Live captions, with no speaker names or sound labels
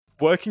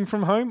working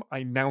from home,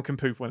 I now can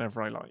poop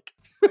whenever I like.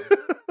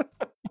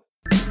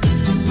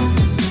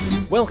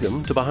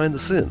 Welcome to Behind the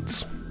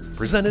Sins,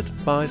 presented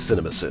by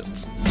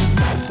CinemaSins.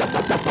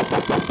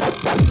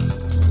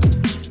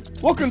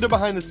 Welcome to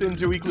Behind the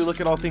Sins, your weekly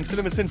look at all things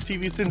CinemaSins,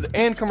 TV sins,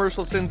 and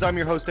commercial sins. I'm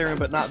your host, Aaron,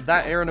 but not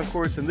that Aaron, of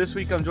course. And this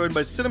week I'm joined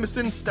by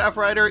CinemaSins staff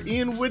writer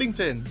Ian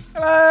Whittington.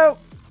 Hello!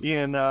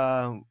 Ian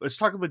was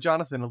talking with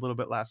Jonathan a little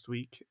bit last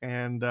week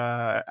and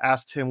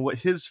asked him what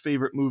his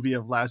favorite movie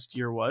of last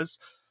year was.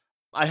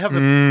 I have a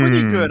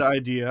pretty good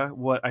idea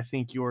what I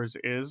think yours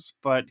is,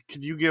 but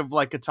could you give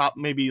like a top,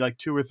 maybe like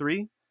 2 or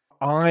 3?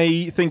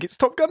 I think it's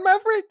Top Gun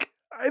Maverick.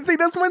 I think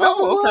that's my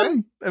number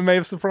one. It may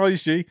have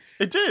surprised you.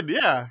 It did,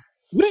 yeah.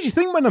 What did you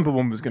think my number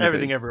one was going to be?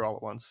 Everything, Everywhere, All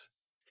at Once.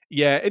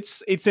 Yeah,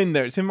 it's in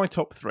there. It's in my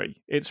top 3.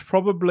 It's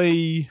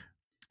probably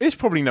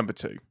number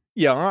 2.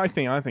 Yeah, I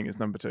think it's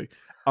number 2.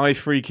 I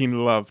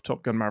freaking love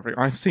Top Gun Maverick.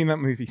 I've seen that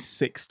movie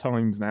 6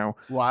 times now.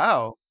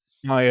 Wow.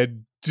 I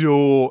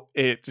adore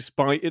it,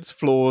 despite its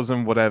flaws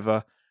and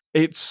whatever.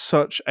 It's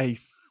such a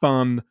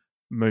fun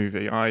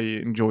movie. I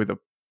enjoy the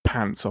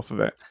pants off of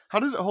it. How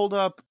does it hold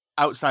up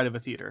outside of a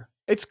theater?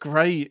 It's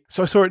great.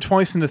 So I saw it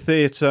twice in the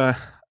theater,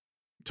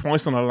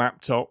 twice on a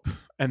laptop,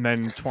 and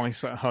then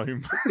twice at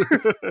home.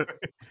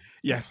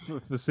 Yes,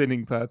 for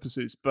sinning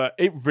purposes, but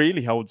it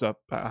really holds up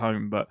at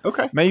home. But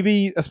okay,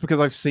 maybe that's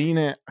because I've seen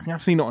it. I think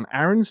I've seen it on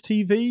Aaron's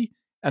TV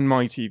and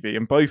my TV,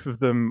 and both of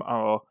them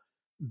are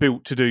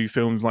built to do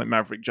films like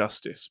Maverick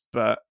justice.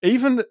 But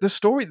even the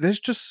story, there's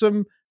just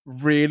some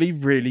really,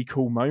 really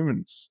cool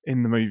moments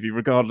in the movie,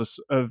 regardless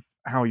of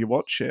how you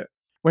watch it.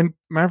 When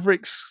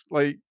Maverick's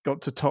like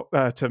got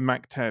to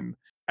Mach 10,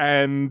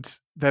 and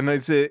then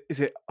is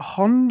it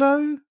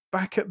Hondo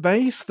back at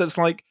base that's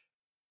like,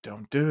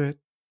 don't do it,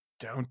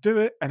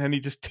 and then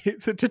he just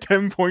tips it to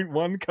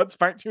 10.1, cuts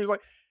back to you, he's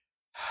like,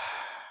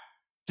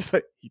 just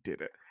like, he did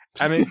it.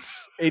 And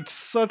it's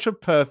such a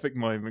perfect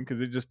moment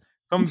because it just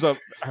sums up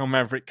how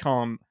Maverick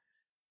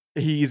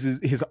he's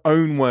his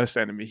own worst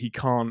enemy. He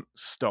can't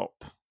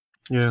stop.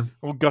 Yeah,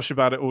 we'll gush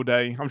about it all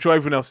day. I'm sure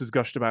everyone else has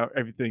gushed about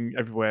everything,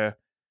 everywhere,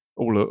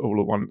 all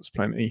at once,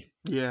 plenty.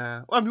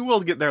 Yeah, well, I mean, we'll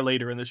get there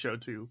later in the show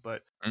too,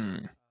 but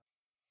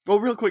well,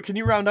 real quick, can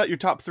you round out your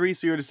top 3?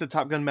 So you already said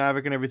Top Gun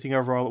Maverick and Everything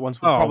Everywhere All at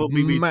Once would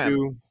probably be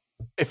 2.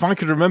 If I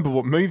could remember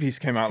what movies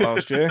came out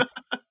last year.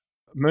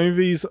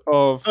 Movies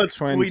of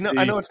 20...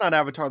 I know it's not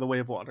Avatar: The Way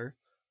of Water.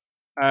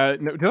 No,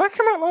 did that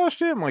come out last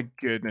year? My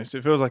goodness,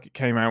 it feels like it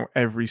came out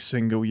every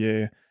single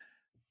year.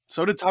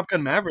 So did Top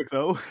Gun Maverick,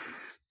 though.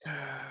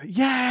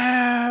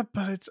 Yeah,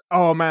 but it's...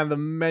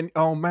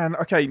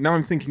 Okay, now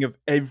I'm thinking of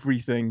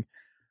everything.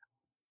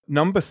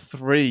 Number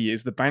 3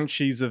 is The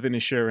Banshees of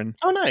Inisherin.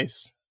 Oh,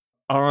 nice.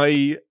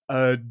 I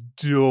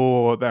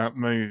adore that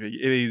movie.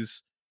 It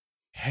is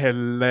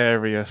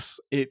hilarious.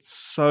 It's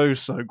so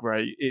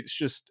great. It's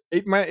just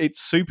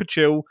it's super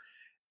chill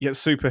yet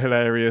super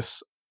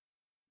hilarious.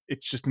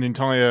 It's just an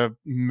entire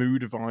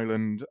mood of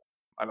Ireland.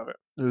 I love it.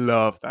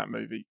 Love that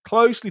movie.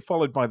 Closely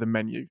followed by The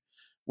Menu,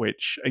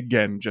 which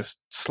again just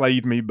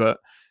slayed me, but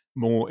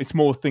it's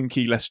more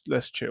thinky,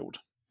 less chilled.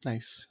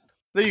 Nice.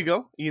 There you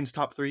go. Ian's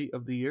top 3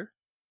 of the year.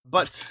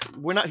 But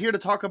we're not here to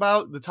talk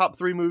about the top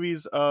 3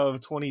 movies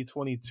of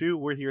 2022.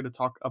 We're here to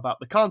talk about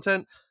the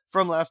content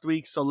from last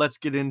week. So let's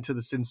get into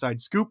the Sinside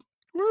Scoop.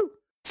 Woo!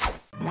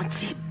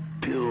 What's he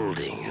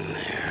building in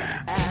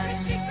there?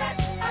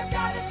 I've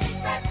got a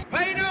secret.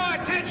 Pay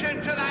no attention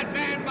to that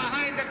man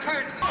behind the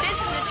curtain. This is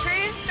a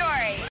true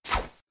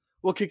story.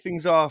 We'll kick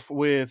things off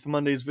with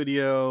Monday's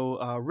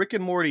video, Rick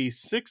and Morty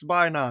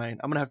 6x9. I'm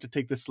going to have to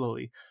take this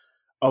slowly.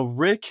 A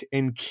Rick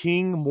and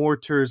King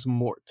Mortar's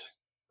Mort.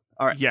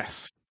 All right.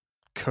 Yes.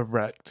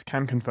 Correct.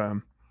 Can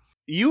confirm.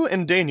 You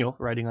and Daniel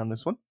writing on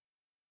this one.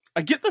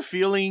 I get the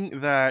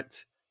feeling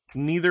that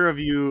neither of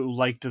you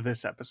liked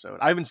this episode.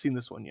 I haven't seen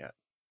this one yet.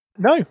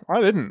 No,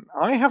 I didn't.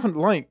 I haven't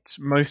liked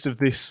most of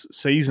this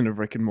season of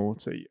Rick and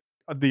Morty.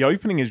 The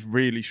opening is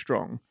really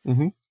strong.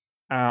 Mm-hmm.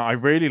 I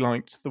really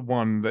liked the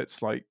one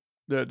that's like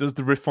does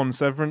the riff on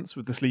Severance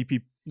with the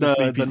sleepy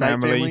family.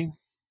 Night family.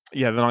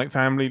 Yeah, the Night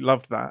Family.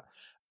 Loved that.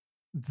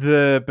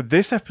 But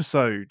this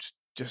episode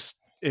just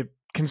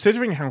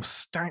considering how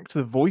stacked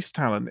the voice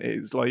talent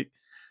is, like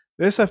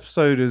this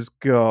episode has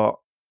got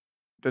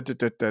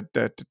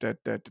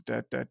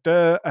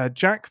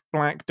Jack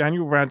Black,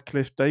 Daniel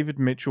Radcliffe, David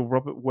Mitchell,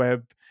 Robert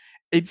Webb.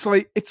 It's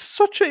like it's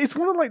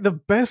one of like the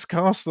best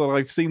casts that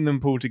I've seen them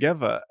pull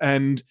together,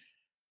 and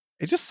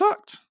it just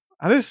sucked.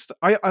 It's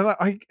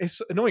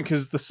annoying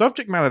because the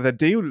subject matter they're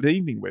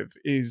dealing with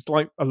is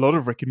like a lot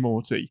of Rick and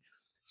Morty,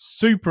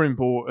 super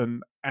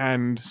important,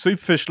 and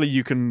superficially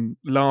you can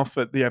laugh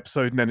at the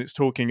episode and then it's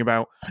talking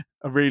about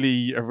a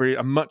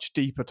much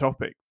deeper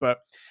topic, but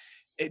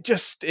it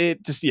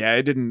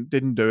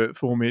didn't do it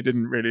for me. It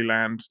didn't really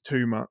land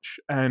too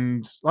much,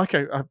 and like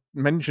I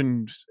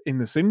mentioned in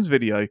the Sims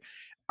video,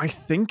 I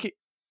think it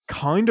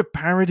kind of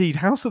parodied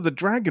House of the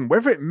Dragon.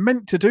 Whether it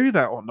meant to do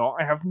that or not,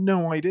 I have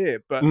no idea,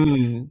 but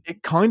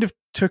it kind of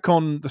took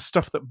on the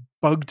stuff that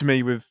bugged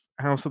me with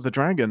House of the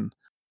Dragon.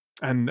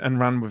 and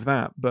ran with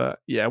that. But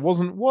yeah,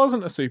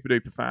 wasn't a super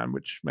duper fan,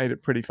 which made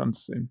it pretty fun to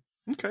see.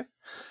 Okay.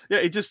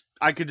 Yeah,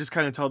 I could just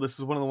kind of tell this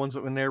is one of the ones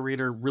that the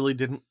narrator really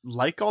didn't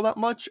like all that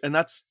much, and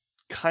that's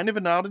kind of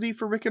an oddity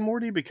for Rick and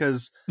Morty,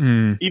 because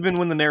even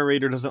when the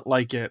narrator doesn't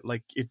like it,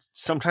 like, it's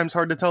sometimes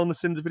hard to tell in the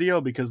Sins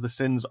video because the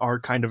Sins are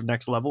kind of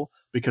next level,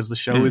 because the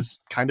show is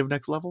kind of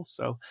next level.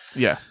 So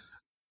Yeah.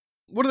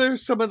 what are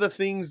some of the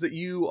things that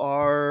you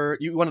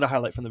wanted to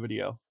highlight from the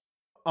video?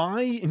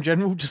 In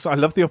general, I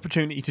love the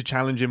opportunity to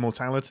challenge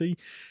immortality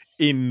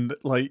in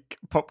like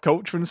pop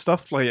culture and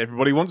stuff. Like,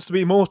 everybody wants to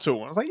be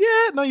immortal. I was like,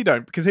 yeah, no, you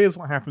don't, because here's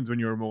what happens when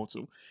you're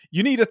immortal.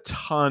 You need a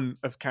ton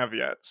of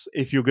caveats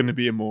if you're going to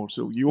be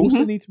immortal. You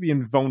also need to be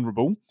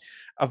invulnerable.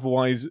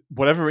 Otherwise,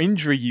 whatever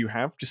injury you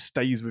have just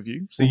stays with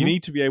you. So you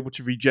need to be able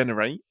to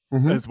regenerate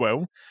as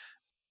well.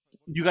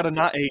 You got to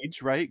not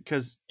age, right?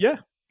 Because Yeah.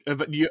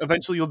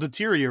 eventually you'll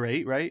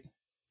deteriorate, right?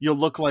 You'll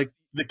look like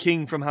the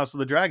king from House of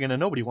the Dragon, and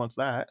nobody wants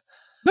that.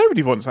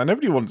 Nobody wants that.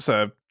 Nobody wants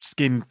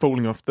skin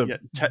falling off the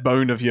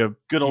bone of your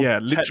good old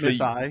literally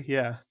tetanus eye.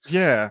 Yeah.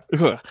 Yeah.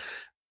 Ugh.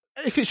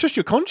 If it's just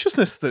your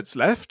consciousness that's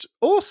left,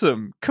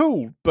 awesome,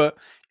 cool. But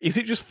is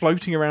it just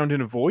floating around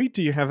in a void?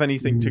 Do you have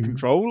anything to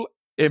control?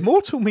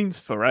 Immortal means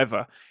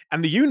forever,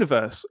 and the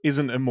universe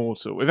isn't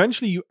immortal.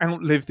 Eventually, you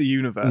outlive the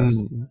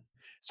universe.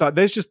 So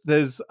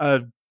there's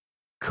a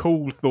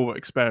cool thought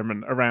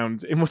experiment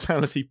around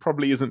immortality.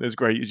 Probably isn't as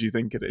great as you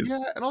think it is.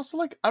 Yeah, and also,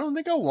 like, I don't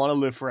think I want to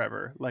live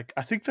forever. Like,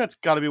 I think that's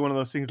got to be one of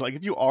those things. Like,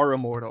 if you are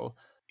immortal,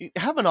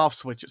 have an off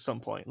switch at some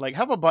point. Like,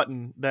 have a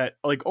button that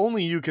like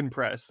only you can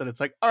press. That it's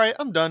like, all right,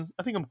 I'm done.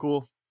 I think I'm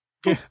cool.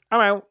 Yeah,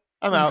 I'm out.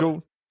 I'm This is out.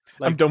 Cool.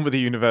 Like, I'm done with the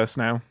universe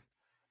now.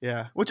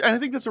 Yeah, and I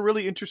think that's a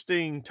really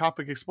interesting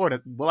topic explored.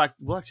 We'll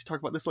actually talk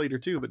about this later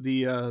too. But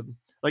the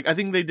like, I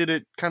think they did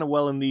it kind of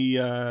well in the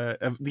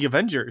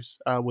Avengers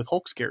with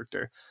Hulk's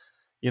character.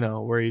 You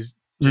know, where he's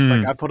just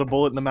like, I put a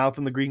bullet in the mouth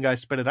and the green guy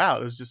spit it out.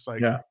 It was just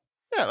like, yeah,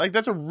 like,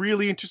 that's a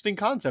really interesting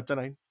concept, and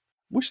I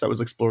wish that was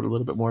explored a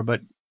little bit more.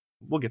 But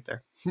we'll get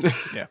there.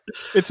 Yeah,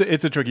 it's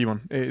a tricky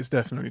one. It's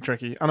definitely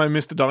tricky. I know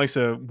Mr.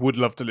 Dicer would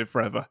love to live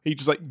forever. He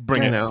just like,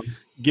 bring it. Know.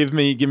 Give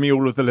me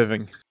all of the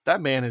living. That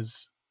man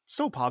is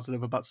so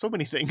positive about so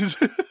many things.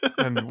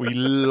 And we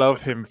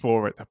love him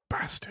for it, the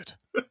bastard.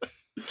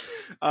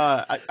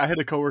 I had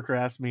a coworker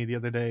ask me the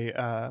other day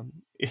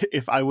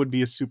if I would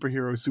be a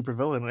superhero or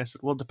supervillain, and I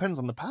said, well, it depends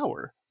on the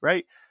power,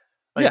 right?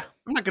 Like, yeah,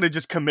 I'm not going to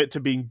just commit to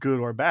being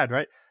good or bad,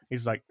 right?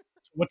 He's like,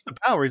 so what's the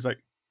power? He's like,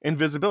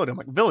 invisibility. I'm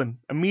like, villain,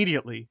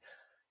 immediately.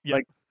 Yeah.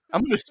 Like,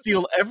 I'm going to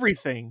steal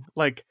everything.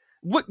 Like,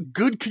 what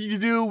good could you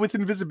do with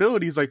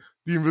invisibility? He's like,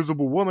 the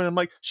Invisible Woman. I'm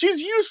like,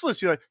 she's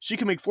useless. You're like, she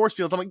can make force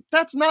fields. I'm like,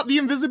 that's not the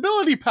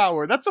invisibility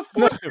power. That's a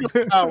force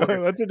field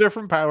power. That's a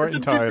different power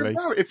entirely. Different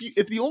power.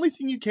 If the only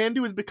thing you can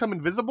do is become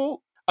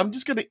invisible, I'm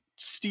just gonna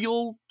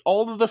steal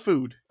all of the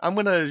food. I'm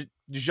gonna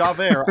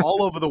Javert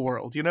all over the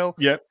world. You know?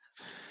 Yep.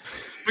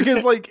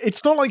 Because like,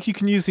 it's not like you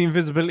can use the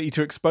invisibility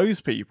to expose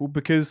people,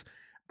 because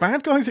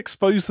bad guys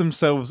expose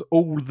themselves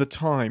all the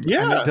time.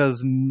 Yeah, and it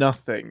does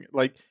nothing.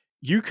 Like,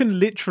 you can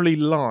literally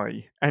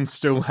lie and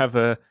still have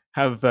a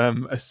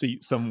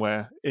seat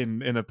somewhere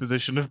in a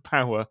position of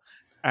power.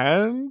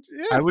 And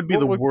yeah, I would be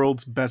the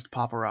world's best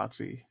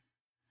paparazzi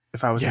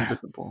if I was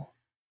invisible.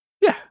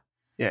 Yeah.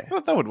 Yeah.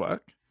 That would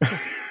work.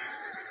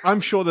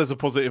 I'm sure there's a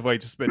positive way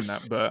to spin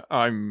that, but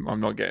I'm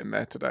not getting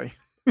there today.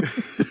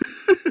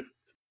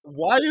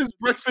 Why is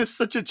breakfast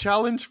such a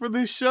challenge for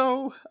this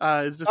show?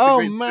 It's just a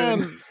great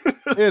man.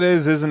 It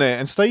is, isn't it?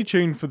 And stay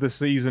tuned for the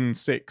season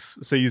 6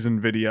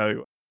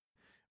 video.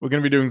 We're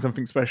going to be doing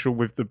something special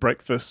with the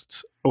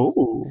breakfast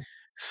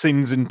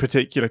sins in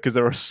particular, because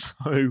there are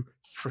so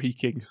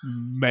freaking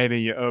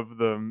many of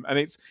them, and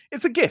it's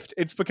a gift.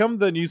 It's become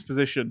the news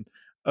position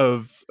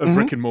of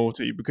Rick and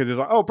Morty, because it's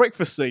like, oh,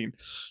 breakfast scene.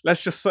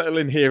 Let's just settle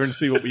in here and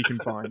see what we can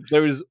find.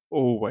 There is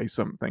always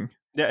something.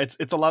 Yeah,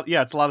 it's a lot.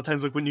 Yeah, it's a lot of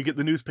times like when you get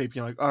the newspaper,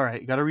 you're like, all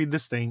right, you got to read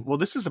this thing. Well,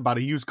 this is about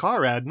a used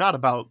car ad, not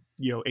about,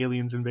 you know,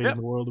 aliens invading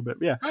the world a bit.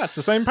 Yeah, that's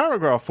the same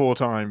paragraph 4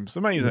 times.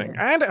 Amazing,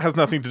 and it has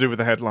nothing to do with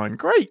the headline.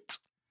 Great.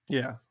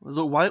 Yeah.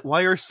 So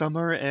why are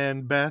Summer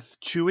and Beth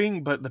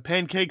chewing, but the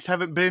pancakes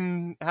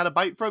haven't had a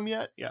bite from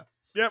yet? Yeah.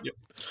 Yep.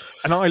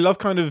 And I love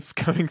kind of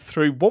going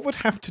through what would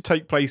have to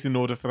take place in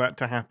order for that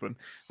to happen.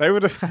 They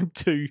would have had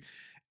to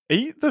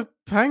eat the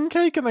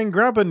pancake and then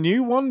grab a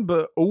new one,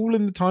 but all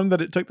in the time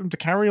that it took them to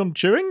carry on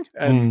chewing.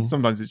 And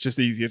sometimes it's just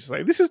easier to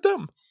say, this is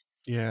dumb.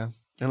 Yeah.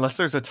 Unless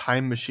there's a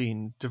time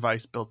machine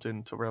device built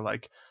in to where,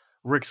 like,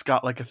 Rick's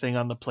got like a thing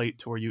on the plate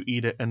to where you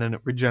eat it and then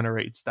it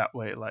regenerates that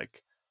way.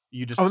 Like,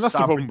 you just that's the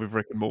problem with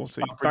Rick and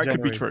Morty. That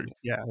could be true.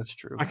 Yeah, that's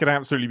true. That could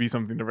absolutely be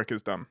something that Rick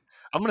has done.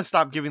 I'm going to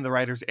stop giving the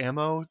writers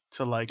ammo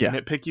to like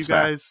nitpick you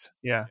guys.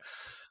 Fair.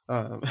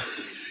 Yeah.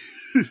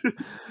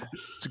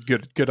 It's a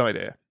good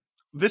idea.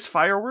 This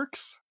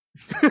fireworks?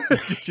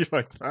 Did you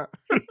like that?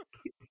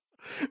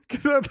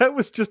 That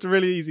was just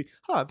really easy.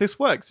 This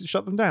works.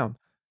 Shut them down.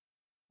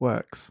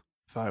 Works.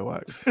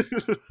 Fireworks.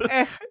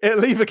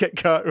 It'll either get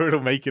cut or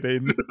it'll make it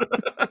in.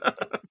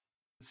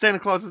 Santa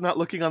Claus is not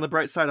looking on the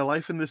bright side of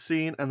life in this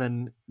scene, and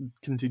then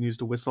continues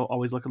to whistle,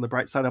 always look on the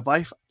bright side of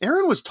life.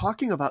 Aaron was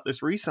talking about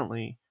this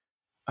recently.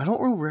 I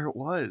don't remember where it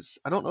was.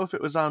 I don't know if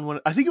it was on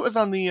one. I think it was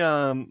on the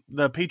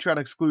Patreon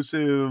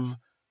exclusive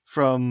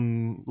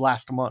from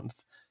last month.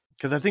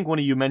 Because I think one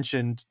of you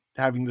mentioned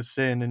having the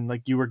sin, and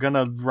like you were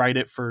gonna write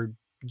it for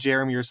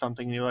Jeremy or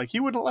something, and you're like, he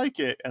wouldn't like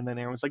it. And then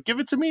Aaron was like, give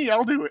it to me,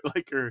 I'll do it.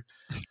 Like, or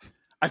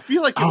I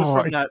feel like it was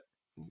from that.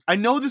 I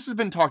know this has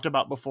been talked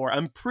about before.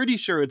 I'm pretty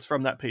sure it's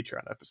from that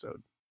Patreon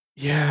episode.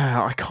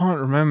 Yeah, I can't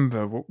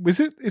remember. Was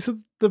it? Is it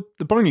the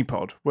Boney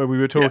Pod where we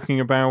were talking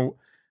about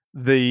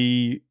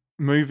the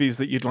movies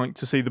that you'd like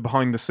to see the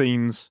behind the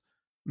scenes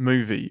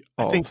movie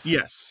of? I think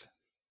yes.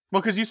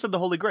 Well, because you said the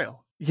Holy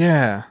Grail.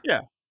 Yeah.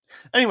 Yeah.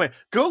 Anyway,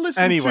 go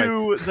listen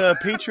to the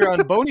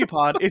Patreon Boney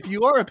Pod. If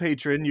you are a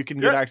patron, you can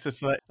get access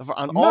to that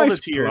on all the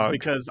tiers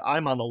because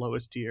I'm on the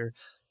lowest tier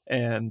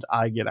and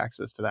I get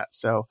access to that.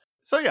 So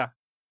yeah.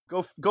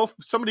 Go!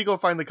 Somebody go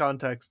find the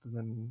context and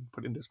then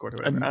put it in Discord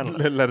or whatever.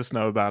 And let us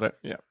know about it.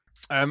 Yeah,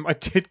 I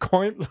did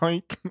quite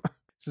like.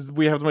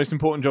 We have the most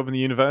important job in the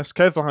universe.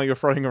 Careful how you're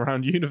throwing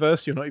around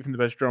universe. You're not even the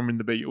best drummer in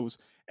the Beatles.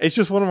 It's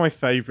just one of my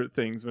favorite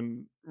things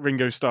when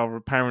Ringo Starr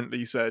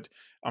apparently said,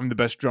 "I'm the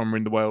best drummer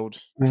in the world."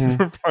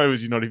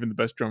 Propose you're not even the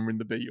best drummer in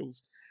the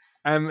Beatles.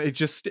 And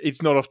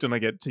it's not often I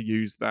get to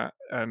use that.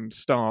 And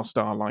Starr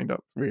lined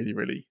up really,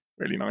 really,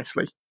 really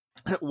nicely.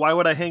 Why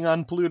would I hang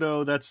on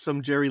Pluto? That's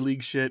some Jerry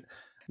League shit.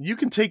 You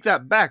can take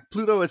that back.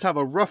 Pluto has have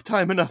a rough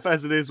time enough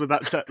as it is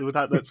without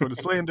that sort of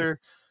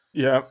slander.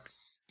 Yeah.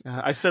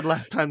 I said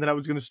last time that I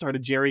was going to start a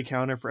Jerry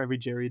counter for every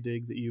Jerry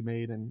dig that you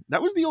made, and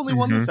that was the only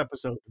one this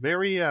episode.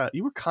 Very,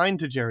 you were kind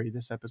to Jerry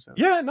this episode.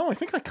 Yeah, no, I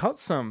think I cut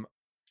some.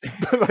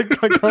 I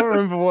can't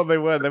remember what they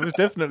were. There was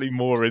definitely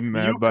more in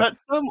there. You cut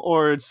some,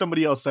 or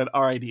somebody else said,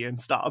 "Alright, Ian,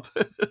 stop."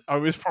 Oh,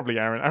 it was probably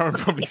Aaron. Aaron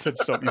probably said,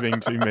 "Stop, you being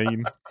too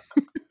mean."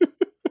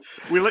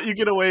 We let you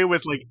get away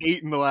with like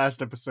 8 in the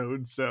last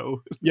episode,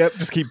 so... Yep,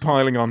 just keep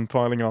piling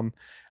on.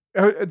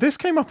 This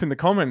came up in the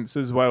comments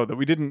as well that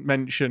we didn't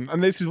mention,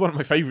 and this is one of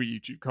my favourite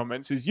YouTube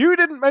comments, is you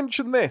didn't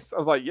mention this. I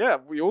was like, yeah,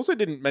 we also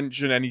didn't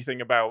mention anything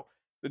about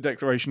the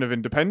Declaration of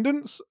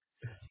Independence,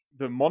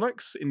 the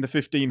monarchs in the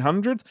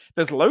 1500s.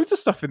 There's loads of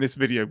stuff in this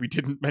video we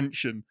didn't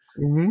mention.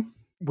 Mm-hmm.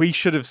 We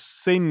should have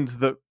sinned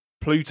that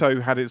Pluto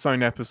had its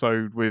own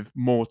episode with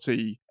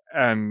Morty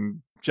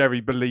and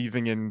Jerry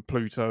believing in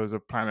Pluto as a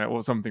planet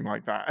or something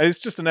like that. It's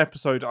just an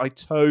episode I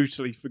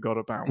totally forgot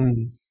about.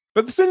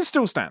 But the sin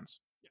still stands.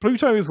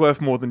 Pluto is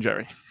worth more than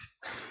Jerry.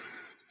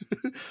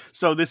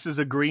 So this is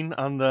a green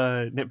on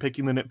the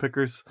nitpicking the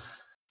nitpickers?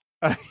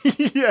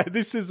 Yeah,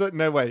 this is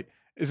no, wait.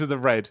 This is a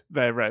red.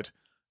 They're red.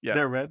 Yeah.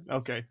 They're red?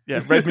 Okay. Yeah,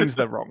 red means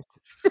they're wrong.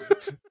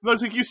 No,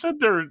 it's like you said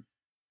they're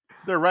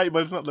right,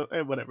 but it's not...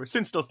 whatever.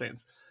 Sin still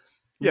stands.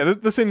 Yeah,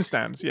 the sin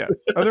stands, yeah.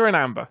 Oh, they're in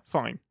amber.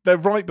 Fine. They're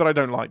right, but I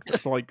don't like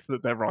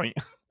that they're right.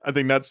 I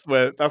think that's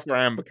where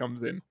amber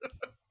comes in.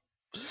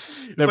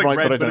 It's they're like right,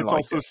 red, but I but don't it's like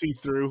also it.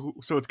 see-through,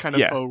 so it's kind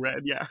of faux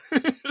red, yeah.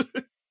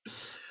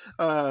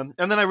 And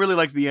then I really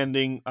like the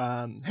ending.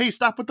 Hey,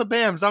 stop with the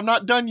BAMs. I'm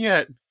not done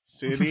yet.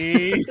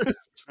 City.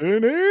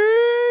 City.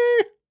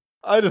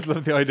 I just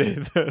love the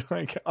idea that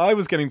like I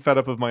was getting fed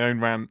up of my own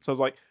rant. So I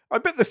was like, I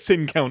bet the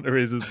sin counter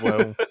is as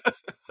well.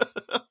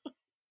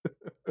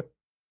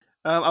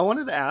 I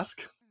wanted to ask,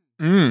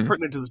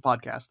 pertinent to this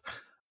podcast.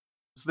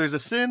 So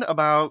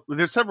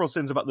there's several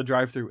sins about the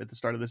drive-thru at the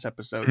start of this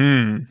episode.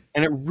 And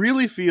it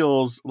really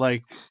feels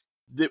like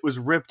it was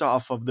ripped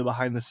off of the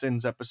Behind the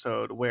Sins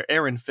episode where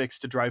Aaron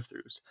fixed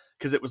drive-thrus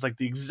because it was like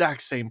the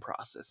exact same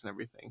process and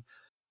everything.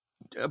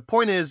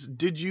 Point is,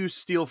 did you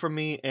steal from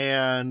me,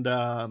 and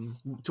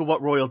to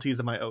what royalties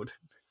am I owed?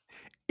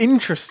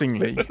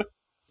 Interestingly,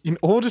 in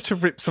order to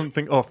rip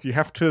something off, you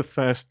have to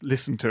first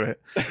listen to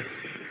it.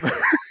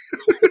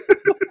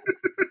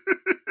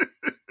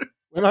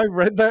 When I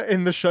read that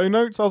in the show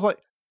notes, I was like,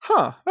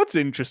 huh, that's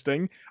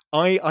interesting.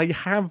 I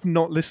have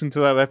not listened to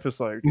that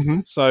episode.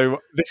 So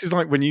this is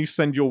like when you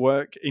send your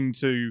work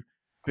into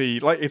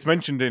like it's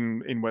mentioned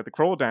in where the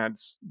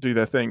Crawdads do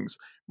their things.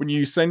 When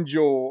you send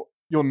your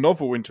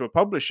novel into a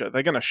publisher,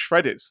 they're going to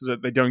shred it so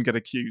that they don't get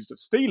accused of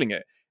stealing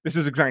it. This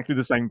is exactly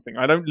the same thing.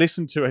 I don't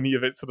listen to any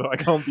of it so that I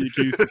can't be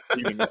accused of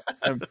stealing it.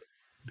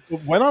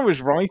 But when I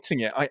was writing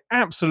it, I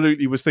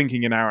absolutely was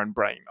thinking in Aaron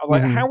brain. I was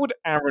like, how would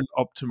Aaron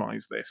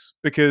optimize this?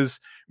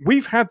 Because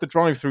we've had the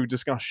drive-through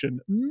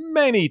discussion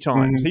many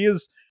times. He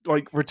has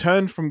like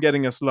returned from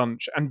getting us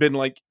lunch and been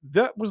like,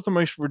 that was the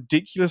most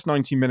ridiculous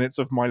 90 minutes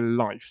of my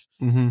life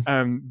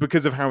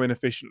because of how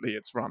inefficiently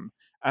it's run.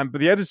 But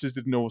the editors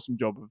did an awesome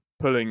job of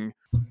pulling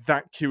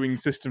that queuing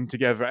system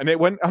together, and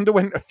it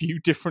underwent a few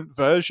different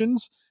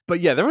versions. But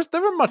yeah, there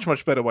are much,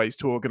 much better ways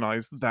to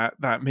organize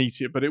that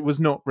meteor, but it was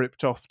not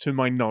ripped off to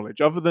my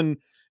knowledge, other than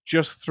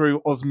just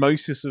through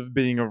osmosis of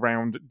being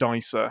around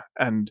Dicer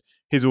and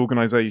his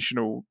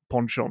organizational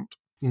penchant.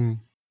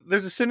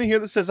 There's a sin in here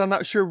that says, I'm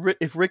not sure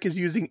if Rick is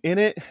using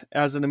 "init"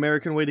 as an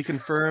American way to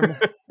confirm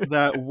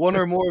that one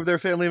or more of their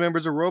family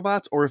members are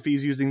robots, or if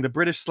he's using the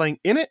British slang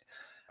 "init."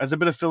 as a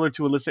bit of filler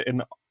to elicit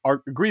an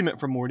agreement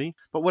from Morty.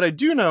 But what I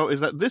do know is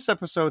that this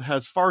episode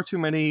has far too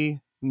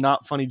many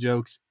not funny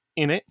jokes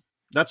in it.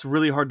 That's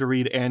really hard to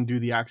read and do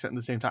the accent at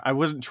the same time. I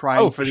wasn't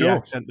trying for the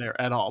accent there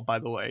at all, by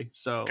the way.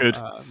 So good.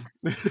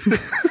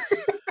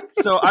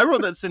 So I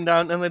wrote that sin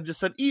down and then just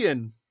said,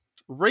 Ian,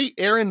 rate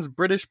Aaron's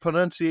British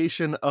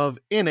pronunciation of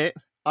 "in it"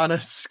 on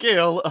a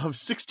scale of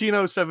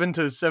 1607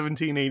 to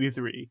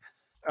 1783.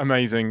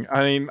 Amazing.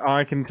 I mean,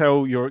 I can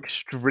tell you're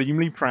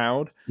extremely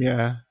proud.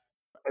 Yeah.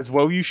 As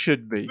well you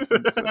should be.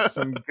 That's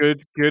some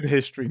good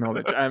history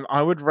knowledge.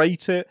 I would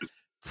rate it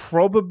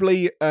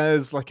probably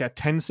as like a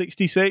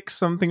 1066,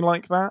 something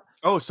like that.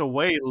 Oh, so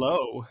way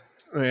low.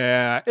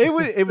 Yeah,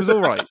 it was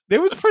all right.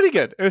 It was pretty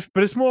good,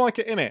 but it's more like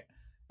in it,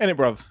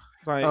 bruv.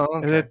 It's like,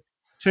 there are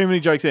too many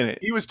jokes in it.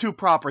 He was too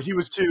proper. He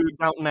was too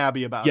Downton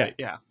Abbey about it.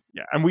 Yeah.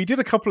 And we did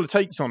a couple of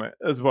takes on it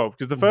as well,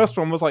 because the first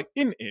one was like,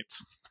 in it.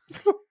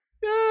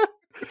 Yeah.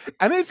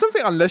 And it's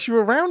something, unless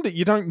you're around it,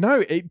 you don't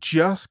know. It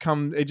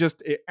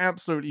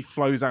absolutely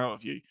flows out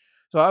of you.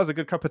 So that was a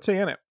good cup of tea,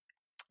 isn't it?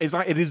 It's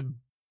like, it is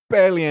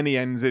barely any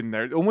ends in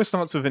there. It almost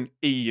starts with an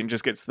E and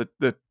just gets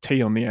the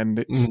T on the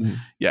end.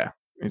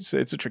 It's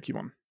a tricky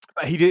one.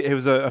 But he did. It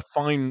was a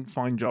fine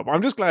job.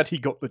 I'm just glad he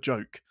got the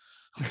joke.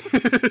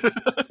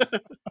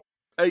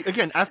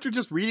 Again, after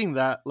just reading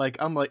that, like,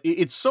 I'm like,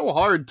 it's so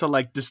hard to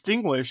like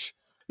distinguish.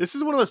 This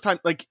is one of those times,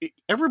 like,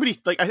 everybody,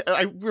 like,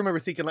 I remember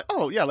thinking, like,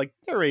 oh yeah, like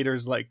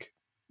narrators, like,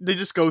 they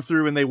just go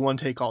through and they one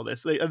take all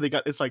this. They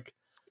got, it's like,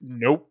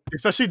 nope.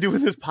 Especially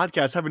doing this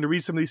podcast, having to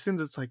read some of these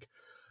things, it's like,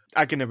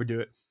 I can never do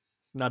it.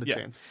 Not a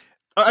chance.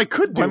 I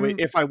could do it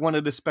if I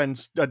wanted to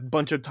spend a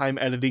bunch of time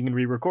editing and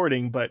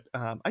re-recording, but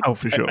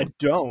for sure. I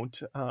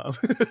don't.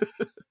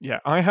 Yeah,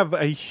 I have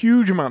a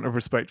huge amount of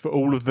respect for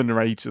all of the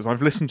narrators.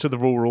 I've listened to the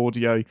raw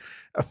audio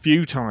a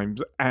few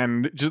times,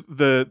 and just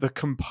the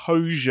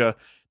composure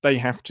they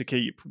have to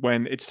keep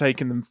when it's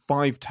taken them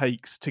 5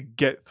 takes to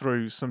get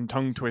through some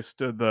tongue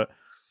twister that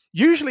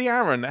usually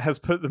Aaron has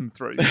put them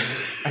through.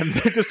 And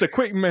they're just a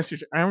quick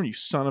message, Aaron, you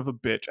son of a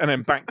bitch, and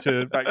then back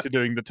to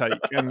doing the take.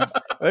 And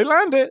they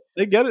land it.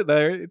 They get it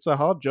there. It's a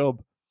hard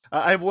job.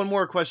 I have one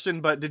more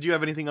question, but did you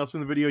have anything else in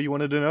the video you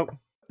wanted to know?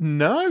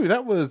 No,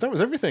 that was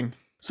everything.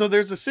 So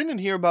there's a sin in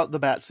here about the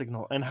bat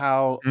signal and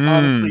how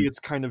honestly it's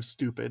kind of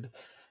stupid.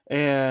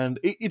 And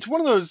it's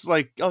one of those,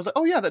 like, I was like,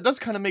 oh yeah, that does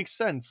kind of make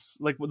sense.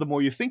 Like, the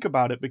more you think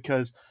about it,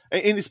 because,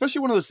 and especially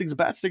one of those things, a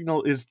bat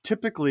signal is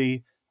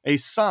typically a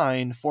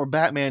sign for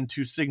Batman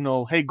to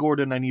signal, hey,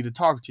 Gordon, I need to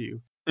talk to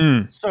you.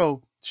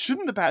 So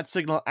shouldn't the bat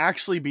signal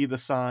actually be the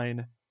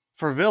sign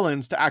for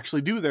villains to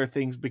actually do their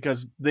things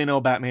because they know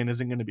Batman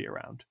isn't going to be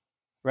around?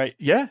 Right?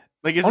 Yeah.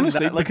 Like, isn't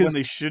honestly, that like when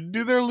they should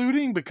do their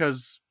looting?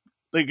 Because,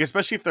 like,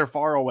 especially if they're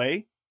far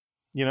away,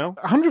 you know?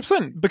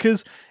 100%.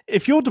 Because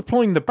if you're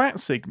deploying the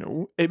bat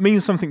signal, it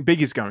means something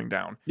big is going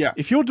down. Yeah.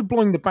 If you're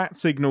deploying the bat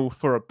signal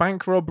for a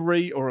bank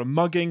robbery or a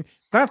mugging,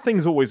 that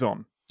thing's always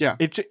on. Yeah.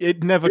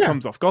 It never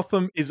comes off.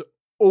 Gotham is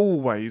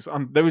always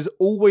there is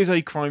always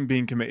a crime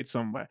being committed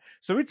somewhere.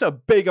 So it's a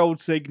big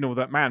old signal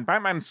that, man,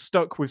 Batman's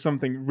stuck with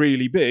something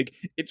really big.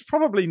 It's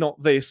probably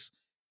not this.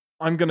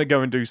 I'm going to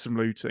go and do some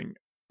looting.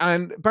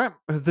 And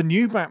the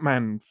new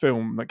Batman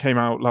film that came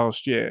out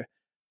last year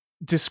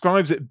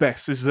describes it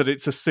best, is that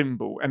it's a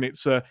symbol and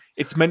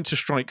it's meant to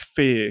strike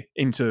fear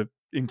into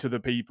the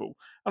people.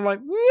 I'm like,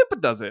 yeah,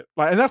 but does it?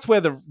 Like, and that's where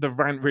the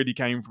rant really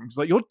came from. It's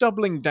like, you're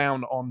doubling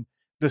down on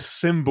the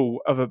symbol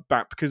of a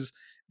bat, because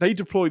they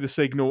deploy the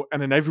signal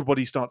and then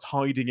everybody starts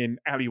hiding in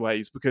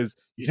alleyways because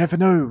you never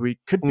know, we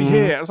could be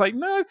here. I was like,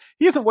 no,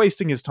 he isn't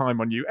wasting his time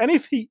on you. And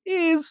if he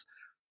is,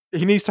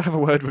 he needs to have a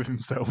word with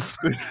himself.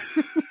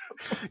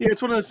 Yeah,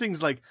 it's one of those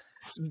things, like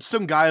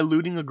some guy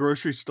looting a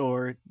grocery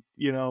store,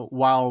 you know,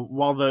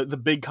 while the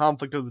big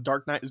conflict of the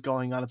Dark Knight is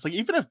going on. It's like,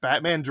 even if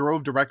Batman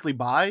drove directly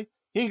by,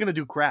 he ain't gonna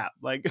do crap.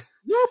 Like,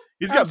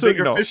 he's got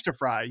bigger fish to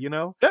fry, you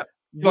know? Yeah.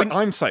 Like,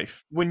 I'm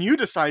safe. When you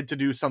decide to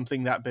do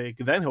something that big,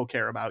 then he'll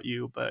care about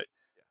you. But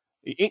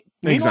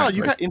meanwhile,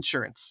 you got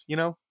insurance, you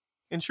know?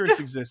 Insurance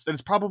exists, and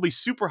it's probably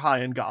super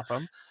high in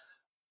Gotham.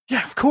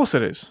 Yeah, of course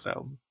it is.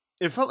 So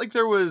it felt like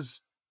there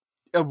was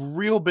a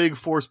real big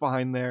force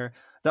behind there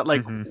that,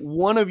 like,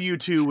 one of you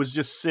two was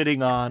just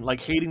sitting on, like,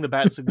 hating the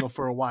bat signal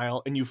for a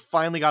while, and you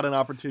finally got an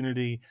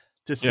opportunity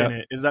to sin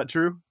it. Is that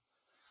true?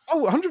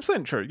 Oh,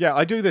 100% true. Yeah,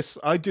 I do this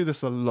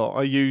a lot.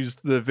 I use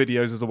the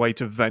videos as a way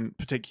to vent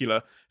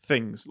particular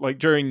things. Like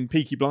during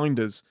Peaky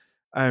Blinders,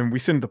 we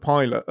send the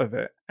pilot of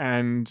it,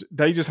 and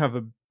they just have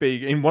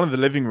in one of the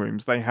living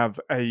rooms, they have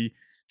a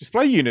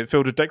display unit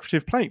filled with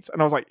decorative plates.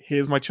 And I was like,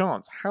 here's my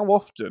chance. How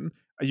often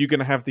are you going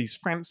to have these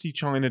fancy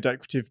China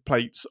decorative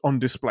plates on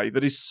display?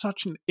 That is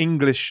such an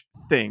English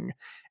thing.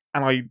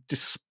 And I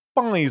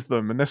despise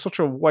them, and they're such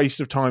a waste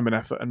of time and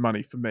effort and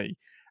money for me.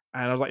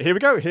 And I was like, here we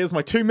go. Here's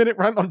my 2-minute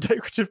rant on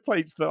decorative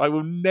plates that I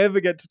will never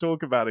get to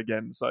talk about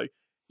again. So,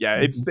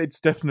 yeah, it's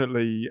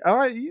definitely...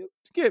 I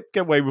get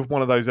away with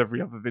one of those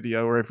every other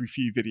video or every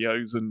few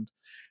videos, and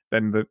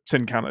then the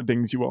sin counter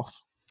dings you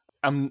off.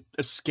 I'm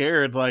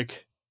scared,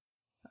 like,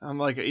 I'm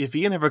like, if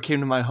Ian ever came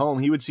to my home,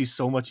 he would see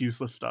so much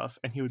useless stuff,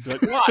 and he would be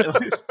like,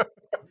 "Why?"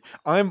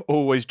 I'm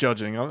always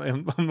judging.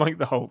 I'm like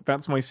the Hulk.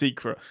 That's my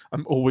secret.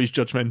 I'm always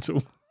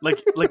judgmental.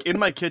 like in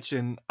my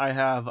kitchen, I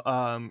have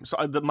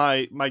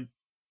my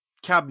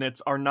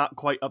cabinets are not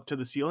quite up to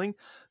the ceiling,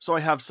 so I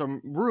have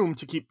some room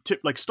to keep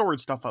like storage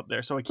stuff up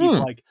there. So I keep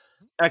like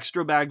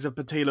extra bags of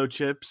potato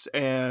chips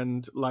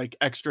and like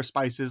extra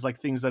spices, like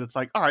things that it's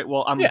like, all right,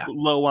 well, I'm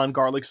low on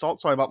garlic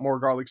salt, so I bought more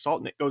garlic salt,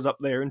 and it goes up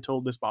there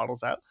until this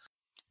bottle's out.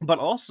 But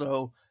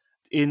also,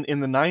 in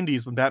the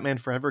 90s when Batman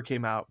Forever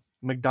came out,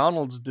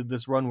 McDonald's did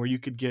this run where you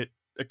could get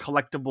a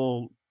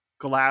collectible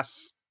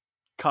glass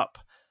cup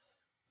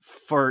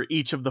for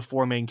each of the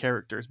 4 main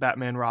characters: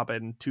 Batman,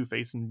 Robin,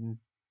 Two-Face, and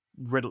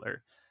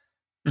Riddler.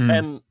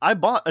 And I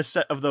bought a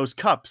set of those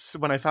cups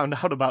when I found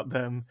out about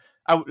them.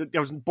 I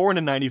was born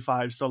in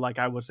 95, so like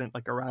I wasn't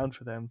like around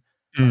for them.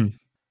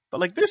 But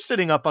like they're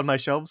sitting up on my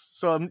shelves,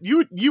 so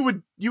you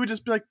would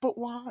just be like, but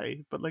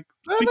why? But like,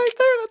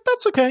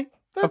 that's okay.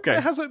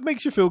 Okay. It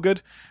makes you feel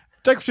good.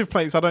 Decorative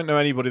plates. I don't know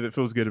anybody that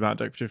feels good about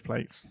decorative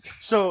plates.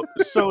 So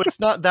it's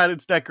not that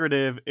it's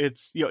decorative.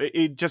 It's, you know,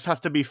 it just has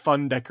to be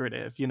fun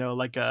decorative. You know,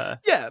 like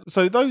yeah.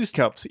 So those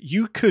cups,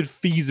 you could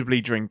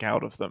feasibly drink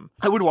out of them.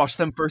 I would wash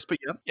them first, but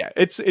yeah. Yeah,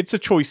 it's a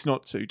choice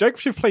not to.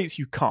 Decorative plates,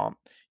 you can't.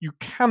 You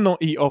cannot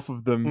eat off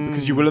of them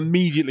because you will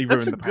immediately ruin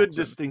the pattern. That's a good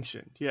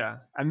distinction. Yeah,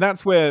 and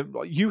that's where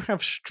you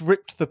have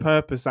stripped the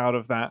purpose out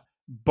of that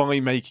by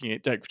making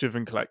it decorative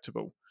and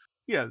collectible.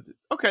 Yeah.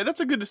 Okay, that's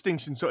a good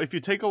distinction. So if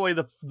you take away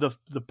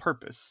the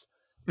purpose,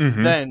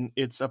 then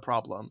it's a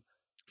problem.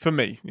 For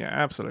me, yeah,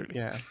 absolutely.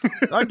 Yeah,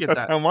 I get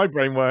That's that. how my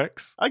brain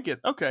works. I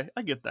get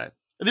that.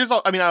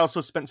 I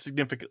also spent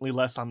significantly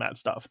less on that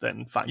stuff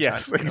than Fine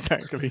Yes, China.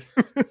 exactly.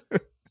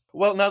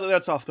 Well, now that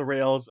that's off the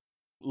rails,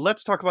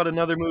 let's talk about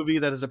another movie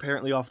that is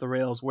apparently off the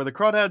rails, Where the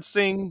Crawdads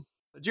Sing.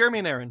 Jeremy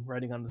and Aaron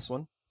writing on this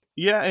one.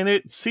 Yeah, and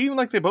it seemed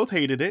like they both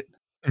hated it.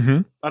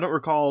 I don't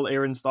recall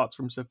Aaron's thoughts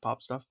from Civ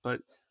Pop stuff, but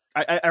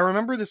I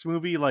remember this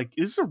movie, like,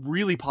 this is a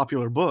really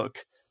popular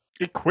book.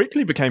 It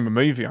quickly became a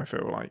movie, I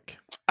feel like.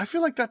 I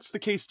feel like that's the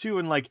case too,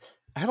 and like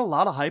I had a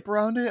lot of hype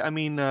around it. I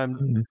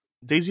mean,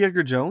 Daisy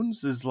Edgar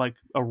Jones is like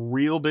a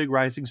real big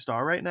rising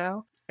star right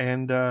now,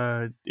 and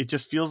it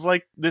just feels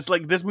like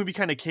this movie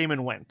kind of came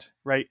and went,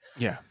 right?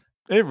 Yeah,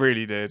 it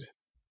really did.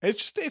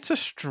 It's a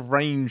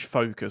strange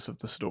focus of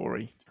the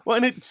story. Well,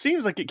 and it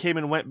seems like it came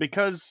and went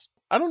because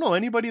I don't know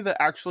anybody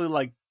that actually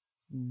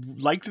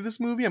liked this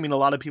movie. I mean, a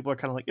lot of people are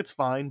kind of like, it's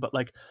fine, but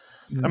like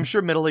I'm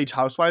sure middle-aged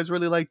housewives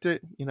really liked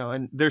it, you know,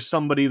 and there's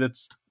somebody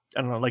that's,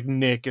 I don't know, like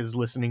Nick is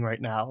listening right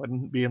now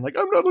and being like,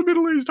 I'm not a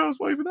middle-aged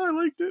housewife and I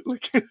liked it.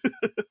 Like,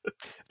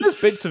 there's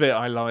bits of it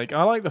I like.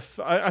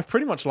 I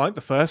pretty much like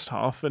the first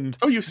half. And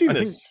oh, you've seen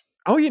this?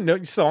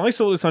 So I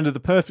saw this under the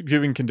perfect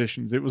viewing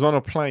conditions. It was on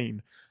a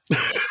plane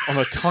on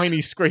a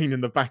tiny screen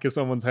in the back of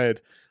someone's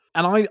head.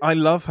 And I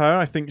love her.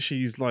 I think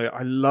she's like,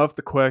 I love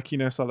the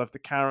quirkiness. I love the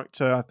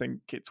character. I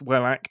think it's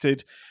well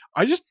acted.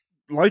 I just,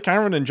 like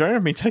Aaron and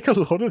Jeremy, take a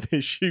lot of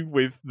issue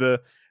with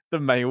the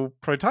male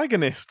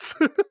protagonists.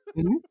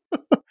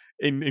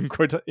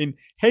 In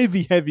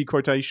heavy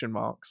quotation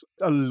marks.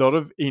 A lot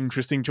of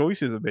interesting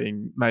choices are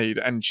being made,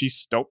 and she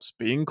stops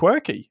being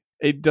quirky.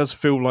 It does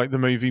feel like the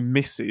movie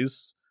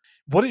misses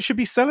what it should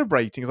be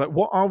celebrating. It's like,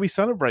 what are we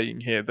celebrating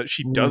here? That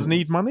she does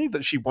need money?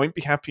 That she won't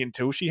be happy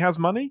until she has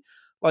money?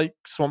 Like,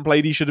 Swamp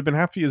Lady should have been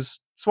happy as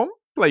Swamp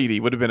Lady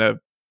would have been a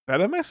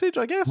better message,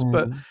 I guess.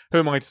 But who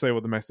am I to say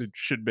what the message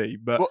should be?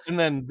 But well, and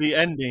then the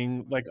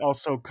ending, like,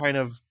 also kind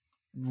of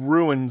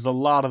ruins a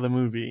lot of the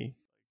movie.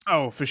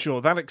 Oh, for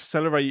sure. That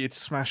accelerated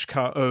smash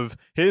cut of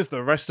here's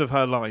the rest of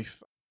her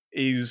life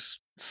is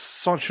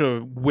such a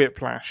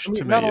whiplash to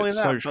me. Not only it's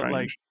that, so but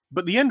strange.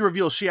 but the end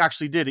reveals she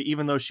actually did it,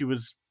 even though she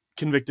was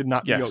convicted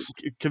not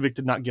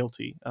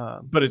guilty.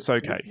 But it's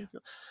okay.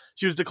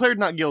 She was declared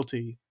not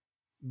guilty.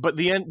 But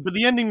the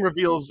ending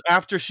reveals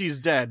after she's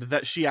dead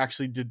that she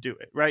actually did do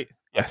it, right?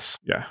 Yes.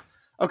 Yeah.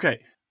 Okay.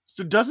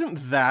 So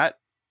doesn't that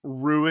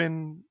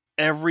ruin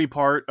every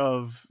part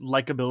of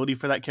likability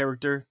for that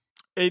character?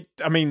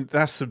 I mean,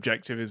 that's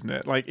subjective, isn't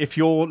it? Like, if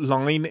your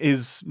line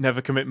is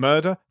never commit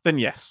murder, then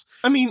yes.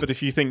 I mean, but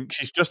if you think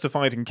she's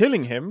justified in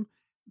killing him,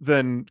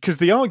 then because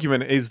the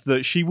argument is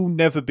that she will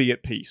never be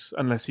at peace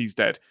unless he's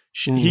dead.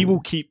 He will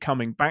keep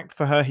coming back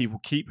for her. He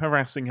will keep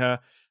harassing her.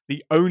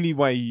 The only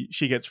way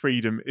she gets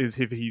freedom is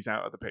if he's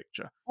out of the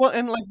picture. Well,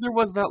 and like there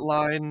was that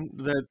line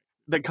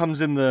that comes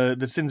in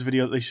the Sins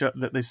video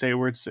that they say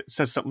where it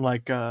says something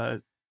like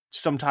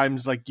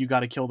sometimes like you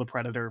got to kill the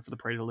predator for the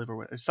prey to live,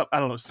 or I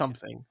don't know,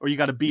 something, or you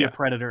got to be a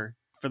predator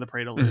for the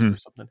prey to live, or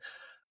something.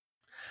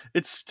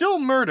 It's still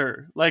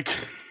murder. Like,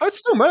 it's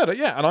still murder,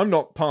 yeah. And I'm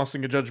not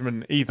passing a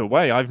judgment either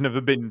way. I've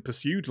never been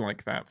pursued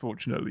like that,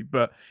 fortunately.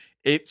 But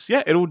it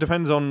all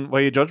depends on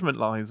where your judgment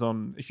lies.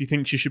 On if you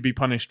think she should be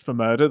punished for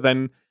murder,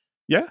 then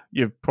yeah,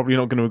 you're probably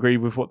not going to agree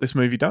with what this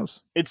movie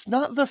does. It's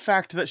not the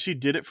fact that she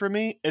did it for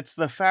me. It's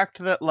the fact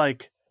that,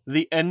 like,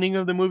 the ending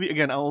of the movie,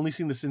 again, I've only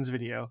seen the Sins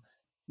video,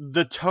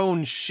 the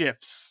tone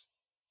shifts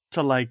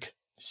to, like,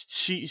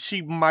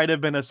 she might have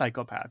been a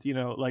psychopath, you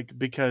know, like,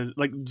 because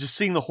like just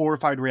seeing the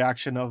horrified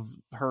reaction of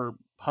her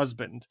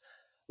husband,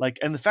 like,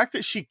 and the fact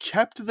that she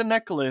kept the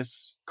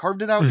necklace,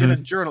 carved it out in a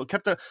journal,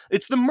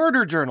 it's the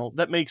murder journal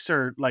that makes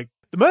her like.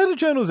 The murder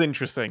journal's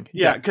interesting.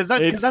 Yeah, because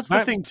that's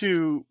the thing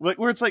too, like,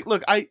 where it's like,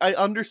 look, I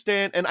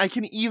understand, and I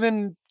can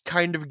even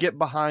kind of get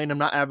behind. I'm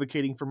not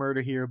advocating for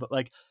murder here, but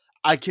like,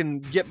 I can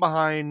get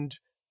behind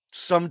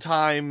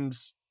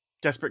sometimes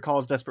desperate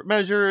calls, desperate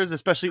measures,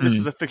 especially this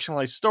is a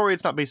fictionalized story.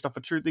 It's not based off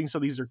a true thing. So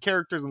these are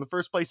characters in the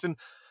first place. And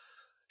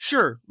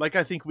sure, like,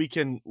 I think we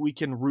can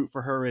root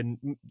for her. And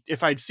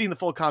if I'd seen the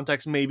full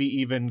context, maybe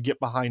even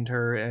get behind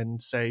her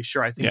and say,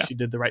 sure, I think she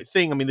did the right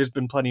thing. I mean, there's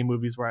been plenty of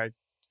movies where I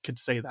could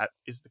say that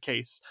is the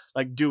case.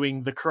 Like,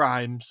 doing the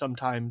crime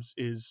sometimes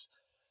is,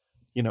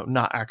 you know,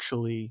 not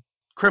actually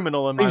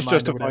criminal in my mind.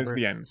 Justifies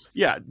the ends.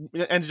 Yeah.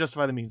 Ends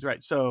justify the means.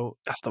 Right. So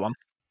that's the one.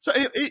 So,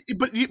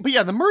 but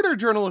yeah, the murder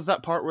journal is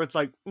that part where it's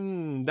like,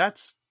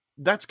 that's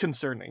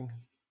concerning.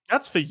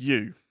 That's for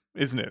you,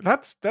 isn't it?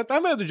 That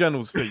murder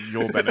journal's for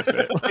your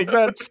benefit. Like,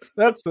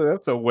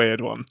 that's a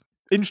weird one.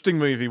 Interesting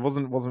movie.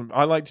 Wasn't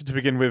I liked it to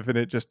begin with, and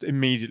it just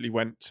immediately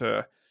went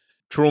to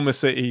Trauma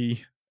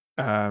City,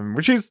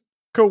 which is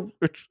cool.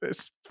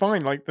 It's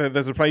fine. Like,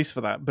 there's a place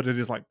for that, but it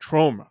is like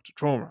trauma to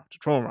trauma to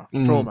trauma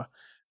to trauma,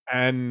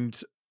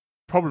 and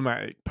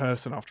problematic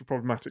person after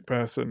problematic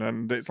person,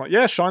 and it's like,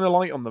 yeah, shine a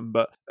light on them,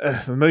 but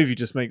the movie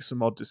just makes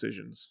some odd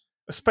decisions,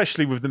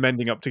 especially with them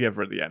ending up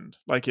together at the end.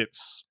 Like,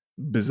 it's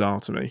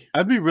bizarre to me.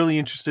 I'd be really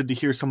interested to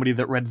hear somebody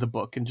that read the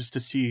book and just to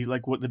see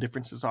like what the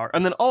differences are,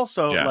 and then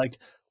also like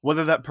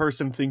whether that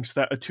person thinks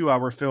that a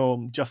 2-hour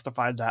film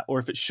justified that, or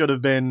if it should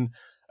have been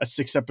a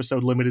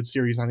 6-episode limited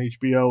series on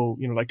HBO,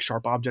 you know, like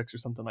Sharp Objects or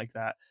something like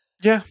that.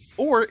 Yeah.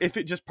 Or if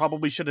it just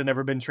probably should have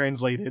never been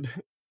translated.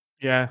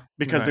 Yeah,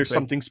 because there's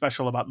something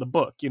special about the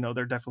book. You know,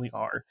 there definitely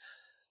are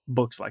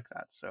books like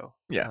that. So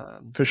yeah,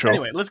 for sure.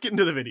 Anyway, let's get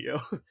into the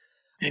video.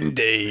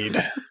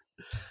 Indeed.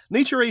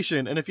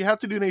 Naturation. And if you have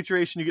to do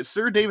naturation, you get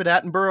Sir David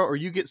Attenborough or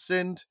you get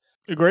Sind.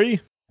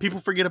 Agree. People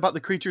forget about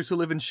the creatures who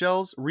live in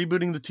shells,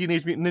 rebooting the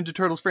Teenage Mutant Ninja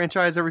Turtles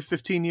franchise every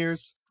 15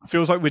 years.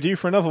 Feels like we're due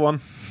for another one.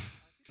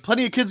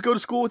 Plenty of kids go to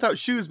school without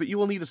shoes, but you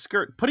will need a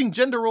skirt. Putting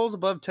gender roles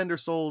above tender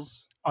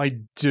souls. I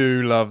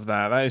do love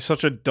that. That is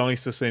such a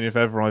Dicer scene if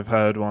ever I've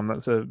heard one.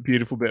 That's a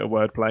beautiful bit of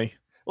wordplay.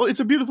 Well, it's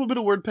a beautiful bit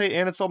of wordplay,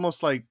 and it's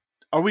almost like,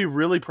 are we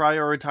really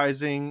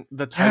prioritizing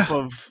the type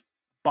of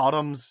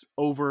bottoms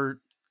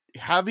over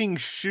having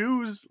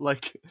shoes?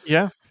 Like,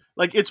 yeah.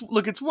 Like, it's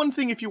one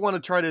thing if you want to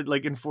try to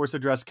like enforce a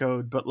dress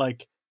code, but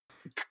like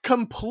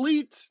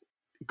complete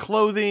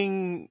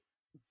clothing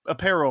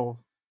apparel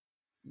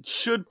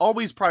should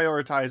always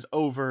prioritize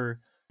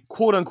over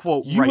quote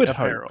unquote right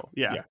apparel.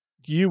 Yeah.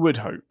 You would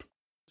hope.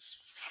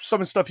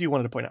 Some stuff you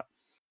wanted to point out.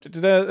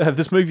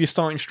 This movie is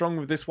starting strong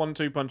with this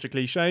 1-2 punch of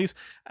cliches,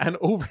 and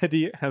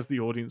already it has the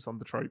audience on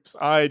the tropes.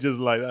 I just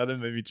like that. It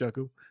made me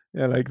chuckle.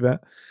 Yeah, I like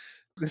that.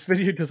 This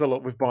video does a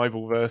lot with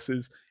Bible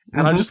verses,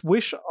 and I just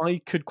wish I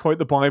could quote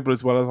the Bible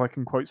as well as I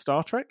can quote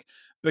Star Trek,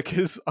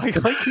 because I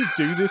can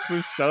do this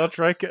with Star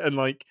Trek, and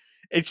like,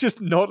 it's just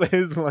not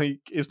as like,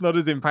 it's not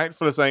as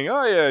impactful as saying,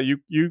 oh yeah,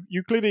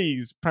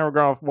 Euclides,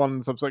 paragraph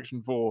 1,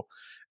 subsection 4,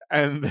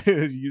 and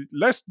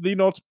lest thee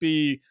not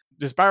be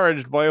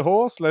disparaged by a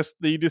horse, lest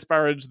thee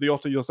disparage the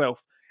otter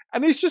yourself.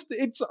 And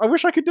I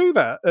wish I could do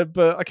that,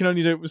 but I can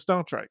only do it with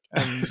Star Trek.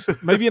 And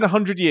maybe in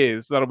 100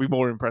 years, that'll be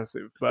more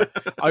impressive. But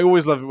I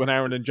always love it when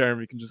Aaron and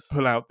Jeremy can just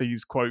pull out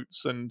these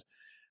quotes. And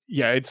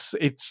yeah,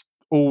 it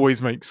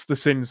always makes the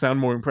sin sound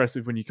more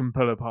impressive when you can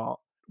pull apart.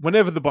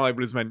 Whenever the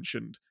Bible is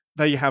mentioned,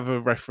 they have a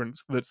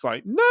reference that's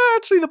like, no,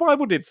 actually, the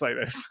Bible did say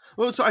this.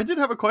 Well, so I did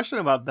have a question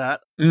about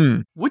that.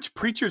 Which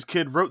preacher's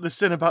kid wrote the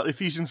sin about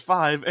Ephesians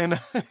 5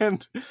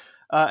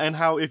 and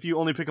how if you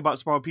only pick about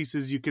small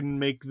pieces, you can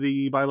make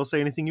the Bible say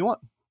anything you want?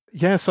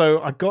 Yeah, so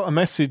I got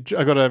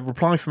a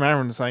reply from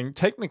Aaron saying,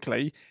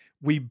 technically,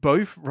 we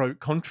both wrote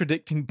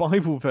contradicting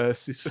Bible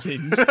verses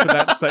sins for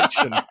that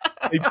section.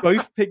 They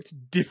both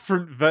picked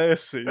different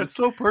verses. That's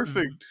so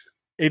perfect.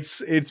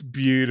 It's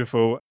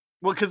beautiful.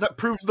 Well, because that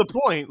proves the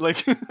point.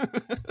 Like,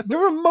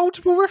 there are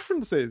multiple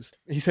references.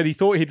 He said he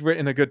thought he'd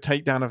written a good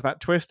takedown of that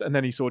twist, and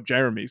then he saw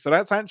Jeremy. So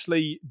that's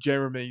actually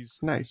Jeremy's.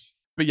 Nice.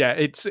 But yeah,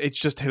 it's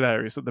just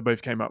hilarious that they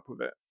both came up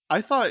with it. I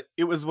thought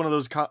it was one of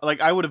those,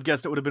 I would have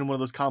guessed it would have been one of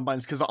those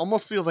combines, because it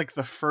almost feels like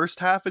the first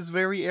half is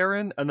very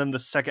Aaron, and then the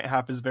second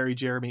half is very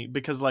Jeremy.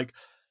 Because, like,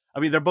 I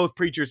mean, they're both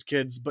preachers'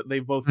 kids, but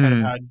they've both kind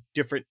of had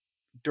different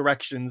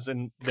directions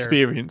and their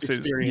experience,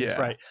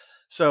 right?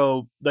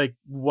 So, like,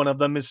 one of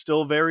them is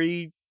still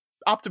very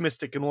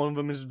optimistic and one of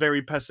them is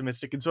very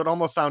pessimistic, and so it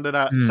almost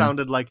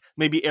sounded like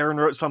maybe Aaron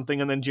wrote something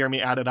and then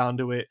Jeremy added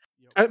onto it.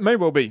 It may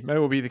well be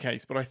the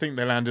case, but I think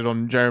they landed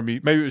on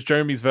Jeremy. Maybe it was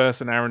Jeremy's verse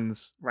and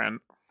Aaron's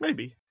rant.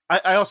 Maybe.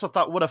 I also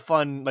thought, what a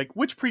fun, like,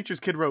 which preacher's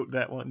kid wrote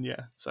that one?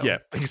 Yeah. So. Yeah,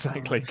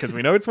 exactly, because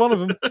we know it's one of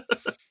them.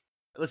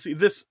 Let's see.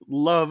 This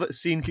love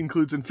scene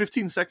concludes in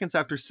 15 seconds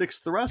after 6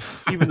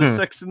 thrusts. Even the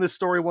sex in this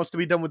story wants to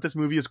be done with this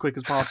movie as quick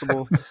as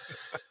possible.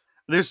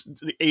 There's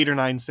 8 or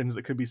 9 sins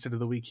that could be sin of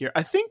the week here.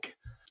 I think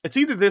It's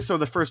either this or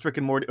the first Rick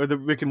and Morty or the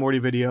Rick and Morty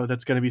video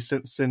that's going to be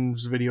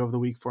Sin's video of the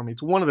week for me.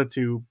 It's one of the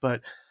two,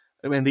 but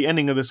I mean, the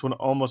ending of this one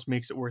almost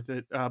makes it worth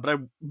it.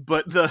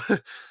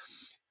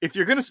 If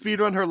you're going to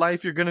speedrun her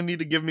life, you're going to need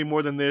to give me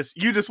more than this.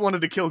 You just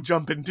wanted to kill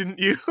Jumpin', didn't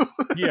you?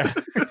 Yeah.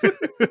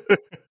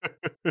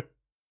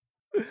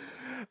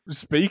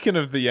 Speaking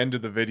of the end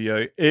of the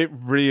video, it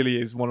really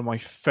is one of my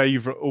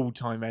favorite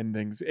all-time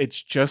endings.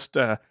 It's just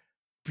a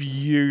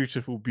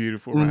beautiful,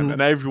 beautiful rant,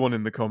 and everyone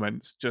in the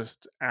comments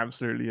just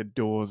absolutely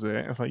adores it.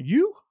 It's like,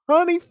 you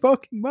honey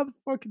fucking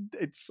motherfucking...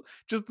 It's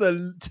just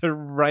the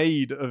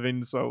tirade of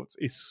insults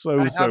is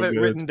so I have it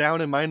good. written down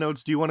in my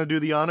notes. Do you want to do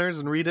the honors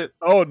and read it?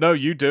 Oh, no,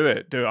 you do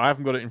it. Do it. I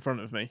haven't got it in front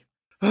of me.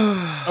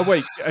 Oh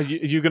wait, are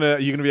you gonna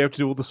be able to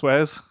do all the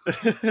swears?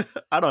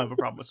 I don't have a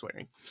problem with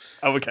swearing.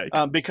 Oh, okay.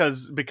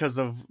 Because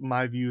of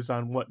my views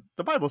on what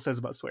the Bible says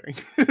about swearing.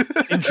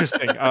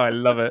 Interesting. Oh, I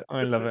love it.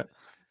 I love it.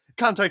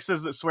 Context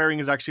says that swearing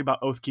is actually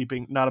about oath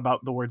keeping, not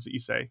about the words that you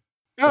say.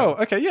 So,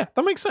 oh, okay, yeah,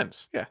 that makes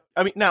sense. Yeah.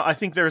 I mean, now I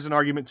think there's an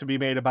argument to be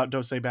made about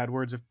don't say bad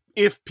words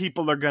if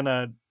people are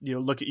gonna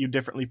look at you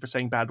differently for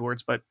saying bad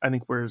words, but I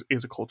think there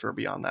is a culture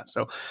beyond that.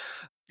 So.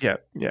 Yeah,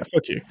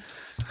 fuck you.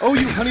 Oh,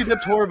 you honey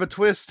dipped whore of a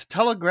twist,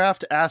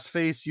 telegraphed ass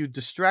face, you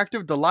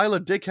distractive Delilah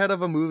dickhead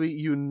of a movie,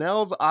 you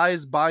Nell's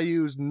eyes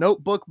bayous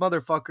notebook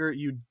motherfucker,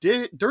 you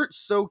dirt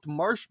soaked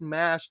marsh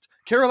mashed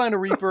Carolina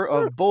Reaper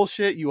of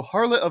bullshit, you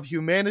harlot of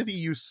humanity,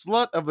 you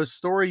slut of a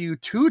story, you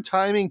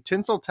two-timing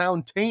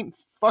Tinseltown taint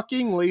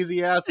fucking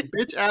lazy ass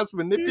bitch ass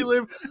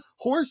manipulative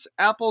horse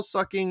apple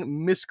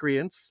sucking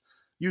miscreants.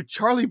 You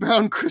Charlie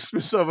Brown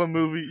Christmas of a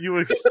movie, you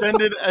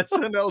extended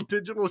SNL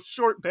digital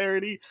short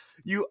parody,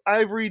 you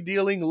ivory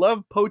dealing,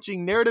 love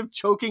poaching, narrative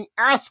choking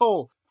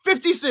asshole.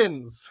 50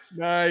 sins.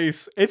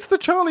 Nice. It's the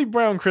Charlie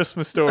Brown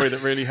Christmas story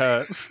that really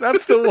hurts.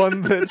 That's the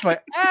one that's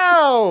like,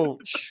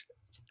 ouch!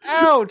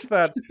 Ouch,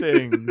 that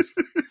stings.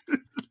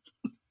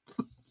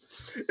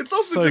 It's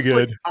also so just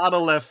good. like out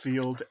of left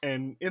field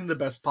and in the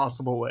best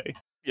possible way.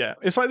 Yeah,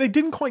 it's like they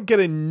didn't quite get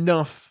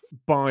enough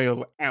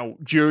bile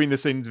out during the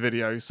Sins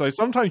video. So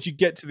sometimes you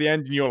get to the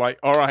end and you're like,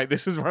 all right,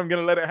 this is where I'm going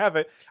to let it have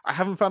it. I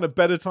haven't found a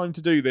better time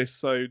to do this,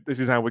 so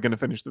this is how we're going to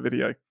finish the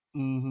video.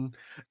 Mm-hmm.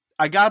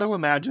 I got to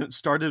imagine it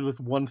started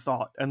with one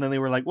thought, and then they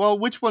were like, well,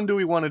 which one do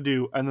we want to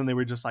do? And then they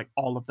were just like,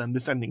 all of them.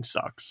 This ending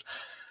sucks,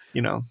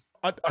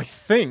 I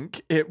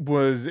think it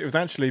was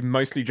actually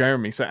mostly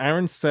Jeremy. So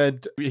Aaron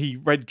said he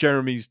read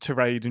Jeremy's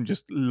tirade and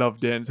just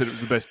loved it and said it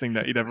was the best thing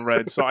that he'd ever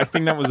read. So I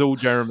think that was all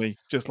Jeremy,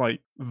 just like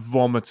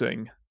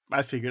vomiting.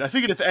 I figured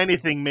if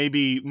anything,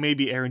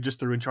 maybe Aaron just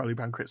threw in Charlie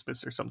Brown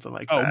Christmas or something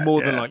like that. Oh,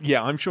 more than like,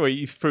 yeah, I'm sure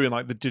he threw in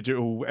like the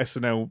digital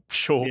SNL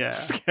short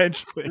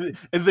sketch thing.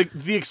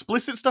 The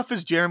explicit stuff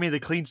is Jeremy, the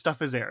clean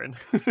stuff is Aaron.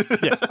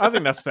 Yeah, I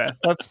think that's fair.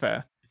 That's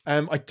fair.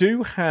 I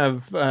do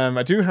have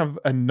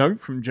a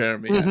note from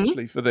Jeremy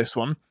actually for this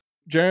one.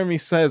 Jeremy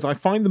says, I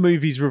find the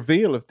movie's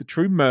reveal of the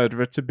true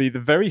murderer to be the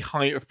very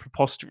height of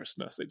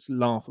preposterousness. It's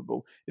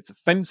laughable, it's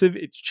offensive,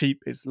 it's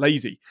cheap, it's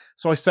lazy.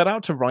 So I set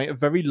out to write a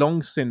very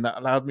long sin that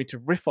allowed me to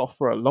riff off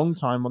for a long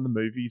time on the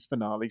movie's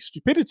finale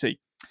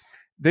stupidity.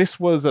 This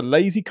was a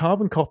lazy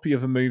carbon copy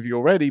of a movie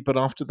already, but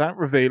after that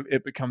reveal,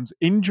 it becomes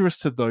injurious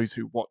to those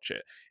who watch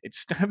it. It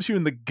stabs you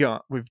in the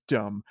gut with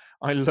dumb.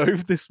 I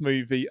loathe this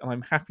movie, and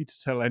I'm happy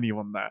to tell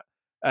anyone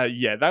that.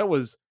 Yeah, that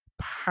was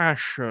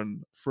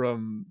passion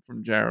from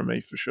Jeremy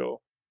for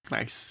sure.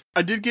 Nice.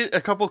 I did get a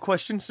couple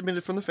questions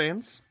submitted from the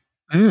fans.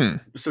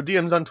 So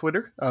DMs on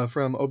Twitter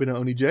from Obina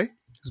Oni J,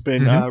 who's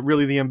been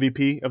really the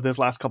MVP of this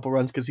last couple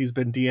runs because he's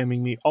been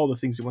DMing me all the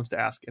things he wants to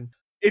ask. And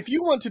if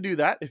you want to do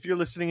that, if you're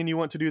listening and you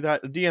want to do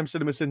that, DM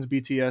CinemaSins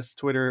BTS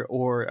Twitter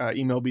or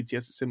email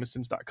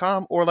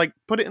bts@cinemasins.com or like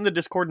put it in the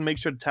Discord and make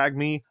sure to tag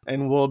me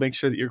and we'll make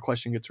sure that your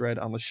question gets read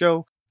on the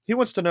show. He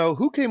wants to know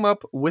who came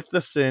up with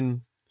the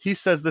sin. He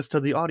says this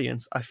to the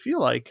audience. I feel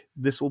like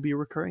this will be a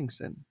recurring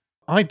sin.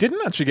 I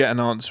didn't actually get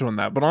an answer on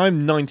that, but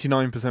I'm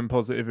 99%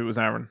 positive it was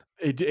Aaron.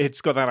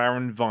 It's got that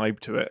Aaron vibe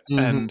to it.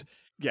 And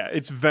yeah,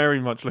 it's very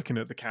much looking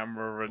at the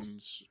camera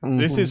and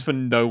this is for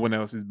no one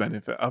else's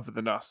benefit other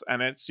than us.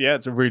 And it's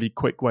a really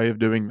quick way of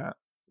doing that.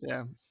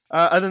 Yeah.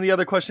 And then the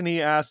other question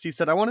he asked, he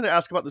said, I wanted to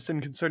ask about the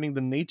sin concerning the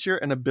nature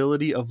and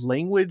ability of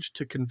language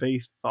to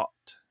convey thought.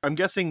 I'm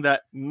guessing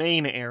that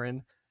main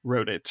Aaron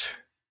wrote it.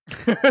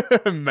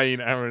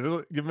 Main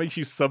Aaron. It makes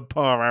you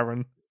subpar,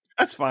 Aaron.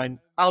 That's fine.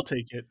 I'll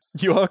take it.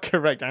 You are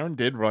correct. Aaron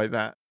did write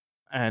that.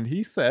 And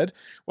he said,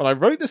 well, I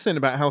wrote this in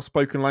about how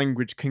spoken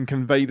language can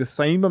convey the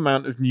same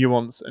amount of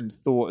nuance and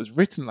thought as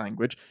written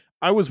language.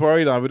 I was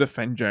worried I would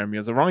offend Jeremy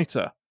as a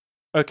writer.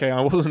 Okay,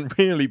 I wasn't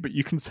really, but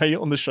you can say it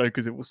on the show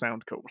because it will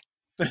sound cool.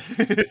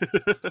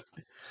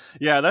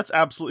 Yeah, that's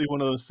absolutely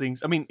one of those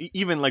things. I mean,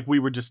 even like we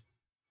were just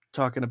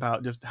talking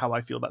about just how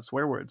I feel about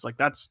swear words. Like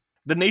that's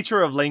the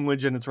nature of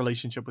language and its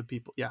relationship with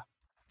people. Yeah.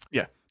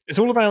 Yeah. It's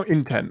all about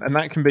intent, and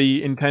that can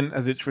be intent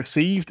as it's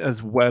received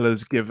as well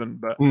as given.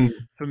 But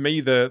for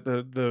me,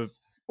 the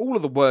all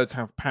of the words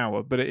have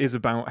power, but it is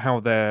about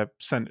how they're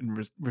sent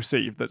and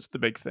received. That's the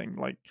big thing.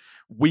 Like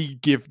we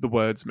give the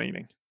words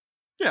meaning.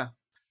 Yeah.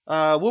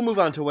 We'll move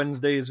on to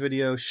Wednesday's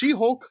video.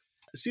 She-Hulk,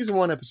 Season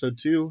 1, Episode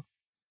 2.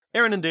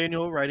 Aaron and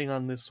Daniel writing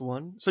on this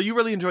one. So you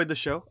really enjoyed the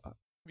show?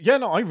 Yeah,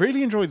 no, I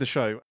really enjoyed the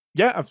show.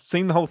 Yeah, I've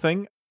seen the whole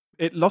thing.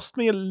 It lost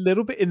me a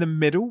little bit in the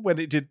middle when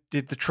it did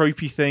the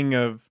tropey thing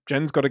of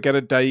Jen's got to get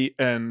a date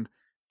and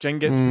Jen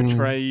gets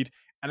betrayed.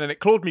 And then it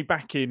clawed me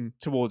back in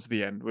towards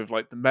the end with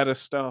like the meta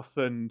stuff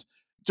and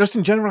just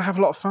in general have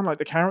a lot of fun. Like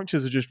the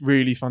characters are just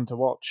really fun to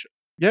watch.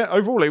 Yeah,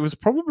 overall it was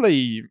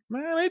probably,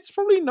 it's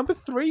probably number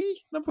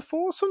 3, number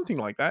 4, something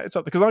like that. It's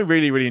up because I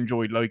really, really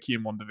enjoyed Loki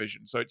and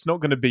WandaVision. So it's not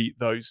going to beat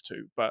those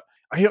two, but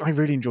I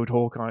really enjoyed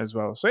Hawkeye as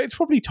well. So it's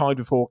probably tied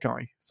with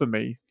Hawkeye for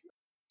me.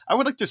 I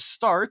would like to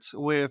start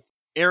with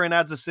Aaron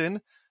adds us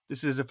in.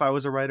 This is if I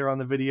was a writer on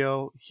the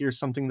video, here's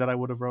something that I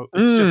would have wrote.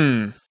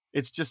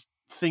 It's just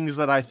things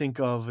that I think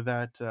of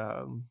that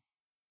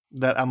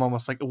that I'm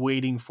almost like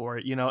waiting for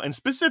it, and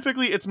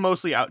specifically it's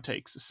mostly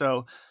outtakes.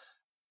 So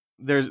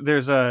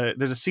there's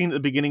a scene at the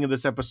beginning of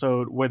this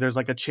episode where there's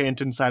like a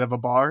chant inside of a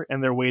bar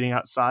and they're waiting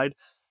outside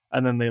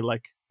and then they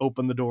like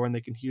open the door and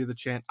they can hear the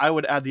chant. I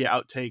would add the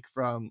outtake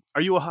from,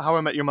 are you a How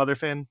I Met Your Mother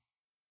fan?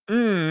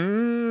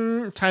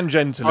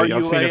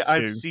 Tangentially,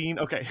 I've seen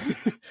a few. Okay.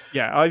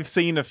 Yeah, I've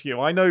seen a few.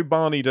 I know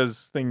Barney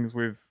does things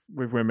with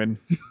women.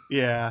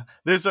 Yeah,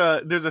 there's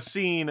a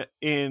scene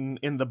in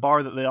the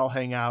bar that they all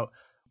hang out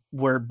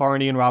where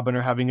Barney and Robin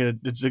are having a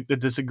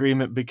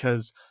disagreement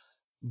because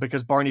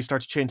Barney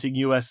starts chanting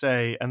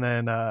USA and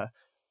then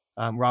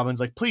Robin's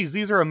like, please,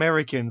 these are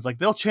Americans, like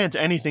they'll chant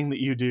anything that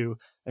you do,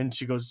 and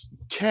she goes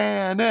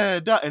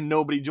Canada and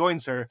nobody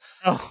joins her.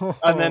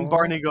 And then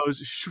Barney goes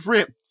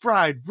shrimp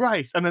fried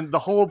rice and then the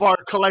whole bar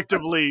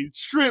collectively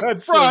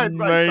shrimp fried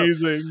rice.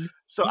 Amazing.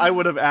 So I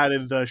would have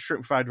added the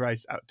shrimp fried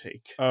rice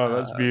outtake. Oh,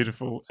 that's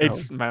beautiful.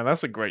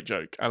 That's a great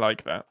joke. I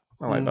like that.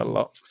 I like that a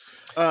lot.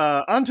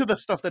 Onto the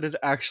stuff that is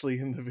actually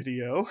in the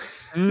video.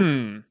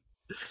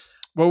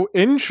 Well,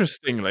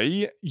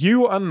 interestingly,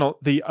 you are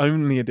not the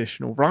only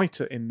additional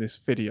writer in this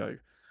video.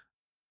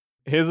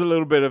 Here's a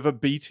little bit of a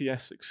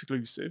BTS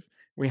exclusive.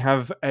 We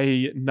have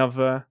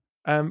another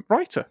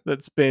writer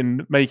that's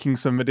been making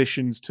some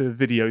additions to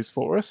videos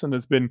for us and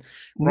has been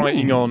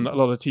writing on a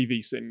lot of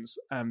TV Sins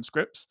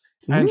scripts.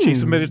 And she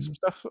submitted some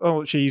stuff.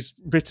 Oh, she's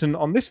written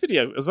on this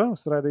video as well.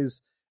 So that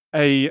is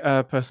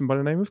a person by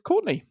the name of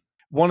Courtney.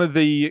 One of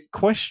the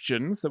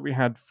questions that we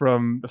had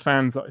from the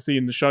fans that I see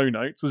in the show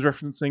notes was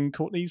referencing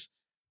Courtney's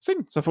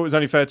sin. So I thought it was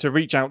only fair to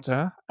reach out to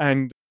her,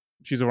 and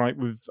she's all right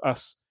with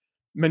us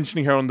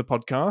mentioning her on the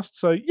podcast.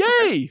 So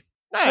yay!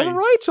 Nice. I'm a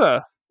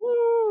writer.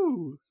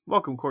 Woo!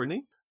 Welcome,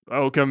 Courtney.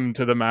 Welcome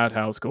to the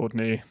Madhouse,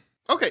 Courtney.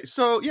 Okay,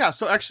 so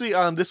actually,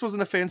 this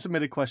wasn't a fan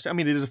submitted question. I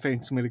mean, it is a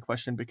fan submitted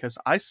question because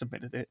I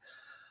submitted it.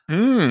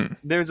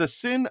 There's a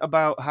sin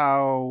about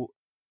how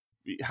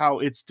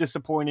it's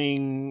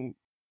disappointing.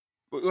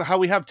 How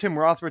we have Tim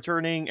Roth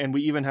returning, and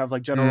we even have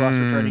like General Ross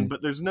returning,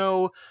 but there's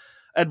no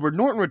Edward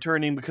Norton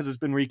returning because it's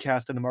been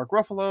recast into Mark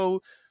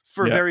Ruffalo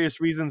for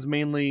various reasons.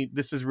 Mainly,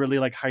 this is really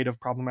like height of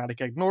problematic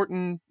Ed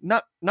Norton.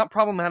 Not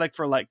problematic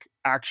for like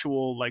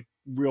actual like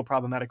real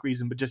problematic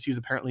reason, but just he's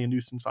apparently a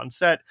nuisance on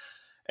set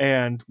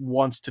and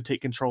wants to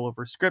take control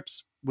over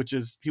scripts, which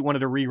is he wanted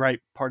to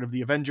rewrite part of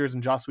the Avengers,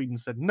 and Joss Whedon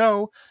said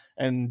no,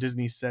 and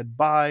Disney said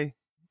bye,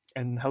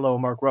 and hello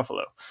Mark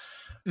Ruffalo.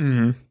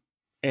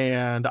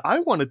 And I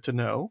wanted to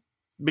know,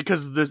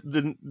 because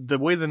the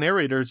way the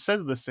narrator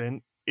says this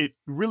in, it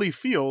really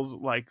feels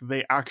like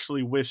they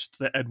actually wished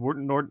that Edward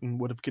Norton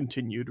would have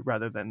continued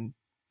rather than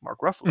Mark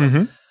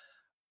Ruffalo.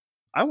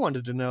 I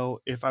wanted to know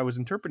if I was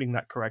interpreting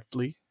that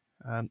correctly,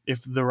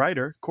 if the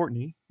writer,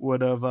 Courtney, would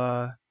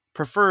have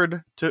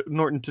preferred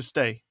Norton to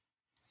stay.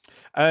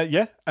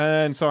 Yeah,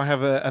 and so I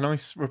have a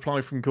nice reply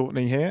from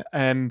Courtney here,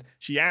 and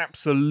she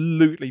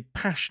absolutely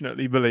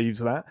passionately believes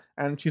that,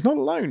 and she's not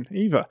alone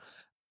either.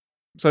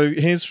 So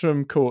here's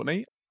from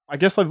Courtney. I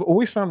guess I've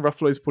always found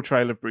Ruffalo's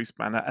portrayal of Bruce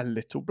Banner a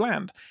little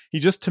bland. He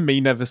just, to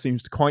me, never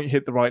seems to quite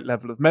hit the right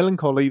level of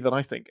melancholy that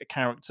I think a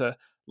character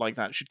like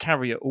that should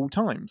carry at all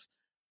times.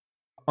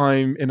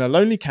 I'm in a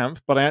lonely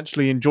camp, but I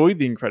actually enjoyed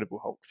the Incredible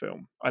Hulk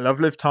film. I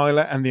love Liv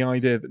Tyler and the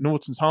idea that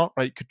Norton's heart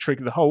rate could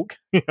trigger the Hulk.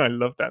 I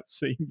love that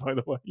scene, by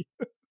the way.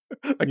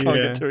 I can't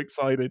get too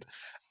excited.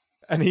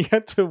 And he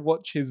had to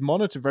watch his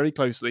monitor very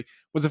closely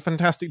was a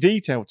fantastic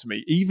detail to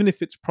me, even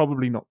if it's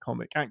probably not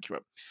comic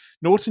accurate.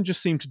 Norton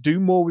just seemed to do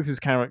more with his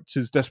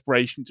character's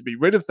desperation to be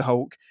rid of the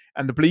Hulk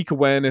and the bleak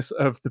awareness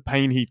of the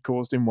pain he'd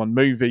caused in one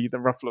movie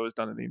than Ruffalo has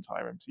done in the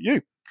entire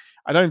MCU.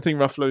 I don't think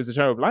Ruffalo is a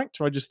terrible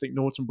actor. I just think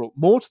Norton brought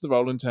more to the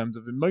role in terms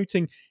of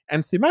emoting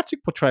and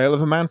thematic portrayal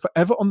of a man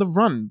forever on the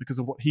run because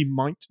of what he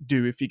might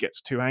do if he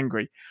gets too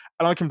angry.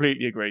 And I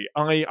completely agree.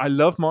 I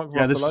love Mark Ruffalo.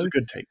 Yeah, this is a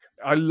good take.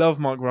 I love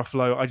Mark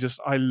Ruffalo.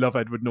 I love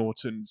Edward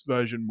Norton's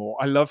version more.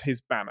 I love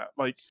his Banner.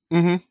 Like,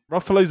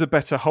 Ruffalo's a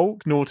better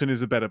Hulk. Norton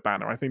is a better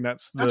Banner. I think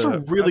that's a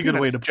really good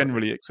way to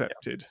generally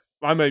accepted. Yeah.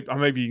 I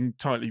may be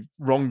entirely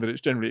wrong that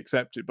it's generally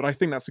accepted, but I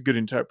think that's a good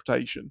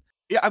interpretation.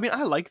 Yeah, I mean,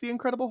 I like the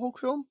Incredible Hulk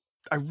film.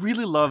 I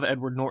really love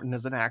Edward Norton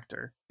as an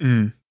actor.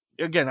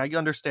 Again, I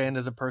understand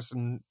as a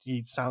person,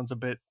 he sounds a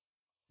bit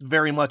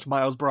very much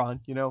Miles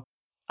Braun, you know.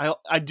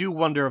 I do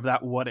wonder of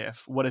that what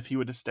if he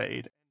would have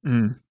stayed.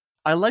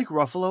 I like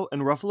Ruffalo,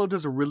 and Ruffalo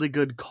does a really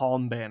good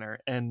calm Banner,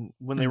 and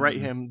when they write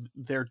him,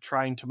 they're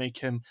trying to make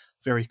him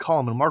very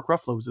calm, and Mark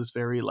Ruffalo is this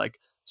very like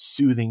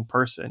soothing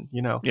person,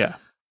 you know. Yeah.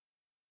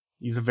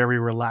 He's a very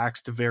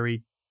relaxed,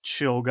 very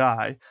chill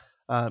guy,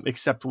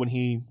 except when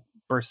he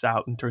bursts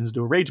out and turns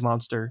into a rage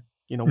monster,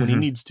 you know, when he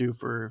needs to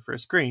for a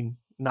screen.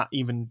 Not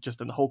even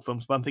just in the Hulk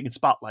films, but I'm thinking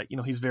Spotlight. You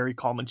know, he's very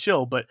calm and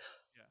chill, but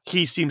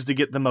he seems to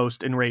get the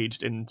most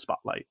enraged in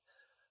Spotlight.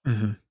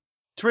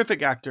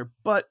 Terrific actor,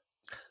 but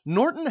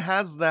Norton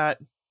has that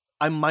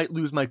I might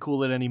lose my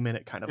cool at any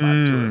minute kind of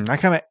vibe to it. That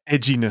kind of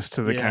edginess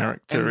to the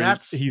character. And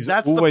that's he's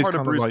the always part of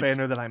kind Bruce like,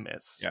 Banner that I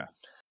miss. Yeah,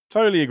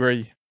 totally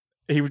agree.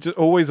 He was just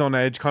always on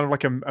edge, kind of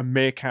like a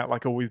meerkat,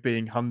 like always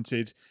being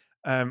hunted.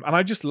 And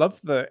I just love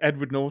that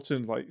Edward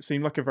Norton like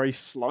seemed like a very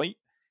slight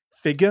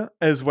figure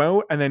as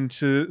well, and then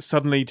to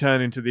suddenly turn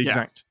into the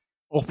exact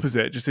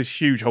opposite, just this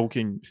huge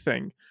hulking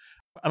thing.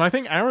 And I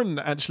think Aaron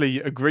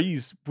actually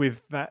agrees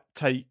with that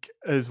take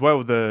as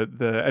well,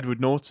 the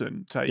Edward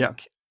Norton take. Yeah.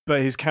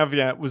 But his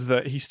caveat was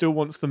that he still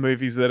wants the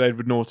movies that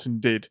Edward Norton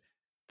did,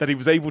 that he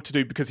was able to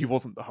do because he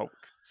wasn't the Hulk.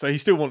 So he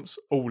still wants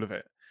all of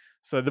it.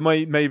 So there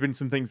may have been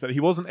some things that he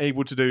wasn't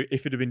able to do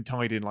if it had been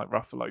tied in like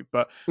Ruffalo.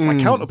 But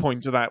my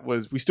counterpoint to that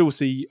was we still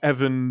see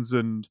Evans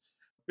and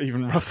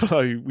even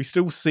Ruffalo, we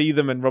still see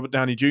them and Robert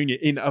Downey Jr.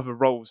 in other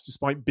roles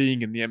despite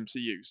being in the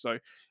MCU. So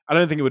I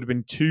don't think it would have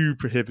been too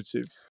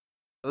prohibitive.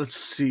 Let's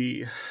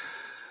see.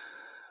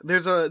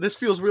 This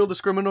feels real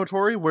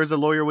discriminatory. Where's a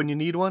lawyer when you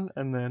need one?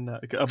 And then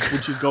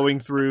when she's going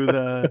through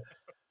the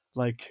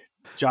like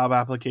job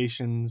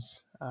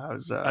applications.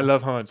 I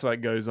love how much that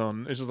goes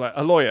on. It's just like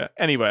a lawyer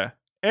anywhere,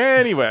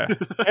 anywhere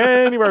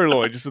a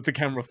lawyer. Just that the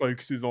camera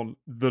focuses on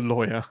the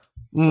lawyer.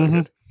 So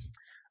good.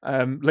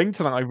 Linked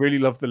to that, I really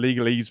love the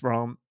legalese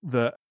rant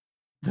that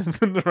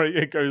the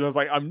narrator goes. I was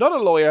like, I'm not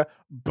a lawyer,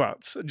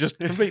 but just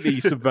completely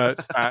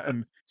subverts that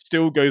and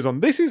still goes on.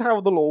 This is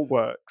how the law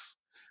works.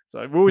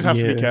 So we always have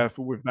to be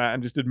careful with that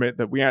and just admit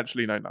that we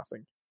actually know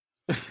nothing.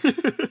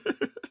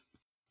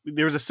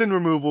 There was a sin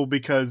removal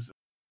because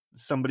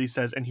somebody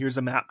says, and here's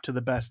a map to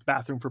the best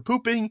bathroom for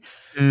pooping.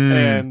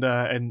 And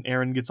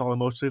Aaron gets all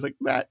emotional. He's like,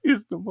 that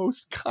is the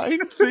most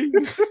kind thing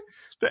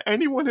that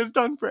anyone has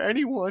done for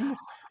anyone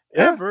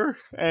ever.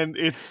 And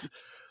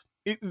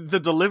the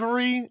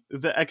delivery,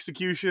 the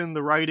execution,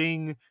 the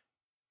writing,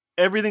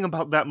 everything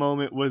about that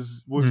moment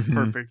was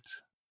perfect.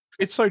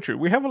 It's so true.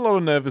 We have a lot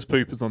of nervous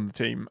poopers on the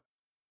team.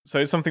 So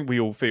it's something we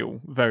all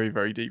feel very,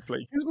 very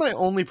deeply. Here's my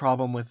only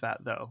problem with that,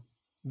 though.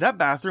 That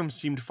bathroom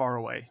seemed far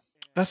away.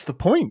 That's the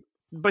point.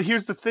 But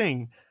here's the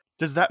thing.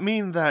 Does that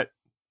mean that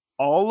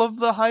all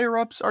of the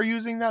higher-ups are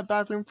using that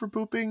bathroom for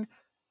pooping?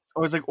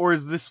 Or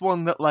is this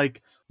one that,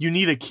 like, you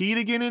need a key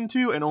to get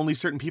into and only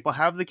certain people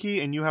have the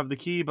key and you have the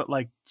key, but,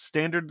 like,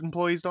 standard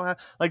employees don't have?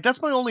 Like,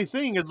 that's my only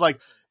thing is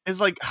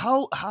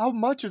how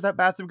much is that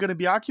bathroom going to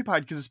be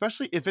occupied? Because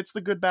especially if it's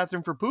the good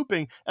bathroom for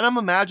pooping, and I'm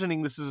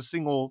imagining this is a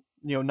single,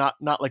 you know,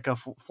 not like a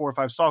 4 or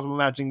 5 stalls. I'm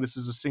imagining this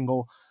is a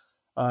single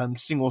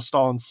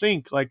stall and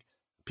sink. Like,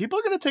 people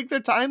are going to take their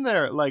time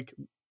there. Like,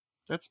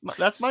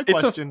 that's my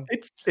question.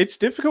 It's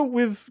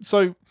difficult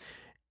so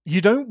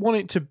you don't want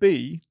it to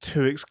be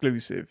too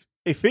exclusive.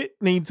 If it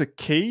needs a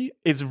key,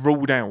 it's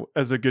ruled out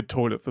as a good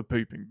toilet for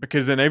pooping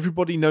because then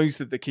everybody knows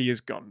that the key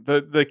is gone.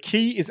 The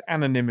key is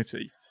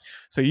anonymity.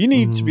 So you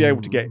need to be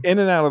able to get in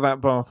and out of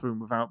that bathroom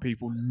without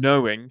people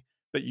knowing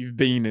that you've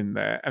been in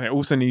there. And it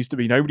also needs to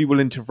be nobody will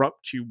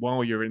interrupt you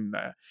while you're in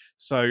there.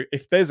 So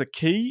if there's a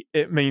key,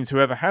 it means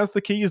whoever has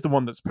the key is the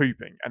one that's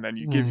pooping and then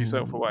you give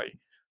yourself away.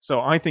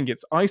 So I think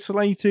it's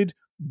isolated,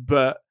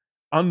 but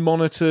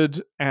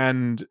unmonitored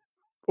and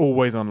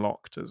always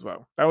unlocked as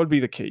well. That would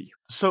be the key.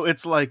 So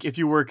it's like if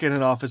you work in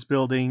an office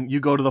building, you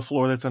go to the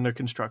floor that's under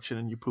construction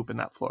and you poop in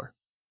that floor.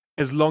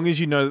 As long as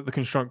you know that the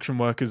construction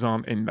workers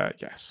aren't in there,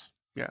 yes.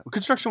 Yeah,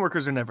 construction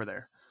workers are never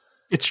there.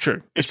 It's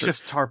true. It's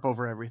just tarp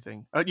over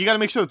everything. You got to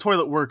make sure the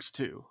toilet works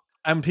too.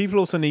 And people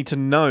also need to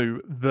know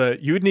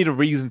that you would need a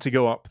reason to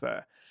go up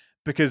there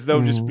because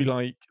they'll just be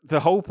like,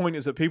 the whole point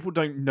is that people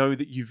don't know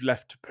that you've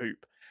left to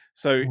poop.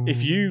 So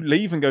if you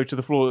leave and go to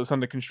the floor that's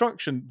under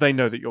construction, they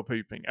know that you're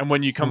pooping. And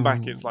when you come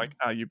back, it's like,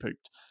 you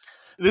pooped.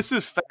 This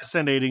is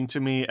fascinating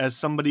to me as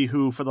somebody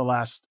who for the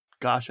last,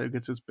 I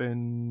guess it's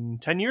been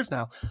 10 years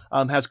now,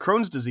 has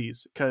Crohn's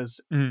disease.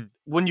 Because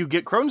when you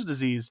get Crohn's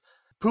disease,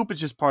 poop is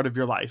just part of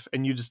your life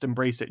and you just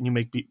embrace it and you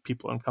make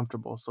people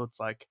uncomfortable. So it's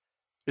like,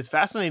 it's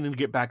fascinating to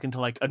get back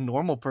into like a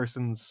normal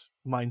person's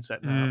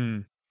mindset now.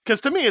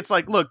 Because to me, it's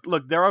like,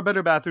 look, there are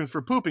better bathrooms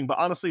for pooping, but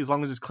honestly, as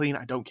long as it's clean,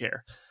 I don't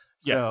care.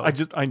 So,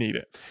 yeah, I need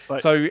it.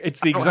 So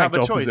it's the exact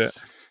opposite.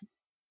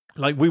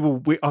 Like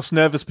us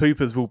nervous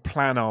poopers will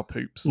plan our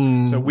poops,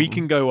 so we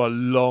can go a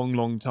long,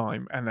 long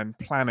time and then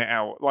plan it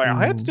out. Like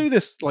I had to do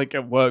this like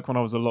at work when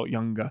I was a lot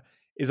younger.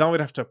 is I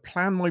would have to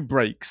plan my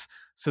breaks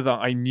so that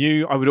I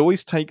knew I would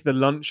always take the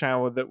lunch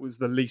hour that was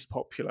the least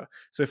popular.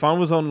 So if I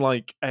was on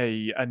like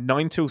a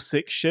 9 till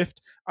 6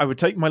 shift, I would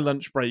take my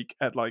lunch break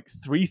at like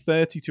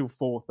 3:30 till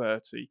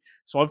 4:30.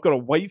 So I've got to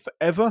wait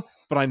forever,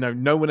 but I know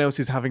no one else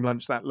is having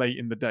lunch that late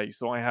in the day.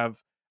 So I have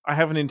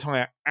an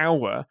entire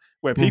hour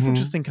where people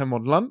just think I'm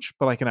on lunch,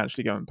 but I can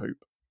actually go and poop.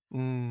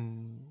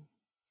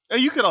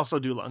 You could also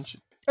do lunch.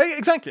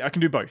 Exactly. I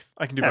can do both.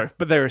 Both.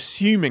 But they're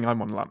assuming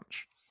I'm on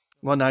lunch.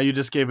 Well, now you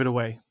just gave it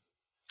away.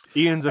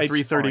 Ian's a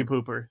 3:30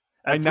 pooper.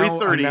 At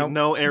 3:30,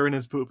 no, Aaron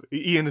is poop.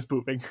 Ian is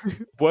pooping.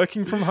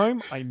 Working from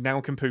home, I now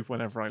can poop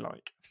whenever I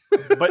like.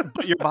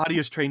 but your body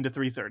is trained to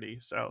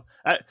 3:30. So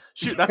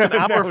shoot, that's an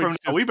hour from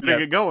now. We better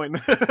get going.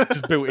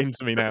 Just built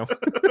into me now.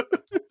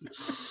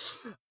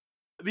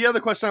 The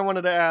other question I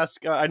wanted to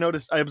ask, I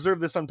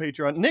observed this on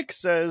Patreon. Nick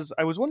says,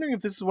 I was wondering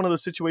if this is one of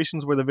those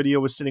situations where the video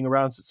was sitting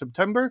around since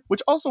September,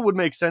 which also would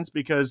make sense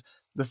because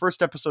the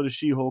first episode of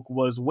She-Hulk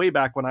was way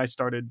back when I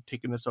started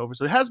taking this over.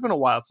 So it has been a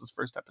while since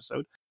first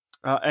episode.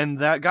 And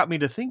that got me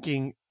to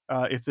thinking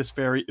if this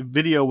very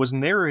video was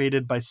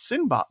narrated by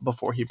Sinbot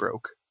before he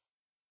broke.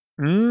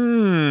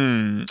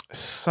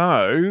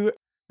 So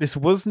this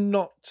was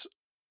not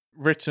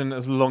written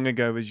as long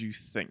ago as you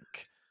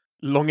think.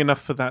 Long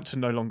enough for that to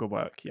no longer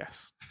work,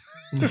 yes.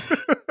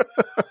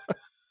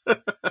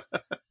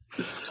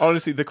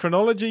 Honestly, the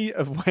chronology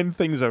of when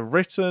things are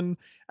written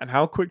and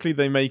how quickly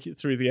they make it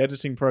through the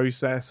editing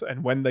process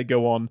and when they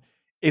go on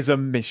is a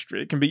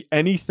mystery. It can be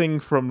anything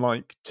from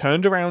like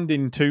turned around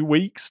in 2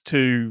 weeks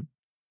to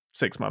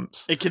 6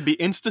 months. It could be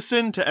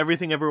Instasyn to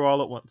Everything Everywhere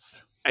All at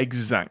Once.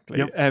 Exactly.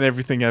 Yep. And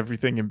everything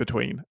in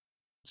between.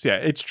 So yeah,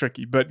 it's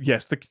tricky. But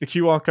yes, the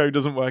QR code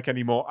doesn't work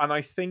anymore. And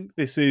I think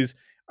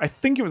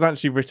it was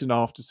actually written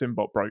after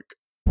Sinbot broke.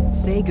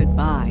 Say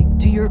goodbye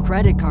to your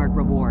credit card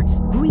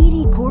rewards.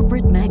 Greedy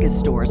corporate mega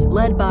stores,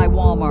 led by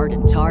Walmart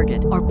and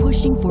Target, are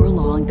pushing for a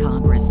law in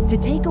Congress to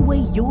take away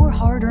your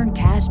hard-earned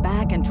cash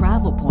back and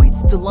travel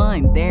points to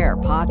line their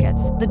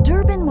pockets. The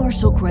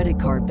Durbin-Marshall credit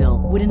card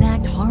bill would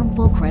enact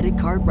harmful credit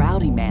card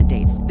routing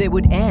mandates that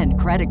would end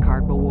credit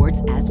card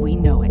rewards as we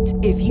know it.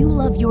 If you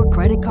love your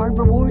credit card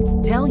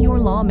rewards, tell your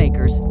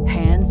lawmakers,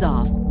 hands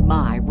off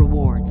my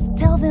rewards.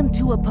 Tell them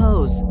to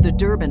oppose the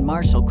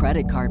Durbin-Marshall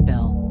credit card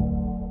bill.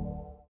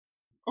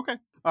 Okay.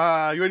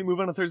 You ready to move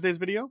on to Thursday's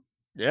video?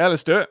 Yeah,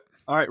 let's do it.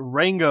 All right,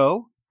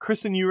 Rango.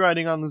 Chris and you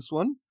riding on this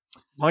one.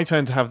 My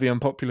turn to have the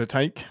unpopular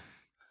take.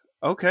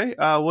 Okay.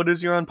 What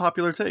is your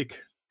unpopular take?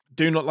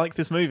 Do not like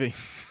this movie.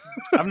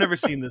 I've never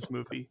seen this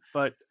movie,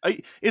 but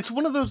it's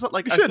one of those that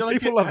I feel like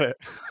people love it.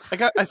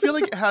 I feel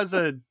like it has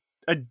a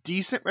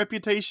decent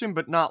reputation,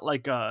 but not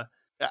like a.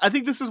 I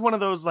think this is one of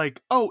those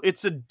like, oh,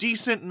 it's a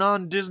decent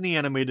non-Disney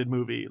animated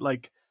movie,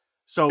 like.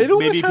 So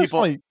maybe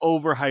people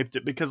overhyped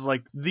it because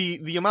like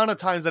the amount of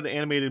times that an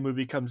animated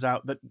movie comes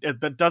out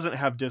that doesn't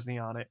have Disney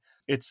on it,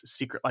 it's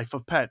Secret Life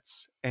of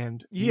Pets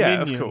and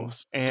Minions, of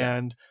course,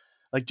 and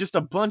like just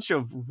a bunch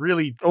of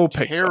really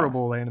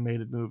terrible Pixar.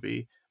 Animated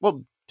movie.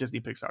 Well, Disney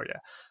Pixar, yeah.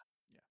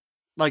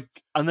 Like,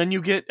 and then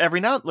you get every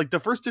now like the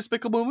first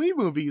Despicable Me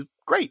movie is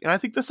great, and I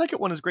think the second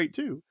one is great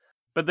too.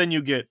 But then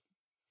you get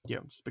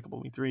Despicable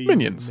Me 3,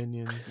 Minions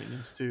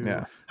 2,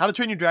 yeah. How to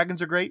Train Your Dragons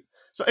are great.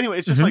 So anyway,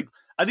 it's just like,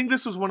 I think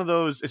this was one of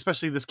those,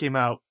 especially this came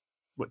out,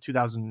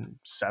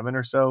 2007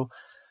 or so?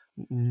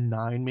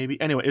 9 maybe?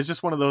 Anyway, it's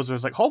just one of those where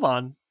it's like, hold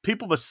on,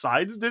 people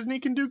besides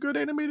Disney can do good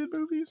animated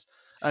movies?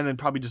 And then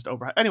probably just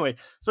over. Anyway,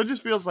 so it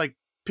just feels like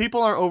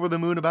people are over the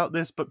moon about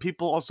this, but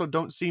people also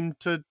don't seem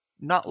to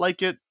not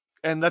like it.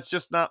 And that's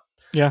just not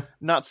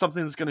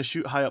something that's going to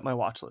shoot high up my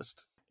watch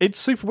list. It's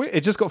super weird.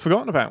 It just got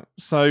forgotten about.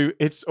 So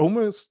it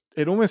almost,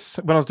 when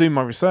I was doing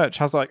my research,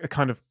 has like a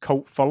kind of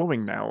cult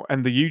following now.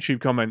 And the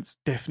YouTube comments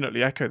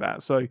definitely echo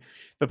that. So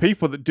the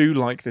people that do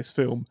like this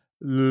film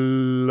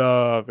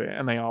love it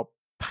and they are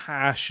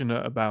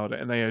passionate about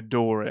it and they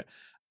adore it.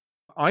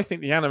 I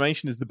think the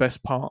animation is the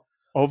best part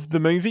of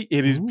the movie.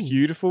 It is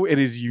beautiful. It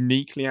is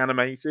uniquely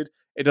animated.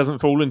 It doesn't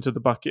fall into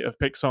the bucket of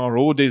Pixar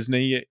or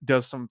Disney. It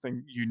does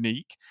something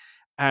unique.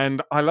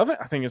 And I love it.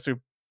 I think it's a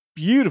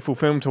beautiful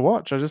film to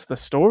watch. The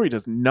story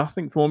does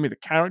nothing for me. The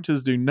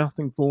characters do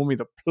nothing for me.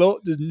 The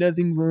plot does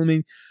nothing for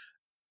me.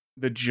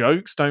 The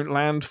jokes don't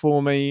land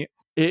for me.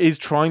 It is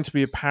trying to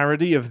be a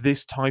parody of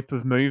this type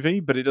of movie,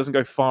 but it doesn't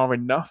go far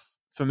enough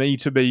for me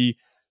to be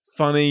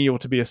funny or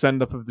to be a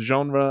send-up of the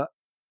genre.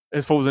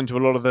 It falls into a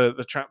lot of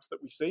the traps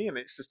that we see, and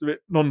it's just a bit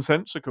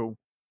nonsensical.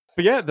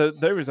 But yeah,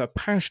 there is a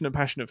passionate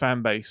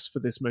fan base for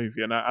this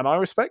movie, and I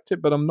respect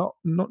it, but I'm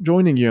not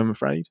joining you, I'm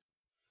afraid.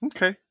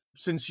 Okay.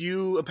 Since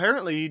you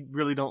apparently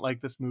really don't like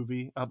this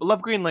movie, but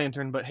love Green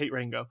Lantern, but hate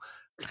Rango.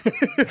 Go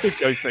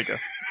figure.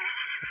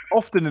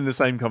 Often in the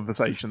same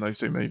conversation, those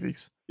two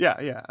movies.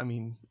 Yeah. I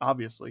mean,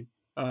 obviously.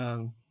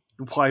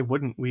 Why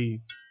wouldn't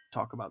we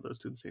talk about those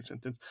two in the same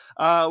sentence?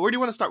 Where do you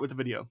want to start with the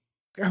video?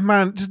 Oh,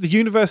 man, just the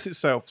universe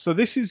itself. So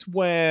this is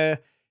where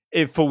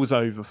it falls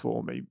over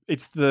for me.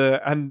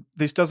 And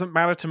this doesn't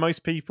matter to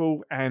most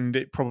people, and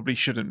it probably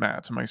shouldn't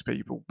matter to most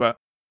people, but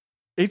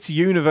its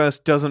universe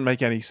doesn't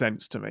make any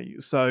sense to me.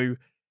 So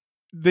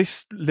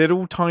this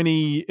little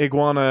tiny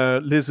iguana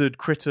lizard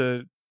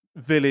critter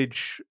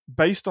village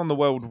based on the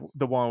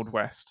Wild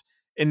West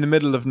in the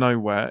middle of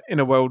nowhere in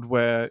a world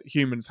where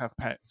humans have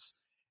pets.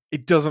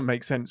 It doesn't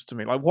make sense to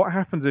me. Like, what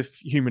happens if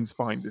humans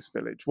find this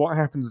village? What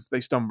happens if they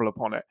stumble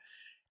upon it?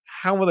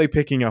 How are they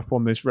picking up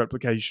on this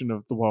replication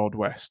of the Wild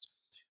West?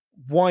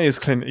 Why is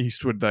Clint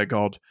Eastwood their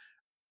god?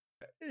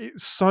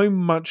 So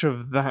much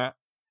of that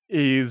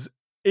is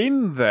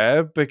in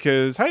there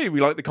because, hey,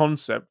 we like the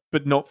concept,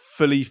 but not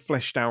fully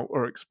fleshed out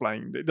or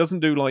explained. It doesn't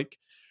do like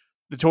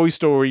the Toy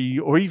Story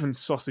or even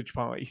Sausage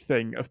Party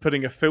thing of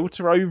putting a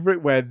filter over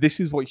it where this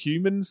is what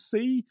humans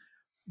see,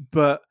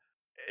 but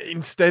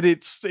instead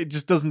it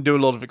just doesn't do a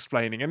lot of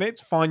explaining. And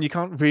it's fine. You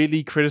can't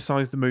really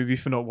criticize the movie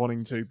for not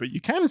wanting to, but you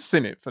can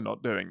sin it for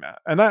not doing that.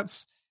 And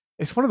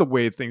it's one of the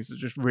weird things that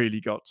just really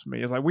got to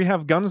me. It's like, we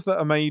have guns that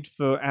are made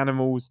for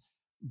animals,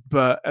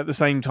 but at the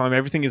same time,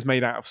 everything is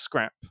made out of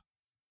scrap,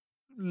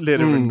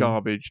 litter and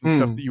garbage and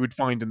stuff that you would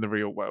find in the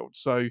real world.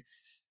 So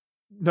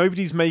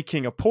nobody's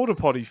making a porta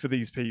potty for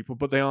these people,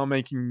 but they are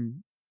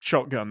making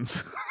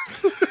shotguns.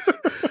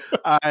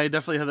 I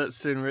definitely had that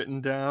sin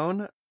written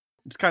down.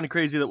 It's kind of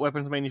crazy that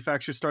weapons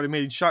manufacturers started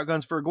making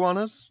shotguns for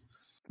iguanas.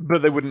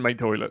 But they wouldn't make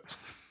toilets.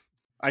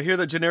 I hear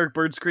that generic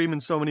bird scream in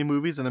so many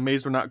movies, and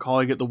amazed we're not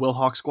calling it the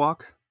Wilhock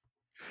Squawk.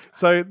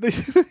 So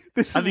this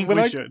I think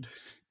we should.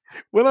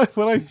 When I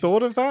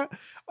thought of that,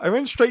 I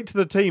went straight to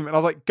the team and I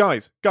was like,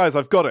 guys,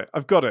 I've got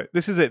it.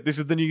 This is it. This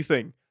is the new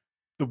thing.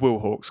 The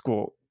Wilhock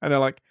Squawk. And they're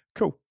like,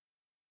 cool.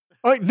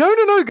 I'm like,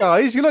 no,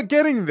 guys, you're not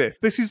getting this.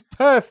 This is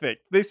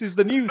perfect. This is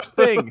the new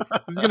thing.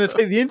 It's going to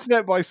take the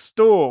internet by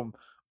storm,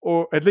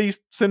 or at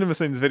least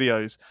CinemaSins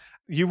videos.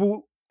 You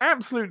will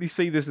absolutely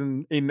see this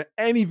in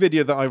any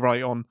video that I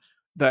write on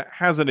that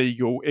has an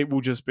eagle. It will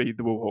just be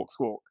the Wilhock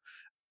Squawk.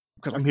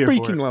 Because I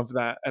freaking love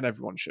that, and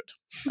everyone should.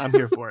 I'm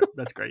here for it.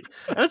 That's great.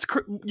 And it's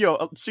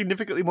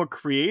significantly more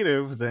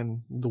creative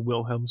than the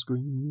Wilhelm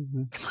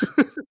scream.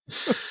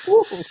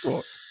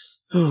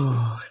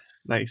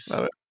 Nice.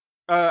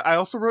 I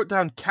also wrote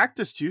down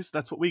cactus juice.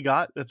 That's what we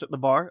got. That's at the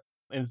bar,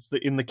 and it's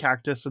in the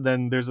cactus. And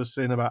then there's a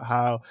sin about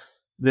how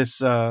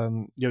this,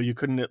 you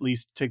couldn't at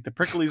least take the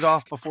pricklies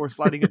off before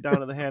sliding it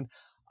down to the hand.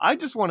 I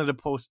just wanted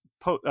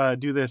to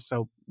do this.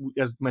 So,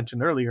 as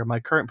mentioned earlier,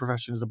 my current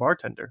profession is a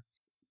bartender.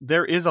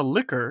 There is a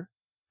liquor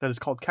that is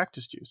called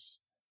cactus juice.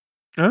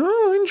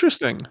 Oh,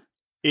 interesting.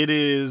 It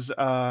is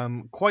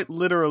quite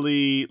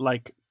literally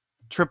like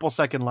triple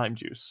second lime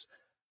juice.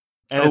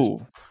 And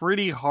it's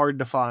pretty hard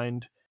to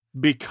find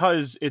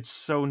because it's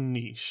so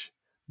niche.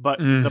 But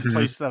the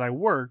place that I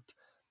worked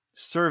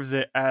serves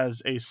it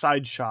as a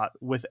side shot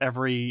with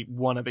every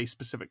one of a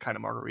specific kind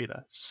of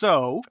margarita.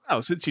 So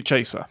it's your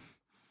chaser.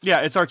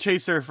 Yeah, it's our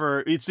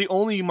chaser it's the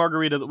only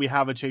margarita that we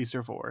have a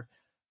chaser for.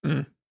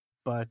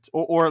 But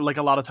or like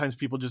a lot of times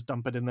people just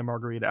dump it in their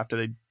margarita after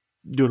they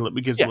do it.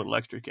 It gives a little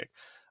extra kick.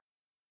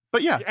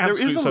 But yeah, there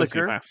is a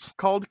liquor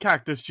called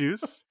cactus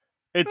juice.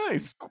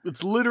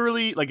 It's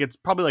literally like, it's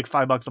probably like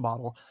 $5 a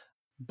bottle,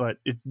 but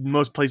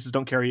most places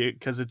don't carry it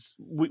because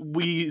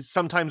we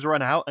sometimes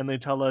run out and they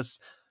tell us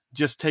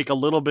just take a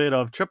little bit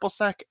of triple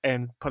sec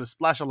and put a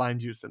splash of lime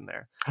juice in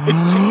there.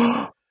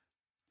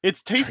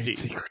 It's tasty. Trade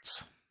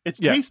secrets. It's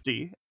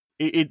tasty.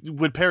 It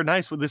would pair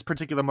nice with this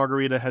particular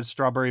margarita. Has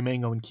strawberry,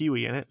 mango, and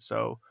kiwi in it,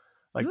 so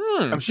like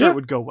I'm sure it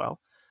would go well.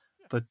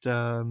 But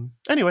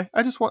anyway,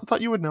 I just thought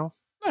you would know.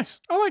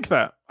 Nice. I like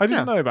that. I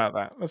didn't know about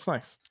that. That's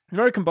nice. The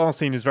American bar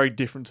scene is very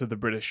different to the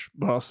British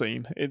bar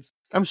scene.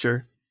 I'm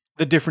sure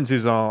the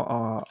differences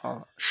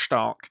are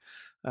stark.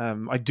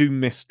 I do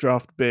miss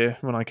draft beer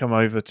when I come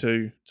over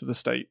to the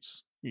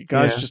States. You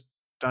guys just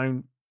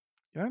don't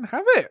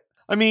have it.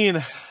 I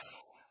mean,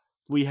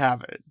 we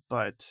have it,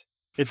 but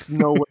it's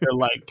nowhere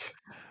like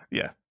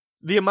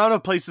the amount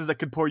of places that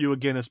could pour you a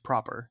Guinness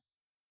proper.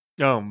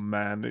 Oh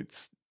man,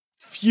 it's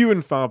few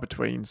and far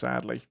between,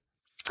 sadly.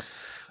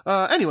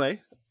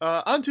 Anyway,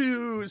 on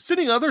to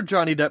sitting other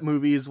Johnny Depp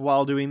movies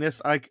while doing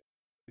this. I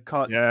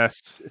caught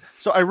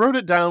So I wrote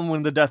it down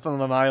when the Death on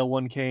the Nile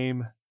one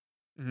came,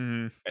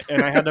 and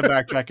I had to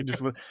backtrack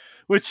it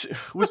which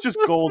was just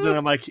gold. And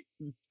I'm like,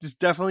 it's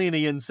definitely an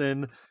Ian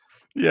sin.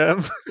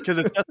 Yeah, because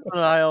it's Death on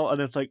the Nile,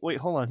 and it's like, wait,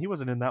 hold on, he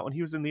wasn't in that one.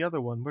 He was in the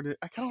other one.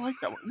 I kind of like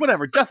that one.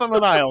 Whatever, Death on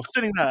the Nile,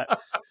 sitting that.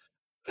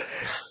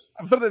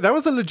 But that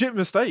was a legit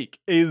mistake.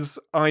 Is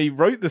I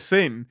wrote this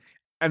in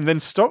and then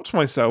stopped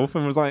myself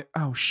and was like,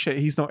 oh shit,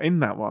 he's not in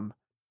that one.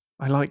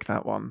 I like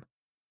that one.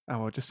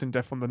 Oh, I'll just in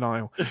Death on the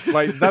Nile.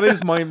 Like that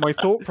is my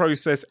thought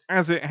process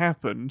as it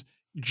happened.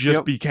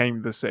 Just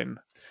became the sin.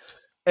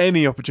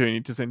 Any opportunity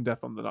to sing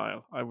Death on the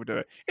Nile, I would do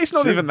it. It's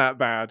not even that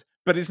bad,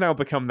 but it's now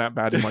become that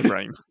bad in my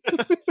brain.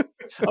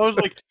 I was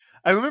like,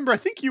 I remember, I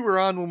think you were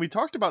on when we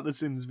talked about the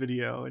Sins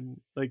video,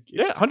 and like,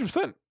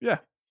 100%. Yeah,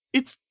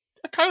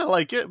 I kind of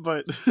like it,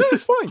 but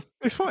it's fine.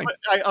 It's fine.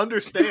 I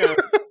understand.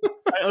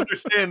 I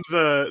understand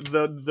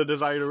the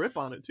desire to rip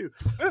on it too.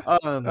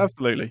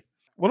 Absolutely.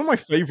 One of my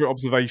favorite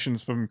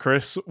observations from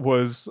Chris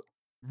was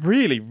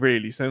really,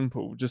 really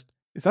simple. Just,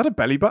 is that a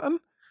belly button?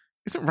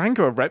 Isn't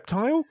Rango a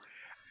reptile?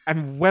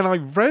 And when I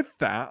read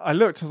that, I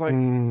looked, I was like,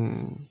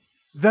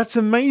 that's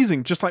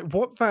amazing. Just like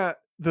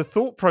the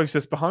thought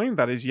process behind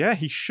that is, yeah,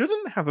 he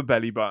shouldn't have a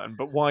belly button,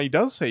 but why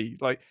does he?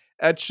 Like,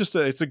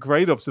 it's a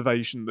great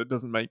observation that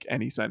doesn't make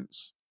any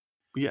sense.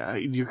 Yeah,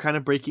 you're kind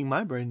of breaking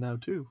my brain now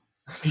too.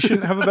 He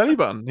shouldn't have a belly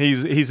button.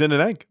 He's in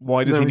an egg.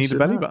 Why does he need a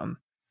belly button?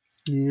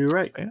 You're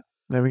right. Yeah,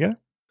 there we go.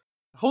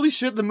 Holy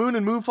shit, the moon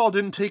and Moonfall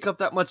didn't take up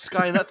that much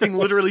sky, and that thing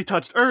literally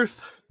touched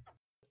Earth.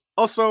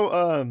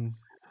 Also,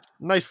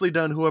 nicely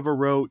done, whoever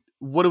wrote,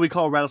 what do we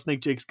call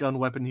Rattlesnake Jake's gun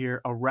weapon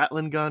here? A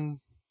Rattling gun?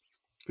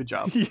 Good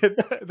job. Yeah,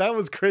 that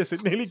was Chris.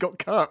 It nearly got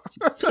cut.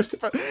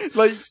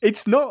 Like,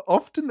 it's not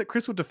often that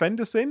Chris will defend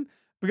us in,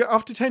 because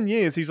after 10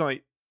 years, he's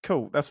like,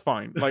 cool, that's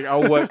fine. Like,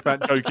 I'll work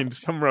that joke into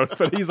somewhere else.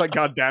 But he's like,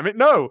 God damn it,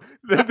 no.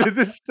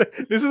 This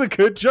is a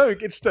good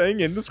joke. It's staying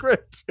in the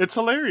script. It's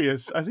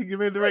hilarious. I think you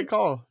made the right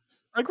call.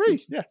 I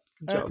agree. Yeah,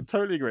 I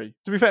totally agree.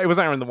 To be fair, it was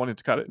Aaron that wanted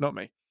to cut it, not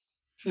me.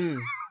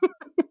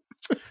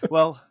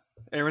 Well,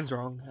 Aaron's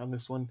wrong on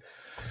this one.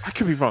 I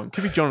could be wrong.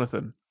 Could be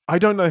Jonathan. I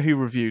don't know who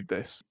reviewed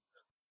this.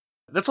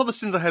 That's all the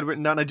sins I had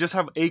written down. I just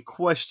have a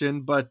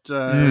question, but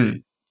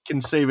can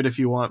save it if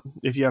you want.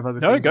 If you have other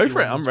things. No, go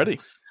for it. I'm ready.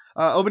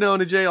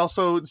 Obinona J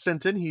also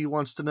sent in. He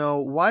wants to know,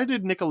 why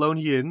did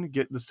Nickelodeon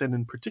get the sin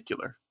in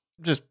particular?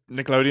 Just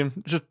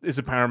Nickelodeon. Just it's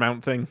a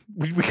Paramount thing.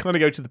 We kind of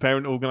go to the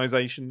parent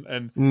organization,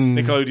 and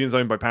Nickelodeon's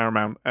owned by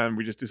Paramount, and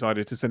we just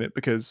decided to send it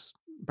because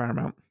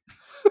Paramount.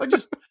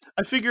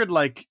 I figured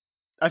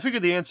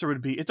the answer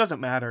would be, it doesn't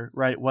matter,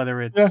 right?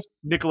 Whether it's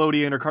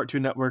Nickelodeon or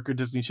Cartoon Network or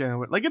Disney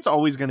Channel, like it's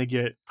always going to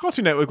get.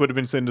 Cartoon Network would have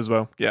been sinned as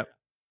well. Yeah,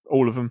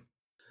 all of them.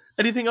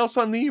 Anything else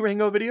on the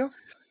Rango video?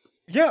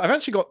 Yeah, I've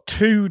actually got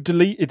 2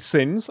 deleted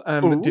sins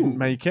that didn't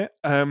make it.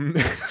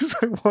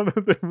 So one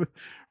of them,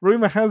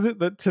 rumor has it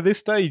that to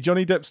this day,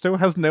 Johnny Depp still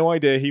has no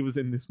idea he was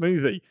in this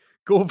movie.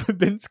 Gore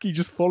Verbinski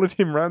just followed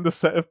him around the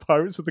set of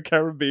Pirates of the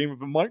Caribbean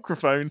with a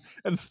microphone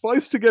and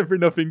spliced together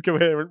enough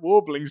incoherent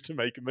warblings to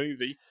make a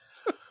movie.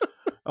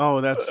 Oh,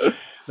 that's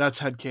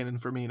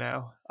headcanon for me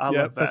now. I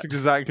love that. That's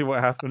exactly what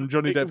happened.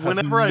 Johnny Depp has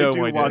Whenever no I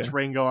do idea. watch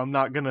Rango, I'm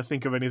not going to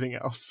think of anything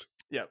else.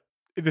 Yeah.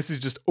 This is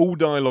just all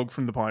dialogue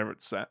from the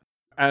Pirates set.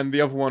 And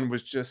the other one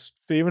was just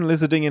Fear and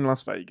Lizarding in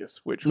Las Vegas,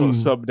 which got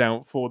subbed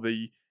out for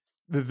the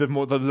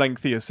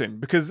lengthier sin,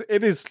 because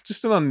it is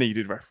just an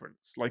unneeded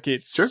reference. Like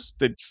it's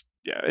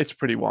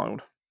pretty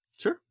wild.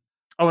 Sure.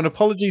 Oh, and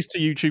apologies to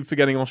YouTube for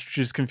getting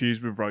ostriches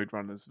confused with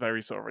roadrunners.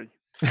 Very sorry.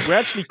 We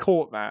actually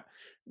caught that.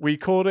 We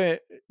caught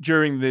it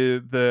during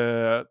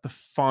the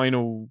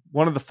final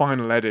one of the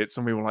final edits,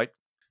 and we were like,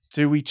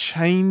 "Do we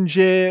change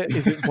it?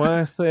 Is it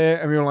worth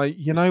it?" And we were like,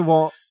 "You know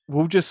what?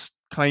 We'll just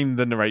claim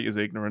the narrator's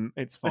ignorant.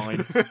 It's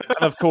fine." And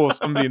of course,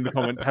 somebody in the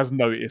comments has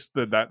noticed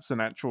that that's an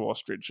actual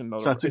ostrich and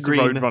not it's a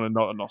roadrunner,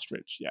 not an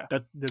ostrich. Yeah,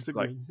 that's a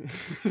green.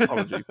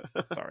 Apologies.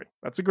 Sorry,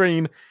 that's a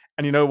green.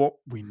 And you know what?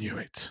 We knew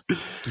it.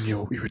 We knew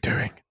what we were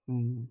doing.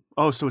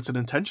 Oh, so it's an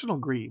intentional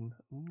green.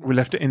 We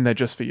left it in there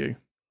just for you.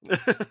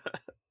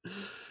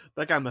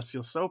 That guy must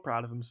feel so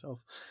proud of himself.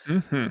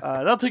 Mm-hmm.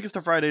 That'll take us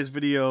to Friday's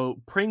video.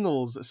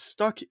 Pringles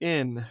stuck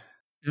in.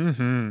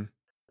 Mm-hmm.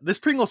 This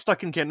Pringles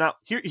stuck in can. Now,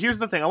 here's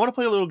the thing. I want to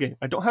play a little game.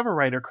 I don't have a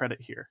writer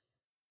credit here.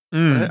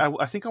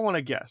 I think I want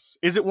to guess.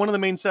 Is it one of the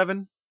main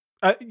 7?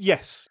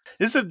 Yes.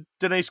 Is this a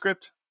Danae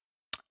script?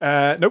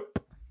 Nope.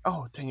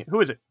 Oh, dang it.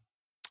 Who is it?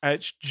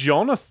 It's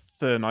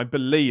Jonathan, I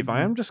believe.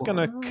 I am just going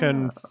to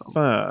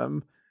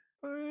confirm.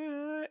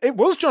 It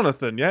was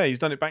Jonathan. Yeah, he's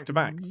done it back to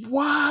back.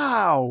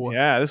 Wow.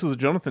 Yeah, this was a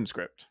Jonathan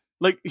script.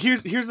 Like,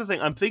 here's the thing.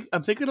 I'm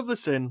thinking of the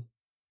sin.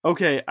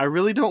 Okay, I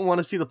really don't want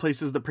to see the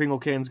places that Pringle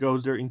cans go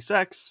during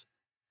sex.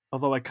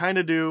 Although I kind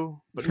of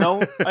do. But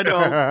no, I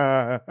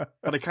don't.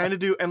 But I kind of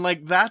do. And,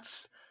 like,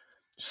 that's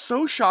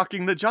so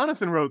shocking that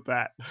Jonathan wrote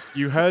that.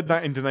 You heard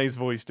that in Danae's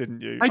voice,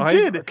 didn't you? I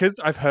did. Because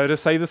I've heard her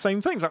say the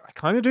same things. Like, I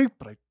kind of do,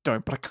 but I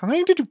don't. But I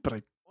kind of do, but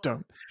I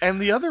don't. And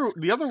the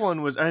other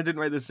one was, and I didn't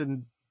write this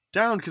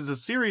down because of the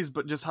series,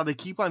 but just how they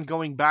keep on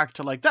going back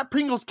to, like, that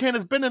Pringles can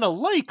has been in a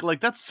lake. Like,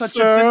 that's such a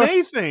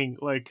Danae thing.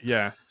 Like,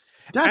 yeah.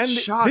 That's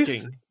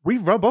shocking. We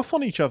rub off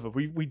on each other.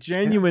 We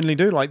genuinely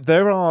do. Like,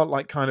 there are,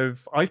 like, kind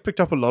of... I've picked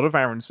up a lot of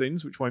Aaron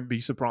sins, which won't be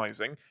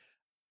surprising.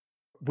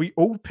 We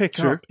all pick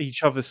up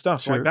each other's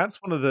stuff. Like,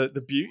 that's one of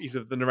the beauties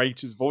of the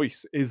narrator's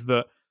voice, is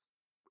that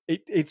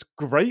it's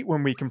great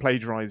when we can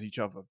plagiarize each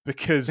other,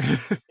 because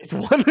it's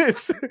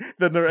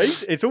the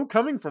narrator. It's all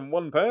coming from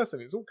one person.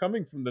 It's all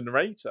coming from the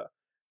narrator.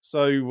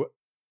 So...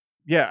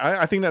 Yeah,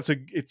 I think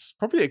it's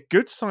probably a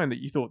good sign that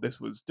you thought this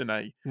was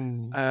Danae.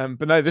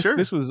 But no,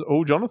 this was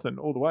all Jonathan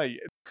all the way.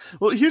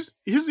 Well, here's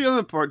the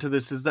other part to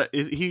this, is that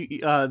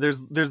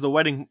there's the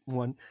wedding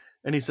one,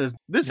 and he says,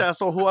 this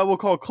asshole, who I will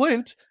call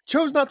Clint,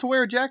 chose not to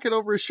wear a jacket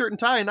over his shirt and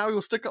tie, and now he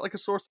will stick out like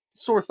a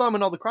sore thumb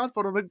in all the crowd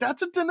photos. Like,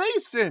 that's a Danae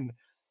sin.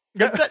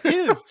 Like, that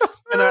is.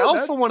 And I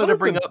also wanted to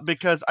bring up,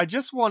 because I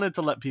just wanted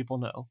to let people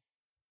know,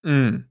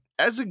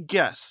 as a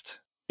guest,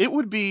 it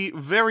would be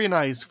very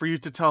nice for you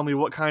to tell me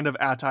what kind of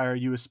attire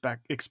you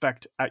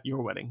expect at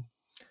your wedding.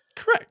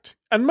 Correct.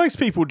 And most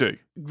people do.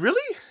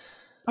 Really?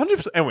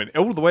 100%. Anyway,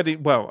 all the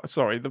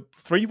the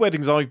 3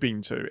 weddings I've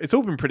been to, it's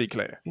all been pretty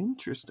clear.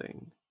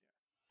 Interesting.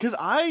 Because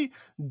I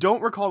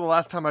don't recall the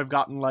last time I've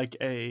gotten like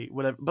a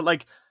whatever, but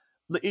like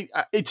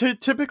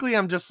typically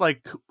I'm just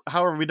like,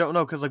 however, we don't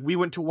know, because like we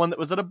went to one that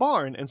was at a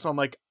barn, and so I'm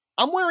like,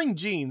 I'm wearing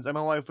jeans, and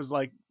my wife was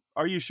like,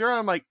 "Are you sure?"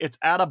 I'm like, "It's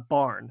at a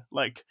barn.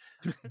 Like,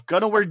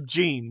 gonna wear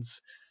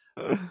jeans.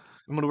 I'm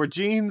gonna wear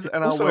jeans,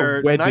 and I'll Also a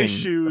wear wedding nice at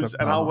shoes,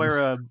 a and I'll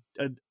barn.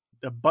 wear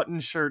a button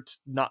shirt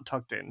not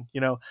tucked in,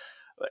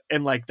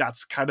 and like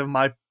that's kind of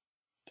my.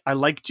 I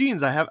like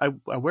jeans. I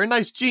wear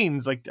nice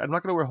jeans. Like I'm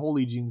not gonna wear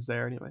holy jeans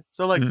there anyway.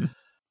 So like,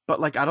 but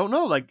like I don't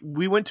know. Like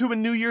we went to a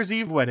New Year's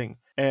Eve wedding,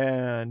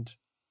 and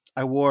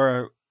I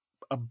wore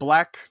a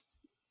black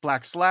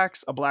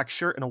slacks, a black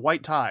shirt, and a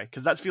white tie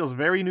because that feels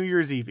very New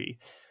Year's Eve-y.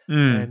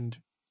 And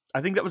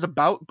I think that was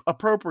about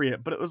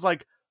appropriate. But it was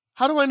like,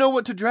 how do I know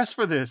what to dress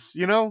for this?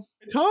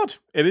 It's hard.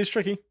 It is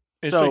tricky.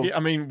 It's tricky. I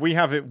mean, we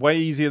have it way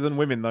easier than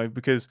women, though,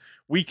 because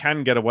we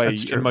can get away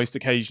in most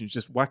occasions.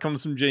 Just whack on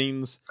some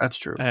jeans. That's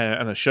true.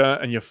 And a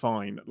shirt, and you're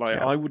fine. Like,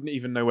 Yeah. I wouldn't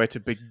even know where to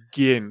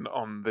begin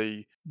on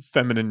the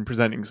feminine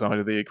presenting side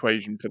of the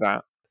equation for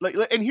that. Like,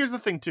 and here's the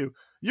thing, too.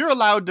 You're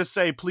allowed to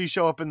say, please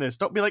show up in this.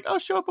 Don't be like, oh,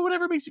 show up in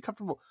whatever makes you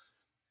comfortable.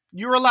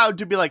 You're allowed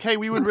to be like, hey,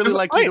 we would really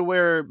like you to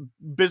wear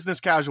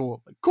business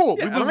casual. Cool.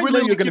 Yeah, we and would I really know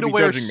you're like you gonna to be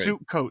wear judging me.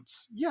 suit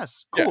coats.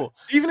 Yes, Yeah. cool.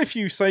 Even if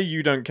you say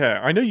you don't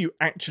care, I know you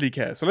actually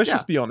care. So let's Yeah.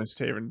 just be honest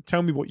here and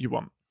tell me what you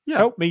want. Yeah.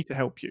 Help me to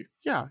help you.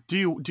 Yeah. Do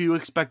you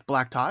expect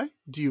black tie?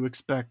 Do you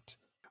expect?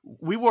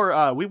 We wore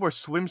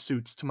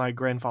swimsuits to my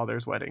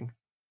grandfather's wedding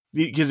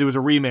because it was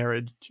a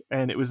remarriage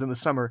and it was in the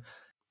summer,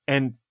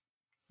 and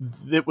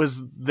it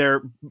was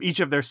each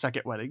of their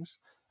second weddings.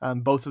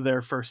 Both of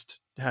their first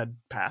had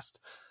passed,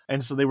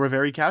 and so they were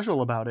very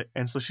casual about it.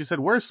 And so she said,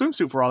 "Wear a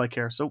swimsuit for all I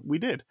care." So we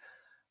did.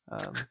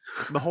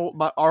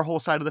 Our whole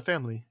side of the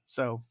family.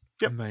 So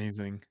yep.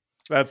 Amazing.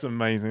 That's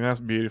amazing. That's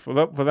beautiful.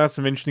 That's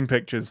some interesting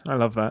pictures. I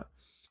love that.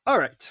 All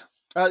right.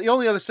 The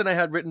only other sin I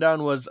had written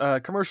down was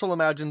commercial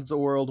imagines a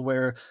world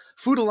where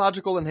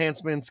foodological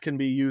enhancements can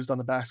be used on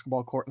the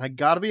basketball court. And I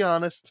got to be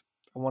honest,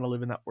 I want to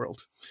live in that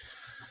world.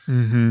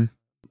 Mm-hmm.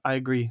 I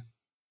agree.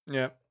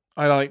 Yeah.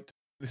 I liked,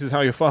 this is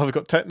how your father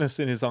got tetanus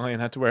in his eye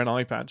and had to wear an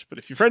eye patch. But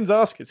if your friends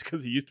ask, it's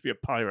because he used to be a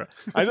pirate.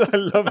 I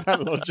love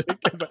that logic.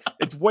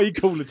 It's way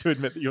cooler to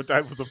admit that your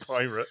dad was a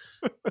pirate.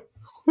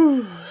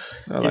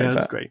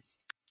 That's great.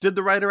 Did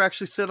the writer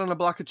actually sit on a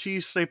block of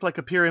cheese shaped like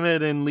a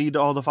pyramid and lead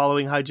all the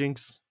following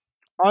hijinks?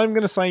 I'm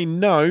going to say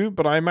no,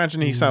 but I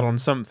imagine he sat on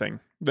something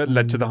that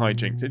led to the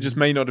hijinks. It just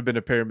may not have been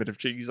a pyramid of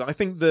cheese. I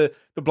think the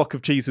block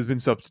of cheese has been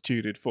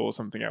substituted for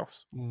something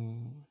else.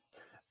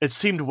 It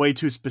seemed way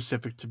too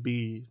specific to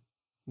be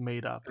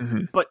made up.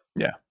 But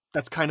yeah,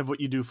 that's kind of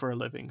what you do for a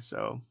living.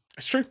 So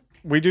it's true.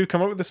 We do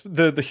come up with this.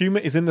 The humor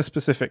is in the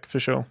specific for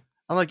sure.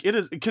 I'm like, it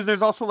is, because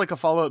there's also like a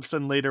follow-up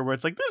scene later where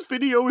it's like, this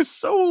video is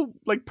so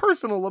like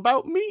personal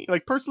about me,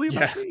 like personally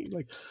about me.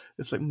 Like,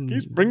 it's like,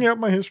 Keeps bringing up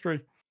my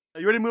history. Are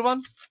you ready to move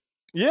on?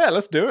 Yeah,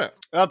 let's do it.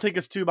 I'll take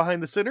us to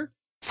Behind the Sinner.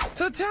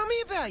 So tell me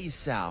about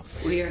yourself.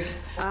 We're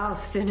all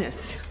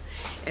sinners.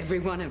 Every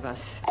one of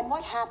us. And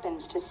what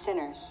happens to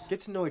sinners?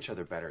 Get to know each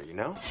other better, you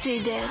know?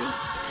 See, Daddy,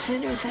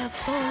 sinners have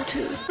soul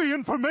too. The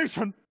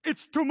information,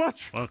 it's too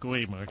much. Walk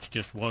away, Mark.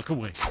 Just walk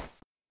away.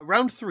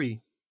 Round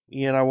 3.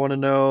 Ian, I want to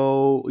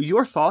know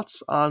your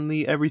thoughts on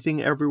the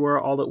Everything Everywhere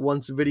All at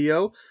Once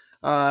video.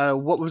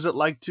 What was it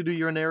like to do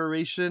your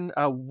narration?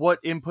 What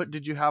input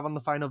did you have on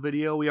the final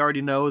video? We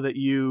already know that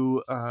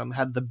you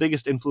had the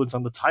biggest influence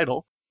on the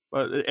title.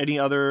 But any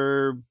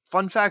other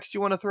fun facts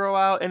you want to throw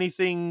out?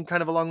 Anything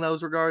kind of along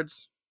those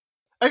regards?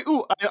 I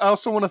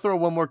also want to throw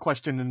one more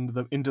question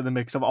into the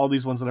mix of all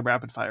these ones that I'm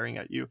rapid firing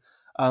at you.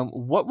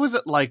 What was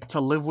it like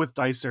to live with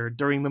Dicer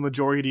during the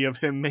majority of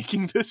him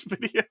making this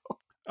video?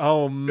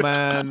 Oh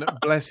man,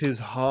 bless his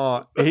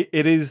heart.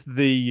 It is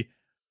the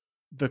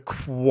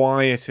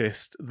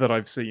quietest that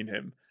I've seen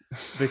him,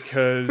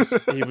 because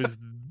he was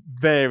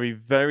very,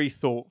 very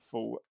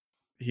thoughtful.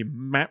 He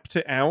mapped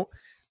it out,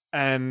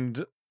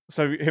 and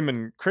so him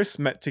and Chris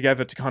met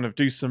together to kind of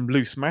do some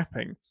loose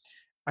mapping.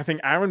 I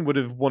think Aaron would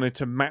have wanted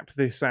to map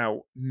this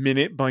out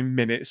minute by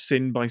minute,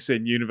 sin by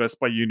sin, universe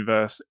by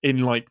universe,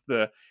 in like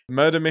the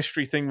murder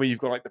mystery thing where you've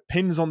got like the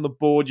pins on the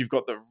board, you've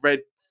got the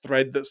red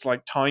thread that's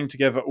like tying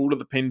together all of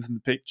the pins and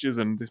the pictures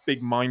and this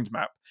big mind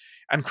map.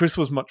 And Chris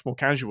was much more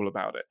casual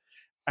about it.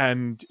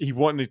 And he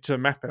wanted to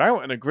map it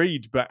out and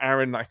agreed, but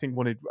Aaron, I think,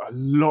 wanted a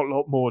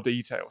lot more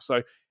detail.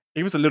 So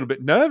he was a little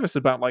bit nervous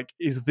about like,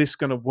 is this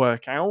going to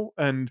work out?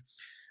 And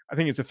I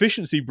think his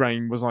efficiency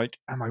brain was like,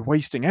 am I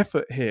wasting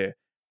effort here?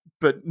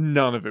 But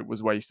none of it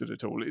was wasted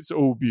at all. It's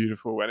all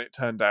beautiful, and it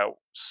turned out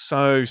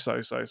so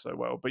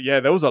well. But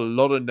yeah, there was a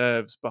lot of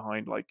nerves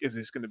behind like, is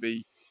this going to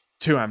be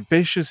too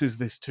ambitious? Is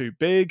this too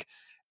big?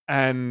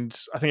 And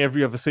I think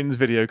every other Sins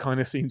video kind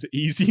of seems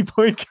easy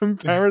by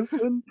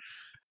comparison.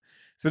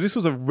 So this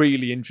was a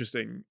really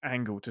interesting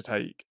angle to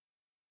take.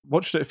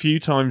 Watched it a few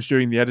times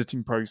during the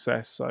editing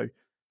process, so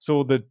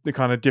saw the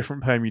kind of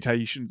different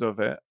permutations of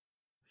it.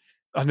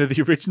 I know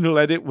the original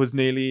edit was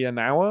nearly an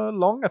hour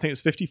long. I think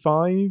it's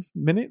 55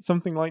 minutes,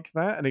 something like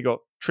that, and it got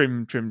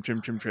trimmed.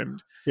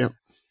 Yeah.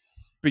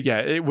 But yeah,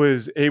 it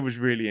was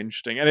really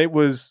interesting, and it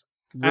was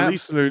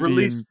absolutely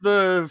release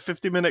the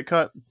 50-minute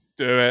cut.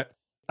 Do it.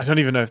 I don't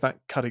even know if that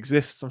cut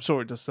exists. I'm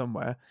sure it does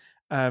somewhere.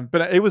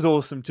 But it was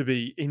awesome to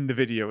be in the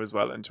video as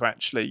well and to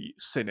actually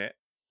sin it.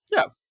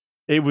 Yeah.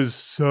 It was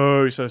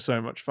so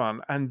much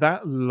fun. And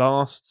that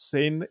last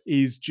sin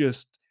is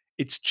just,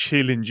 it's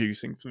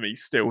chill-inducing for me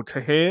still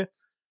to hear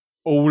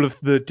all of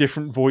the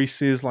different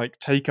voices like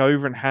take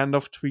over and hand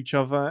off to each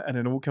other and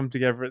then all come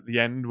together at the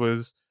end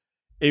was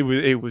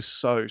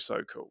so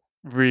cool.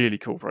 Really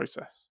cool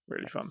process.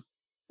 Really fun.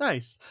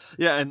 Nice.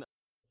 Yeah, and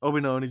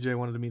Obino Onijay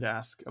wanted me to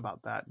ask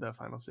about that, the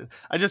final sin.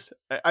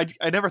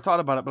 I never thought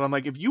about it, but I'm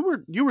like, if you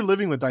were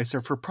living with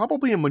Dicer for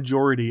probably a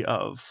majority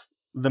of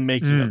the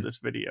making of this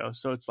video.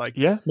 So it's like,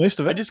 yeah, most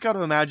of it. I just got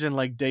to imagine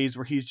like days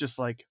where he's just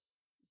like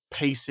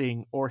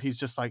pacing, or he's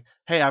just like,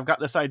 hey, I've got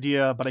this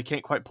idea, but I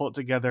can't quite pull it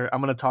together.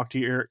 I'm going to talk to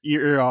your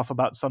ear off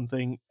about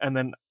something, and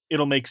then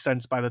it'll make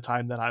sense by the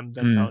time that I'm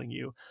then telling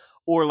you.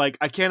 Or like,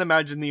 I can't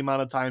imagine the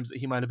amount of times that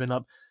he might have been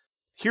up.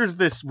 Here's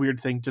this weird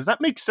thing. Does that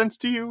make sense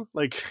to you?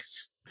 Like,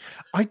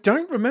 I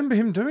don't remember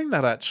him doing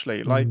that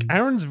actually. Like,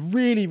 Aaron's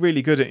really,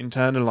 really good at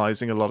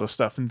internalizing a lot of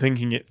stuff and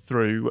thinking it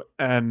through.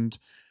 And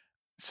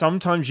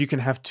sometimes you can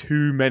have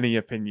too many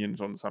opinions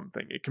on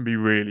something. It can be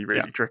really,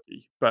 really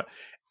tricky. But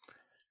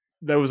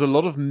there was a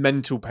lot of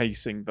mental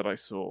pacing that I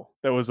saw.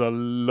 There was a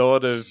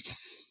lot of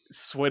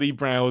sweaty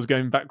brows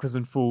going backwards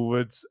and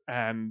forwards.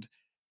 And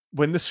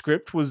when the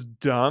script was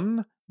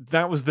done,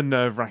 that was the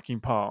nerve-wracking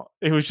part.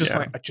 It was just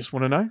like, I just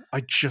want to know.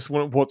 I just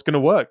want what's going to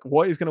work.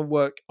 What is going to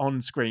work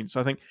on screen? So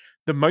I think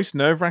the most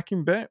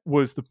nerve-wracking bit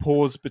was the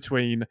pause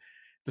between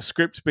the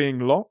script being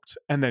locked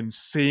and then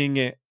seeing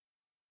it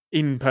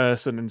in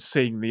person and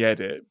seeing the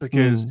edit.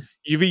 Because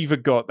you've either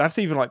got, that's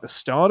either like the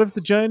start of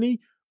the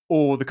journey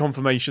or the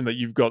confirmation that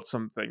you've got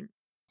something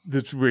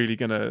that's really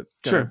going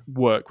to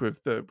work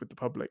with the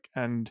public.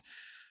 And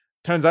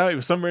turns out it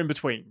was somewhere in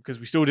between,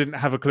 because we still didn't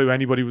have a clue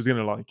anybody was going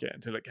to like it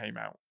until it came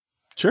out.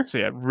 Sure. So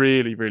yeah,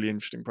 really, really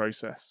interesting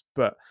process.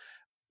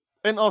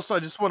 And also,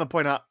 I just want to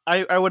point out,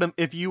 I would,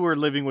 if you were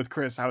living with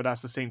Chris, I would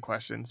ask the same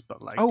questions.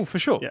 But like, oh, for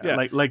sure, yeah.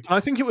 Like, I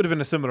think it would have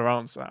been a similar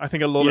answer. I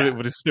think a lot of it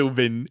would have still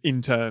been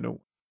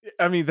internal.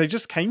 I mean, they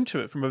just came to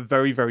it from a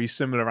very, very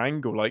similar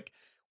angle. Like,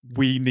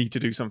 we need to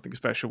do something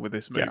special with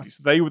this movie.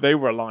 So they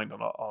were aligned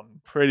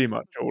on pretty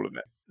much all of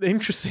it.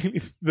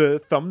 Interestingly, the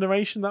thumb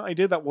narration that I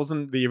did, that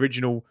wasn't the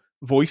original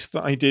voice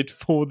that I did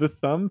for the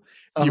thumb.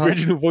 The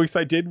original voice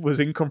I did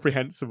was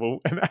incomprehensible,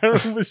 and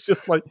Aaron was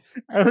just like,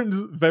 Aaron's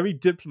very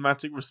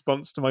diplomatic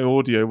response to my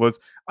audio was,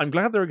 I'm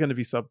glad there are going to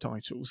be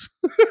subtitles.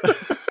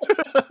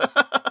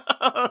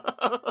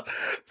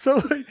 So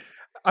like,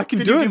 I can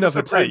do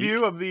another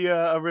preview of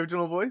the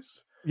original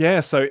voice. Yeah,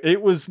 so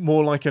it was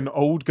more like an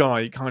old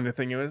guy kind of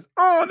thing. It was,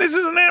 oh, this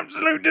is an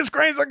absolute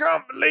disgrace. I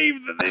can't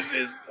believe that this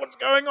is what's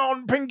going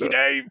on, Pinky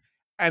Dave.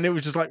 And it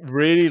was just like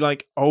really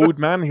like old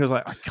man. He was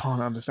like, I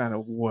can't understand a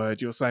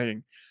word you're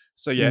saying.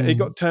 So yeah, it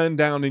got turned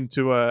down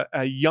into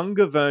a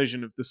younger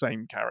version of the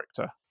same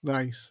character.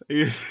 Nice.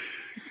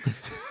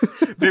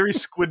 Very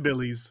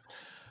Squidbillies.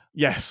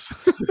 Yes.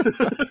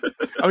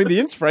 I mean, the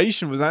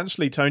inspiration was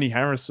actually Tony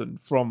Harrison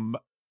from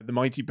The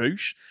Mighty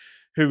Boosh,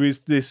 who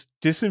is this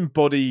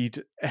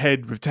disembodied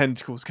head with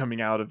tentacles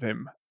coming out of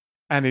him.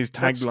 And his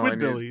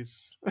tagline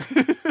is...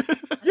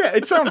 Yeah,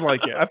 it sounds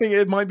like it. I think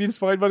it might be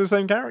inspired by the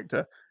same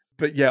character.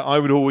 But yeah, I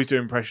would always do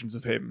impressions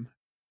of him.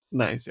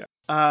 Nice. Yeah.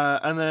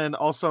 And then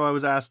also I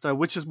was asked,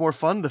 which is more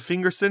fun, the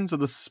finger sins or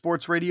the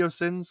sports radio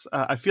sins?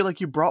 I feel like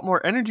you brought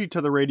more energy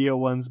to the radio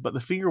ones, but the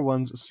finger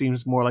ones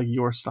seems more like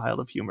your style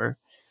of humor.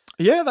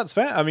 Yeah, that's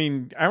fair. I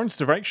mean, Aaron's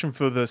direction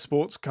for the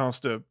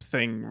sportscaster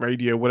thing,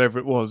 radio, whatever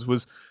it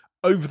was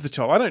over the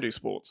top. I don't do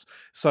sports.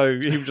 So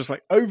he was just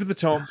like, over the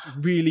top,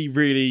 really,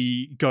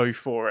 really go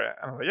for it.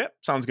 And I was like, yeah,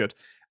 sounds good.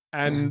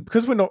 And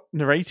because we're not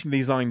narrating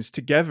these lines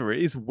together,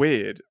 it is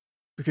weird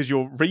because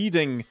you're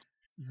reading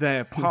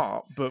their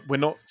part, but we're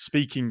not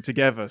speaking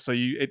together. So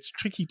it's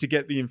tricky to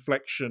get the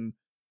inflection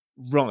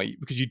right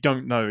because you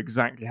don't know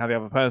exactly how the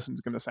other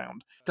person's going to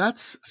sound.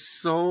 That's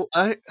so...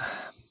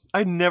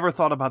 I never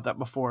thought about that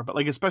before, but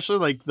like especially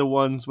like the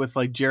ones with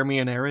like Jeremy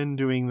and Aaron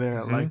doing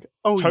their like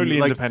totally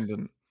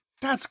independent.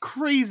 That's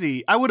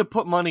crazy. I would have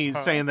put money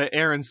saying that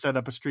Aaron set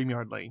up a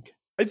StreamYard link.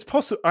 It's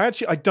possible. I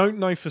don't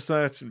know for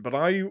certain, but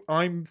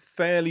I'm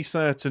fairly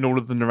certain all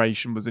of the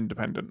narration was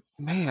independent.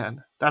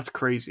 Man, that's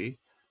crazy.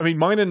 I mean,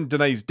 mine and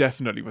Danae's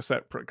definitely were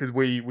separate because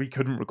we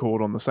couldn't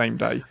record on the same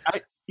day.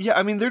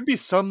 I mean, there'd be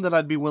some that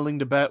I'd be willing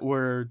to bet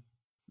were.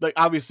 Like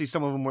obviously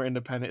some of them were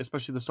independent,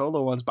 especially the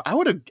solo ones. But I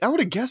would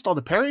have guessed all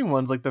the pairing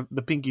ones, like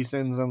the Pinky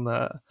Sins and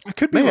the. I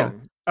could be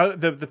wrong.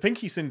 The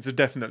Pinky Sins are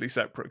definitely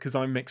separate because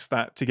I mixed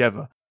that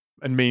together,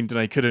 and me and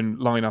Danae couldn't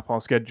line up our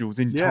schedules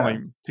in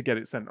time to get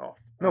it sent off.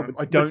 No,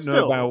 I don't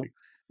know about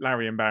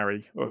Larry and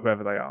Barry or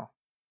whoever they are.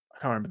 I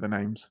can't remember the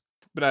names,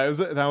 but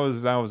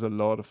that was a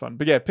lot of fun.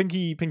 But yeah,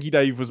 Pinky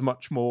Dave was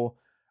much more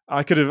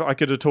I could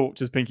have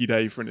talked as Pinky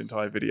Dave for an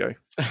entire video.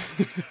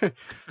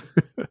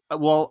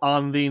 Well,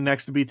 on the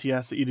next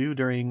BTS that you do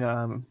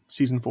during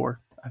season 4,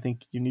 I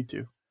think you need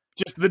to.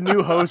 Just the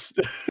new host.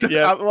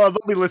 Yeah. Well,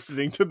 they'll be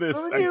listening to this.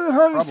 The new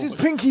host is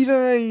Pinky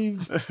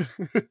Dave.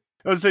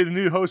 I would say the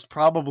new host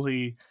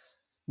probably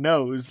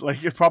knows. Like,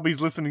 probably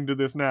he's listening to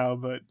this now,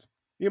 but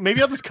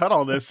maybe I'll just cut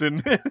all this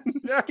and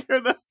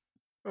scare them.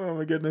 Oh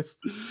my goodness.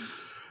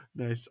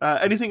 Nice.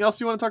 Anything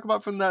else you want to talk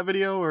about from that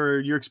video or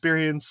your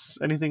experience?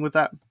 Anything with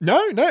that? No,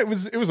 it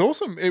was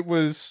awesome. It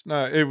was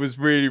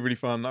really, really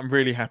fun. I'm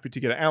really happy to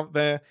get it out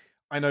there.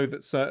 I know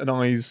that certain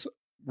eyes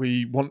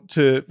we want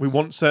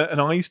certain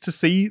eyes to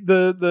see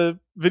the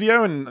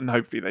video, and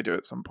hopefully they do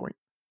at some point.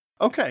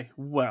 Okay,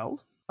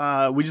 well,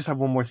 we just have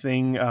one more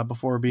thing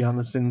before Beyond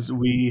the Sins.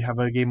 We have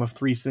a game of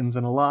 3 Sins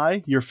and a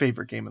Lie, your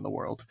favorite game in the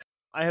world.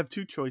 I have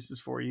 2 choices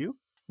for you.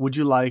 Would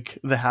you like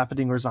The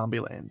Happening or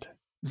Zombieland?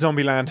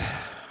 Zombieland.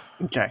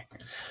 Okay.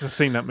 I've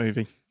seen that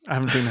movie. I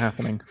haven't seen The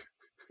Happening.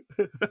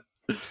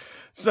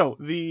 So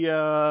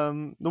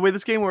the way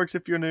this game works,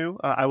 if you're new,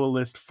 I will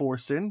list 4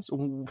 sins.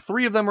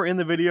 3 of them are in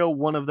the video.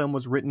 1 of them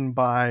was written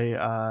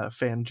by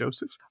fan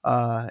Joseph,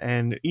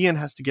 and Ian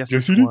has to guess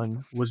which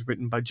one was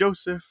written by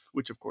Joseph,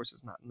 which of course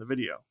is not in the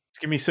video.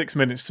 Just give me 6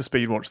 minutes to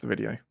speed watch the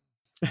video.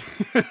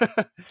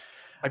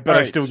 I bet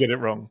I still get it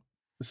wrong.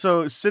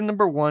 So sin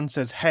number 1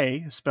 says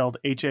 "hey," spelled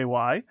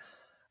Hay,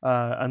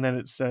 and then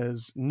it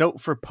says note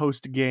for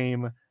post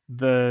game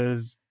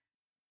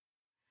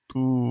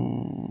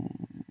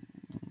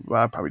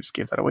Well, I probably just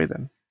gave that away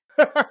then.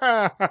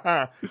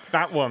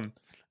 That one.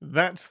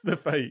 That's the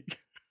fake.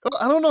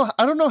 I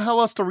don't know how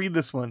else to read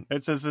this one.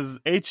 It says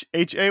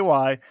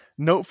Hay.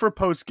 Note for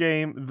post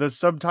game. The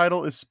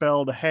subtitle is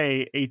spelled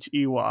Hey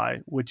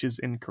Hey, which is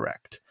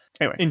incorrect.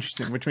 Anyway,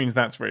 interesting. Which means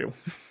that's real.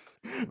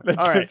 All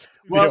right.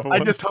 Well, I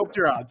just hoped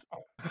your odds.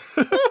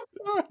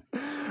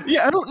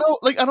 Yeah, I don't know.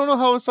 I don't know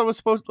how else I was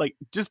supposed.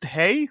 Just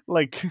hey.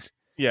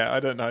 Yeah, I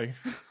don't know.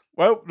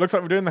 Well, looks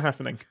like we're doing The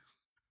Happening.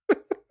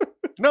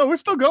 No, we're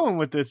still going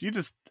with this.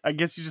 I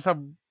guess you just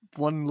have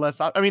one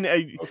less. I mean,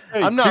 okay,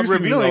 I'm not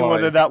revealing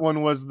whether that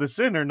one was the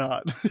sin or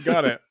not.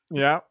 Got it.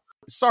 Yeah.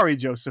 Sorry,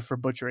 Joseph, for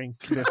butchering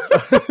this.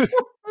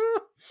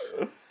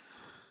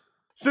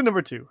 Sin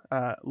number 2.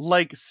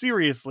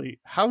 Seriously,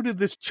 how did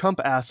this chump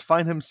ass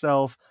find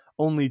himself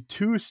only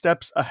 2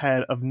 steps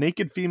ahead of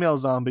naked female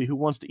zombie who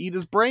wants to eat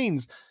his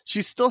brains?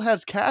 She still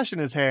has cash in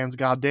his hands,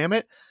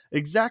 goddammit.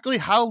 Exactly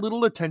how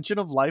little attention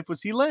of life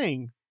was he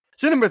laying?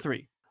 Sin number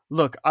 3.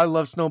 Look, I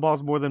love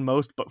snowballs more than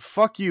most, but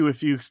fuck you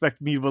if you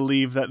expect me to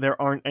believe that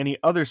there aren't any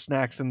other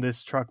snacks in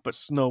this truck but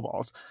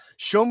snowballs.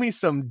 Show me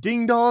some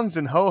ding-dongs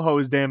and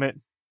ho-hos, damn it.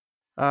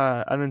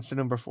 And then sin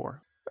number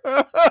 4.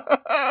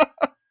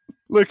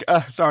 Look,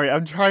 sorry,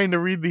 I'm trying to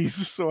read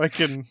these so I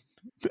can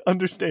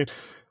understand.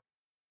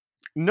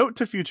 Note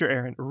to future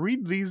Aaron,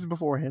 read these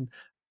beforehand.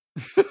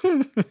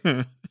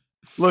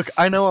 Look,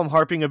 I know I'm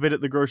harping a bit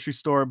at the grocery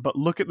store, but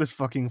look at this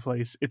fucking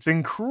place. It's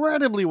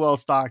incredibly well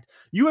stocked.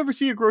 You ever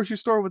see a grocery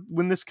store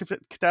when this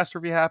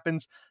catastrophe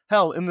happens?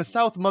 Hell, in the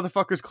South,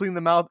 motherfuckers clean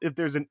them out if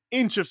there's an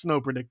inch of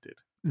snow predicted.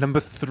 Number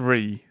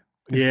 3.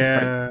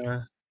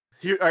 Yeah.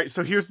 All right,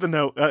 so here's the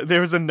note.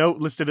 There was a note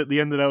listed at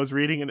the end that I was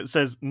reading, and it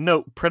says,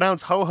 note,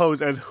 pronounce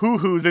ho-hos as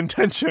hoo-hoos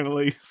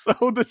intentionally. So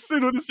the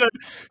sin would have said,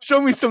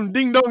 show me some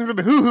ding-dongs and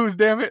hoo-hoos,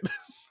 damn it.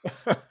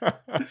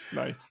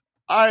 Nice.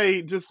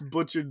 I just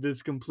butchered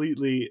this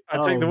completely.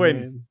 I take the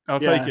win. I'll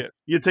take it.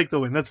 You take the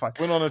win. That's fine.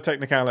 Win on a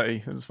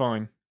technicality. It's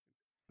fine.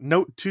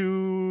 Note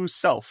to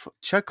self.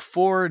 Check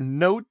for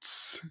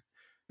notes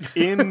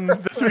in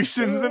the 3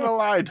 Sins and a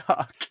Lie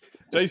doc.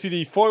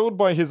 JCD foiled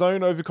by his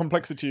own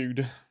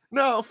overcomplexitude.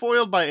 No,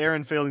 foiled by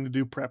Aaron failing to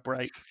do prep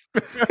right.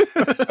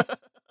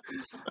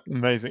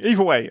 Amazing.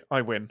 Either way,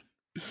 I win.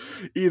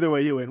 Either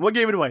way, you win. What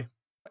gave it away?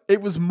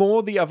 It was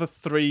more the other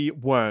 3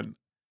 weren't.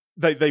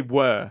 They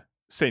were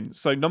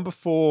sins. So number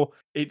 4,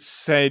 it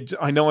said,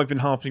 I know I've been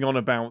harping on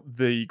about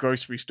the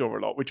grocery store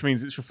a lot, which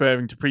means it's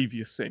referring to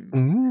previous sins.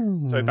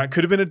 Ooh. So that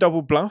could have been a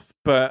double bluff,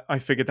 but I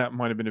figured that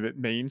might have been a bit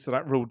mean. So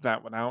that ruled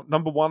that one out.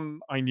 Number 1,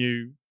 I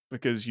knew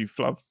because you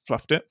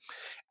fluffed it.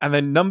 And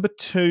then number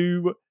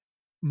 2,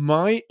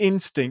 my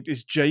instinct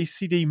is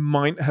JCD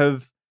might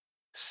have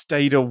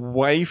stayed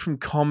away from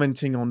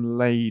commenting on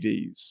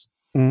ladies.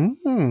 And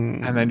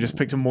then just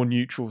picked a more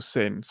neutral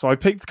sin. So I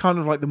picked kind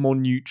of like the more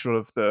neutral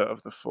of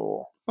the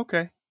 4.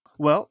 Okay.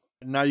 Well,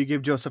 now you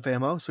gave Joseph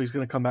ammo, so he's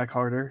going to come back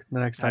harder the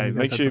next time.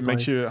 Hey, make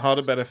sure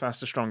harder, better,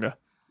 faster, stronger.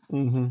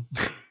 Mm-hmm.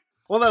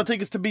 Well, that'll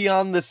take us to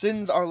Beyond the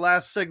Sins, our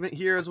last segment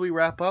here as we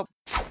wrap up.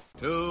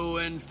 To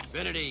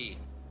infinity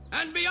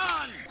and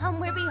beyond.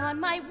 Somewhere beyond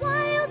my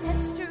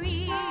wildest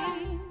dream.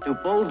 To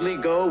boldly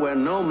go where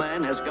no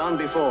man has gone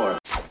before.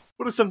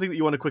 What is something that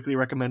you want to quickly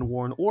recommend,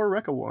 Warren, or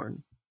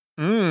Recca-Warren?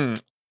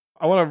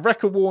 I want to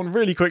Recca-Warren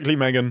really quickly,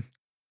 Megan,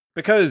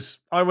 because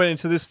I went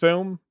into this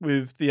film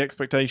with the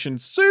expectation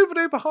super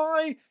duper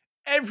high.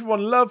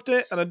 Everyone loved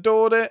it and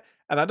adored it.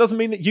 And that doesn't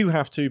mean that you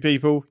have to,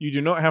 people. You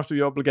do not have to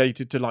be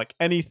obligated to like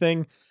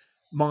anything.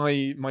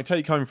 my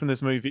take home from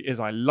this movie is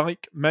I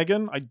like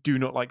Megan. I do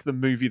not like the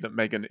movie that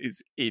Megan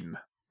is in.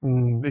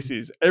 This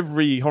is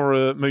every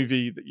horror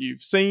movie that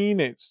you've seen.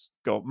 It's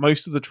got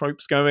most of the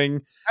tropes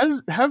going.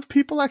 Have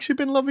people actually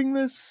been loving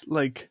this?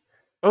 Like,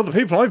 the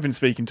people I've been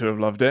speaking to have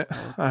loved it.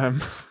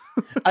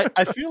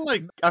 I feel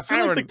like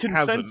Aaron the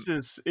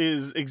consensus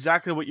is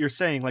exactly what you're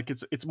saying. Like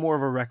it's more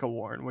of a Wreck-A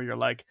Warren where you're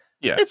like,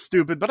 yeah, it's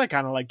stupid, but I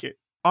kind of like it.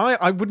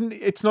 I wouldn't.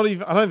 It's not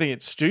even. I don't think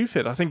it's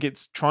stupid. I think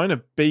it's trying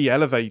to be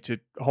elevated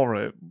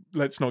horror.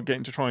 Let's not get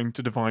into trying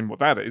to define what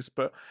that is,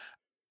 but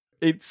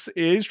it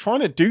is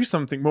trying to do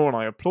something more, and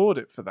I applaud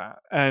it for that.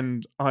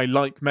 And I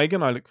like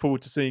Megan. I look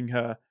forward to seeing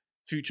her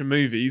future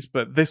movies,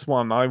 but this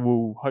one I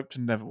will hope to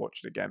never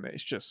watch it again.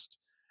 It's just,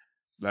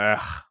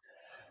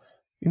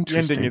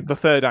 interesting. The ending, the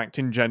third act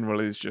in general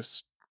is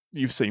just,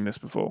 you've seen this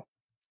before.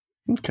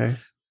 Okay.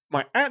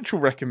 My actual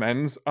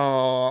recommends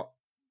are,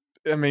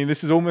 I mean,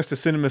 this is almost a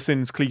Cinema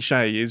Sins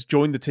cliche, is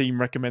join the team,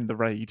 recommend the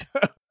Raid.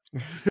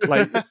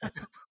 Like,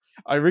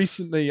 I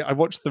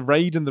watched The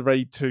Raid and The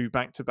Raid 2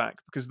 back to back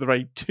because The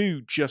Raid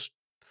 2 just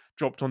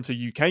dropped onto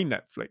UK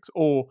Netflix,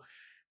 or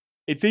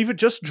it's either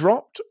just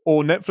dropped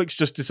or Netflix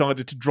just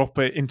decided to drop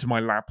it into my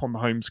lap on the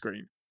home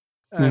screen.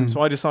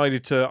 So I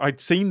decided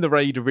I'd seen The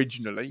Raid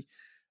originally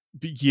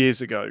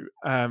years ago.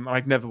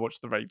 I'd never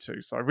watched The Raid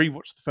 2, so I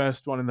rewatched the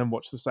first one and then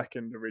watched the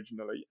second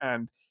originally.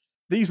 And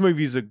these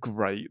movies are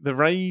great. The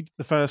Raid,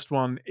 the first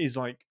one, is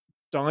like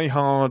Die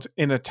Hard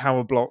in a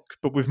tower block,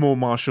 but with more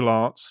martial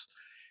arts.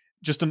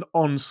 Just an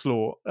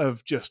onslaught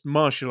of just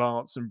martial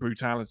arts and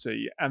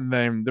brutality. And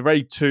then The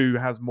Raid 2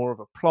 has more of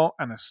a plot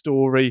and a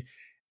story,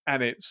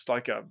 and it's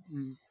like a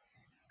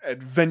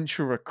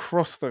adventure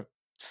across the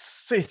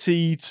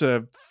city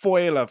to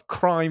foil a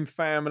crime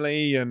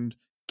family and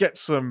get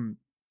some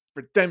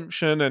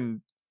redemption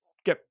and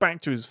get back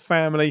to his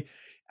family.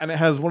 And it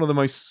has one of the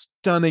most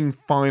stunning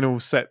final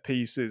set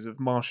pieces of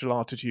martial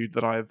artitude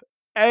that I've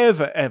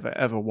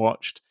ever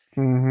watched.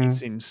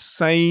 It's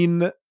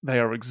insane. They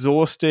are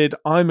exhausted.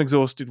 I'm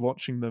exhausted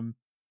watching them.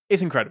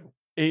 It's incredible.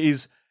 It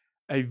is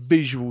a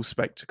visual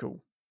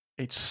spectacle.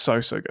 It's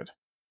so good.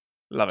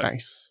 Love it.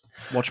 Nice.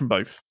 Watch them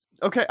both.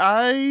 Okay,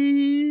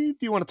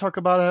 do you want to talk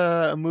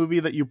about a movie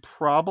that you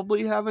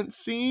probably haven't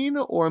seen,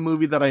 or a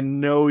movie that I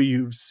know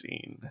you've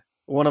seen?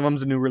 One of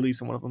them's a new release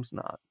and one of them's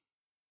not.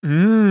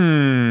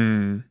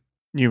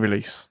 New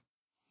release.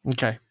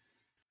 Okay.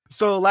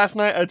 So last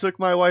night I took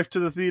my wife to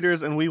the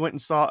theaters and we went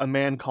and saw A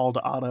Man Called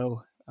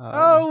Otto.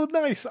 Oh,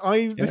 nice.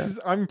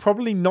 I'm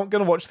probably not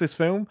going to watch this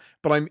film,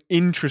 but I'm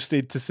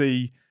interested to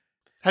see.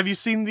 Have you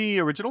seen the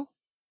original?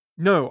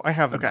 No, I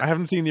haven't. Okay. I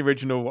haven't seen the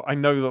original. I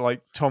know that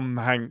like Tom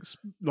Hanks,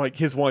 like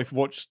his wife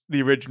watched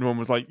the original and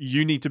was like,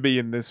 "You need to be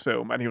in this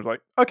film," and he was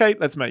like, "Okay,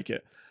 let's make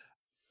it."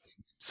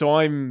 So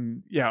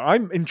I'm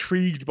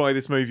intrigued by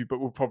this movie, but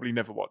we'll probably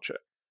never watch it.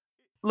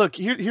 Look,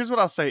 here's what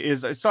I'll say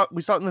is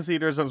we saw it in the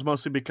theaters, and it was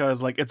mostly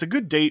because like it's a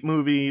good date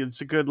movie.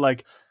 It's a good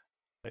like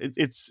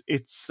it's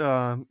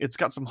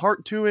got some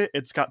heart to it.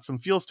 It's got some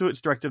feels to it.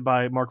 It's directed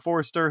by Mark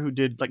Forrester, who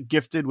did like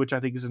Gifted, which I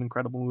think is an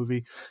incredible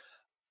movie.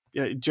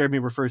 Jeremy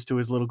refers to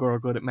his Little Girl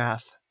Good at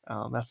Math.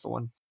 That's the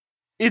one.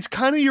 It's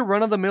kind of your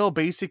run of the mill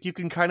basic. You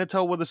can kind of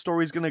tell where the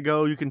story's going to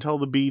go. You can tell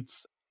the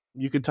beats.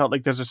 You can tell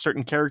like there's a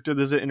certain character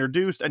that's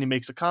introduced and he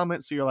makes a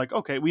comment. So you're like,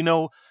 okay, we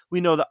know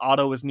that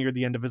Otto is near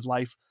the end of his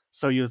life.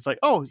 So it's like,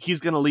 oh, he's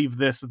going to leave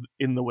this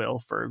in the will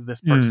for this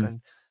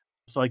person.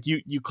 So like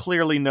you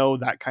clearly know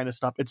that kind of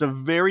stuff. It's a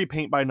very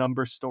paint by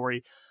numbers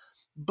story,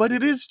 but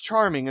it is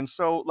charming. And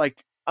so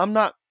like,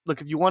 look,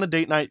 if you want a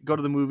date night, go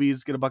to the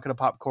movies, get a bucket of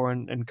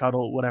popcorn and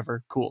cuddle,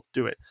 whatever. Cool.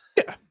 Do it.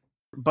 Yeah.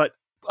 But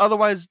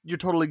otherwise you're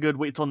totally good.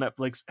 Wait till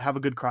Netflix, have a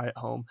good cry at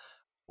home,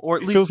 or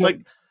at least feels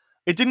like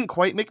it didn't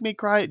quite make me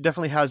cry. It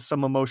definitely has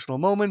some emotional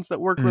moments that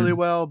work really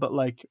well, but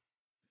like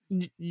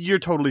you're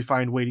totally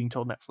fine waiting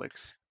till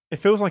Netflix. It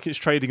feels like it's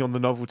trading on the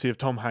novelty of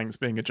Tom Hanks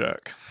being a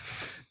jerk.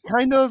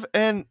 Kind of.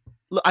 And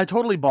I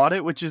totally bought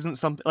it, which isn't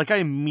something like I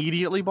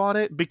immediately bought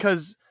it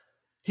because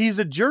he's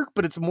a jerk,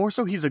 but it's more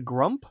so he's a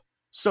grump.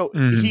 So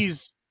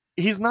he's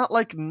not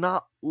like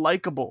not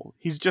likable.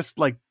 He's just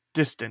like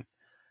distant,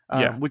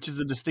 which is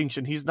a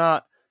distinction. He's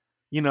not,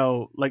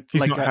 like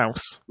he's like not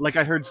House. Like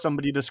I heard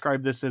somebody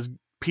describe this as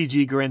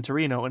PG Gran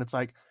Torino, and it's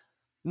like,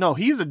 no,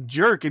 he's a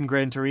jerk in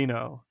Gran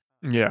Torino.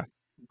 Yeah,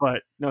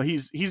 but no,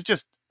 he's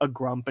just a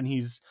grump and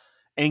he's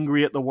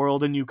angry at the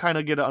world, and you kind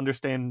of get to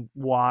understand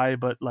why.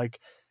 But like,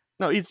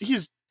 no,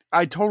 he's.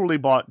 I totally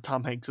bought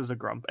Tom Hanks as a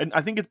grump, and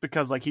I think it's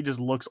because like he just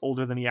looks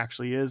older than he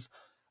actually is.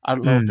 I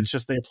don't know if it's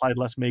just they applied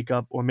less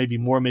makeup or maybe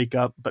more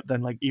makeup, but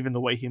then like even the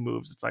way he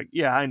moves, it's like,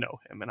 yeah, I know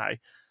him. And I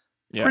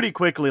pretty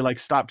quickly like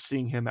stopped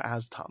seeing him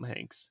as Tom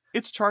Hanks.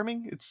 It's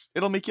charming.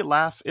 It'll make you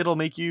laugh. It'll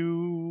make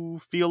you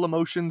feel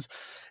emotions.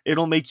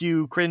 It'll make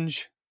you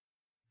cringe.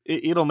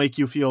 It'll make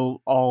you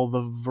feel all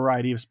the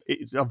variety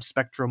of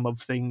spectrum of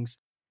things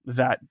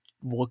that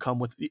will come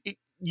with it.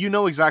 You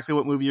know exactly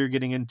what movie you're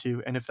getting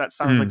into. And if that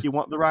sounds like you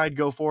want the ride,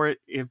 go for it.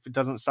 If it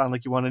doesn't sound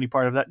like you want any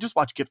part of that, just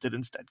watch Gifted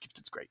instead.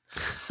 Gifted's great.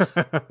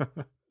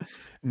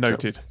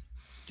 Noted. So,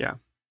 yeah.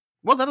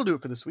 Well, that'll do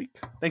it for this week.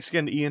 Thanks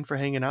again to Ian for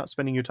hanging out,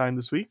 spending your time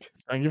this week.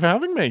 Thank you for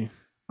having me.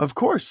 Of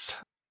course.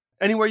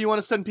 Anywhere you want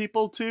to send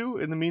people to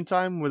in the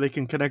meantime where they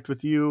can connect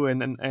with you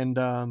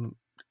and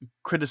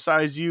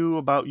criticize you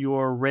about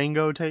your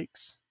Rango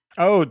takes?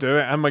 Oh, do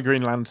it. And my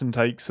Green Lantern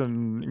takes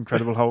and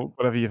Incredible Hulk,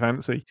 whatever you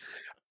fancy.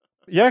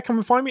 Yeah, come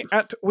and find me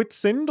at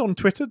Whitsinned on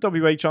Twitter,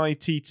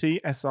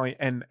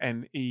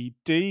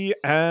 WHITTSINNED.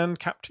 And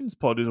Captain's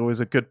Pod is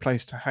always a good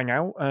place to hang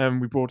out.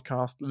 We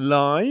broadcast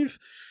live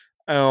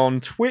on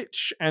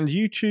Twitch and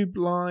YouTube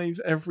live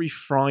every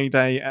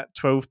Friday at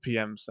 12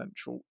 p.m.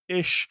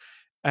 Central-ish.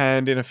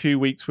 And in a few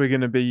weeks, we're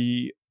going to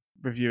be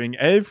reviewing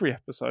every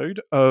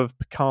episode of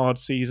Picard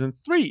Season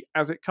 3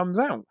 as it comes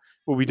out.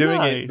 We'll be doing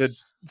it.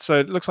 So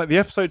it looks like the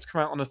episodes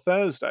come out on a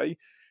Thursday.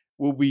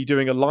 We'll be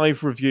doing a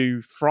live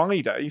review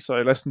Friday, so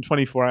less than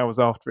 24 hours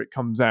after it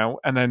comes out,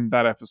 and then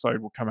that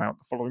episode will come out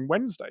the following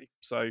Wednesday.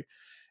 So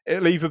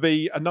it'll either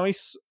be a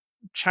nice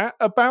chat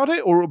about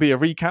it, or it'll be a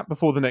recap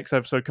before the next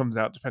episode comes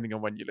out, depending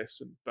on when you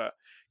listen. But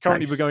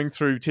currently we're going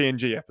through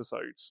TNG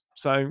episodes.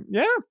 So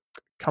yeah,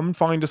 come and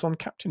find us on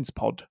Captain's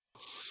Pod.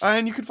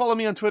 And you can follow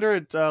me on Twitter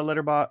at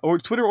Letterboxd or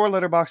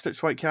Letterboxd at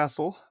Schweik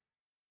Castle.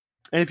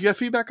 And if you have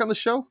feedback on the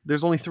show,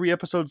 there's only 3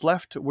 episodes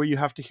left where you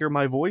have to hear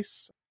my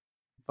voice.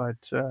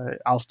 But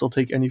I'll still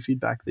take any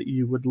feedback that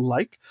you would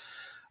like.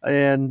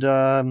 And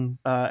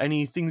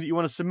anything that you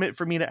want to submit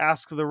for me to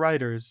ask the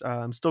writers.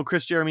 Still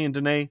Chris, Jeremy, and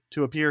Danae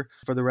to appear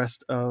for the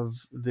rest of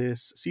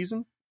this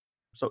season.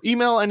 So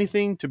email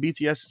anything to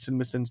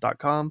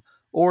bts@cinemasins.com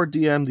or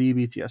DM the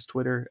BTS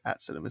Twitter at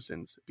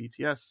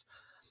CinemaSinsBTS.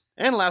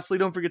 And lastly,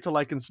 don't forget to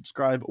like and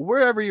subscribe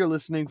wherever you're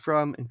listening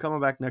from, and come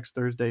back next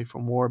Thursday for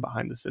more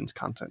Behind the Sins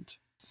content.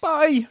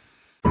 Bye!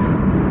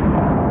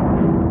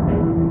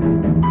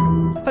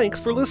 Thanks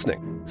for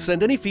listening.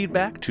 Send any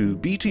feedback to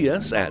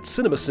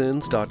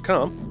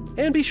bts@cinemasins.com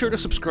and be sure to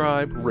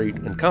subscribe, rate,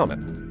 and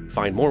comment.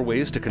 Find more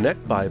ways to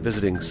connect by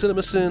visiting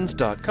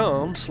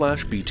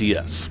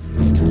cinemasins.com/BTS.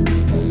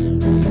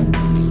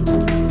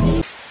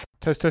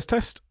 Test, test,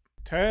 test.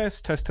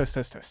 Test, test, test,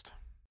 test, test.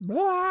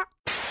 Blah.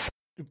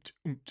 Oh,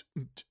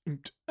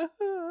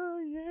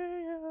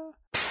 yeah.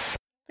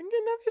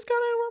 Thinking of he's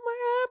gonna run my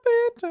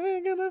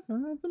appetite, gonna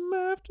find some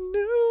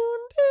afternoon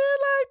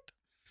delight.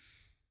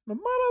 My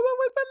motto's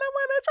always been that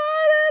when it's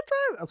right, it's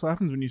right. That's what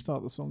happens when you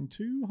start the song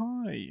too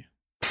high.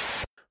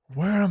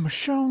 Where are my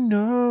show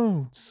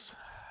notes?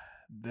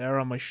 There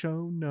are my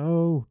show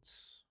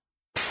notes.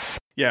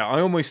 Yeah, I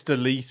almost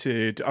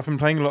deleted... I've been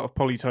playing a lot of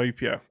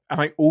Polytopia,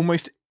 and I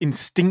almost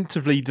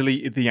instinctively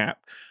deleted the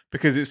app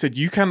because it said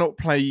you cannot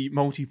play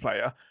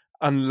multiplayer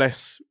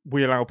unless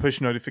we allow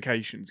push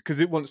notifications, because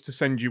it wants to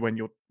send you when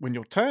your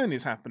turn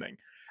is happening.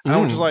 And I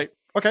was just like,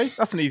 okay,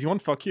 that's an easy one,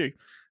 fuck you.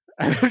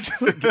 And I'm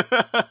just like...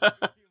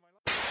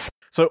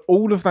 So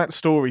all of that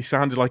story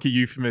sounded like a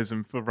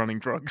euphemism for running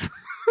drugs.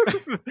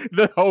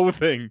 The whole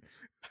thing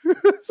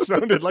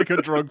sounded like a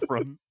drug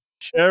front.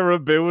 Share a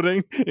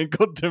building, it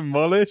got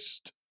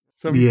demolished.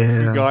 Some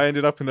guy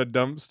ended up in a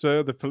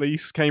dumpster. The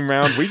police came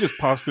round. We just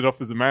passed it off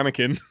as a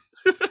mannequin.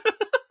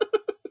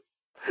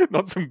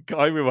 Not some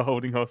guy we were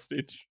holding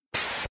hostage.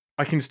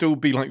 I can still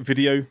be like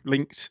video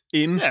linked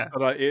in,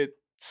 but it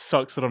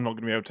sucks that I'm not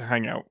going to be able to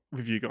hang out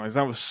with you guys.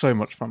 That was so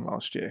much fun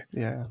last year.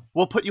 Yeah.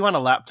 We'll put you on a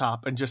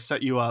laptop and just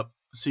set you up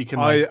so you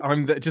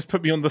can just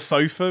put me on the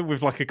sofa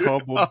with like a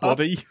cardboard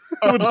body.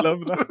 I would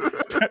love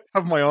that.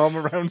 Have my arm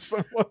around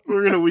someone.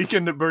 We're going to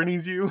weekend at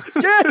Bernie's you.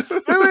 Yes,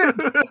 do it.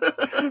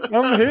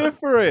 I'm here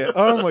for it.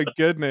 Oh my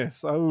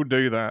goodness. I will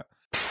do that.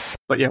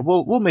 But yeah,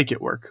 we'll make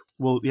it work.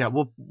 We'll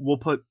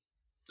put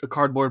a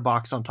cardboard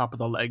box on top of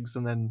the legs,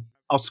 and then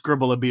I'll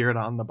scribble a beard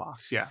on the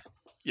box. Yeah.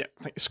 Yeah.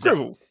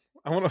 Scribble. Yeah.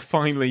 I want a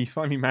finely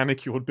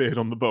manicured beard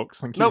on the box.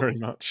 Thank you very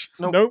much.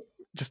 Nope.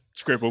 Just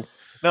scribble.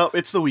 No,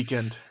 it's the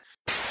weekend.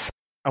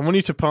 I want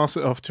you to pass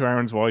it off to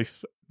Aaron's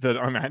wife that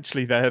I'm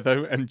actually there,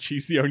 though, and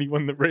she's the only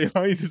one that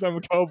realizes I'm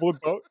a cardboard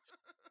box.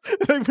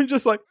 They've been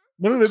just like,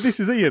 no,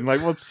 this is Ian.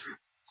 Like, what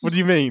do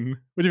you mean?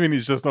 What do you mean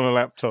he's just on a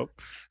laptop?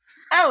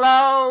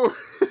 Hello!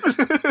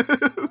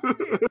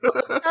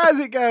 How's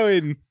it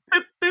going?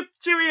 Bip, bip,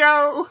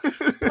 cheerio!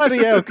 Bloody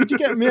hell, could you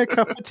get me a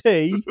cup of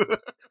tea?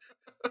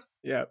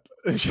 Yep.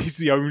 She's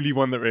the only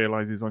one that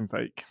realizes I'm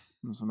fake.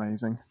 It was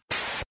amazing.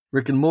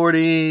 Rick and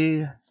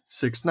Morty,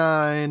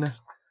 6ix9ine.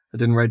 I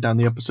didn't write down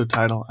the episode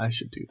title. I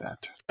should do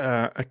that.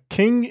 A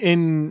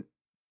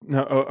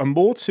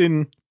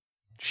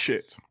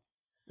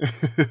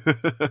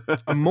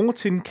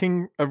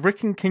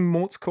Rick and King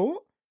Mort's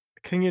Court?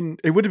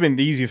 It would have been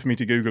easier for me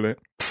to Google it.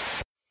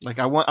 Like,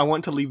 I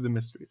want to leave the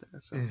mystery there.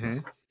 So.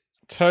 Mm-hmm.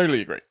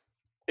 Totally agree.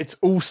 It's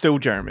all still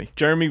Jeremy.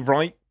 Jeremy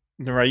writes,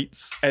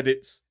 narrates,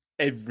 edits,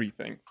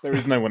 everything. There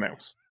is no one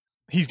else.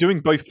 He's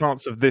doing both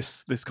parts of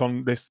this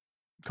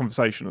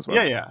conversation as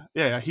well.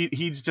 Yeah.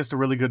 He's just a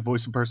really good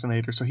voice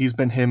impersonator. So he's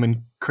been him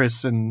and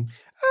Chris and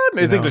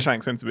his English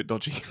accent's a bit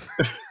dodgy.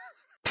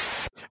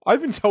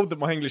 I've been told that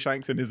my English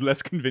accent is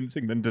less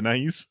convincing than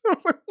Danae's. I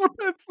was like, well,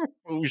 that's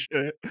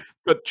bullshit,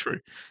 but true.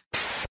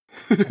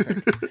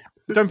 Okay.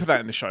 Don't put that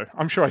in the show.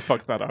 I'm sure I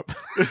fucked that up.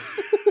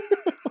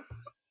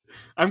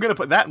 I'm going to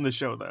put that in the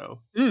show, though.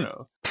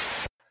 So,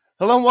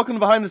 hello and welcome to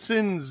Behind the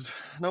Sins.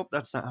 Nope,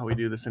 that's not how we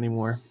do this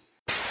anymore.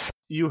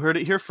 You heard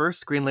it here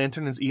first. Green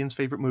Lantern is Ian's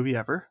favorite movie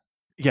ever.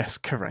 Yes,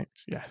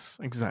 correct. Yes,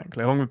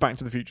 exactly. Along with Back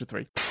to the Future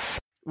 3.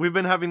 We've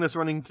been having this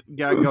running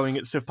gag going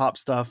at Civ Pop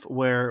stuff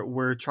where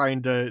we're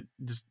trying to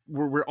just,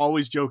 we're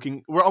always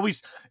joking.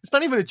 It's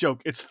not even a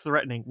joke. It's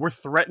threatening. We're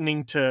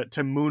threatening to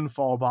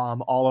Moonfall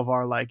bomb all of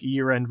our like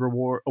year-end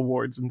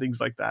awards and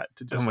things like that.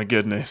 To just, oh my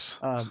goodness.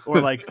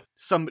 Or like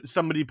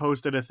somebody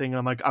posted a thing and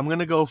I'm like, I'm going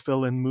to go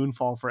fill in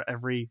Moonfall for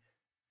every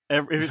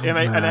and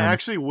I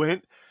actually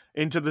went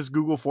into this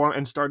Google form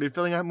and started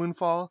filling out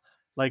Moonfall.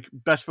 Like,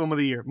 best film of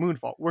the year,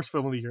 Moonfall. Worst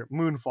film of the year,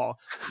 Moonfall.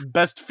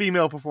 Best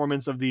female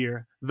performance of the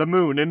year, The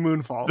Moon in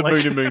Moonfall. The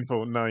Moon in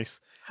Moonfall, nice.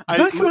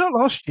 Did that come out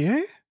last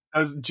year?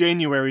 That was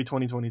January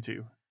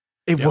 2022.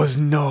 It was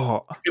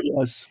not. It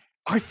was.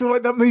 I feel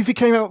like that movie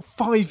came out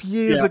 5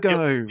 years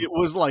ago. It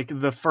was like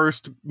the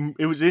first,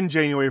 it was in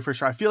January for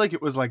sure. I feel like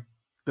it was like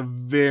the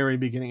very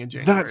beginning of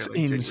January. That's like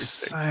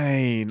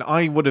insane.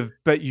 I would have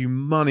bet you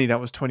money that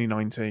was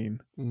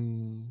 2019.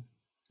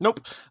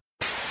 Nope.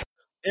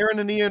 Aaron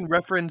and Ian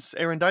reference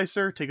Aaron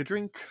Dicer. Take a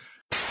drink.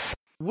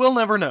 We'll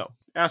never know.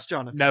 Ask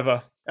Jonathan.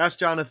 Never. Ask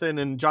Jonathan,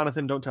 and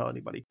Jonathan, don't tell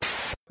anybody.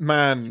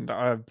 Man,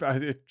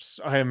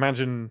 I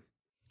imagine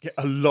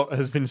a lot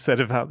has been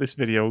said about this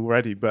video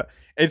already, but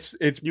it's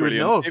brilliant. You would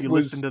know if you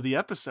listened to the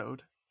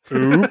episode.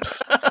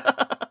 Oops.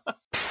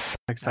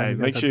 Next time,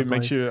 make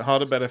sure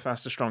harder, better,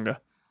 faster, stronger.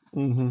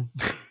 Mm-hmm.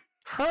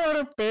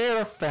 Harder,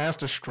 better,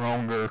 faster,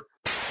 stronger.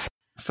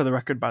 For the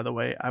record, by the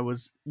way,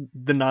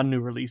 the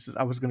non-new releases,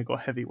 I was going to go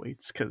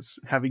heavyweights because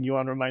having you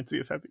on reminds me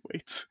of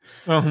heavyweights.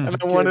 And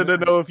I wanted to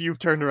know if you've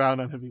turned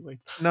around on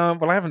heavyweights. No,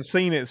 well, I haven't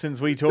seen it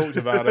since we talked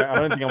about it. I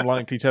don't think I'm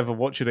likely to ever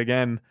watch it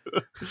again.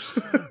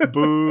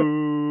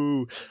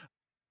 Boo.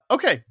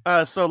 Okay,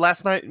 so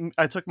last night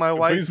I took my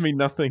wife. It proves me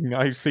nothing.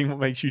 I've seen what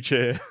makes you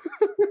cheer.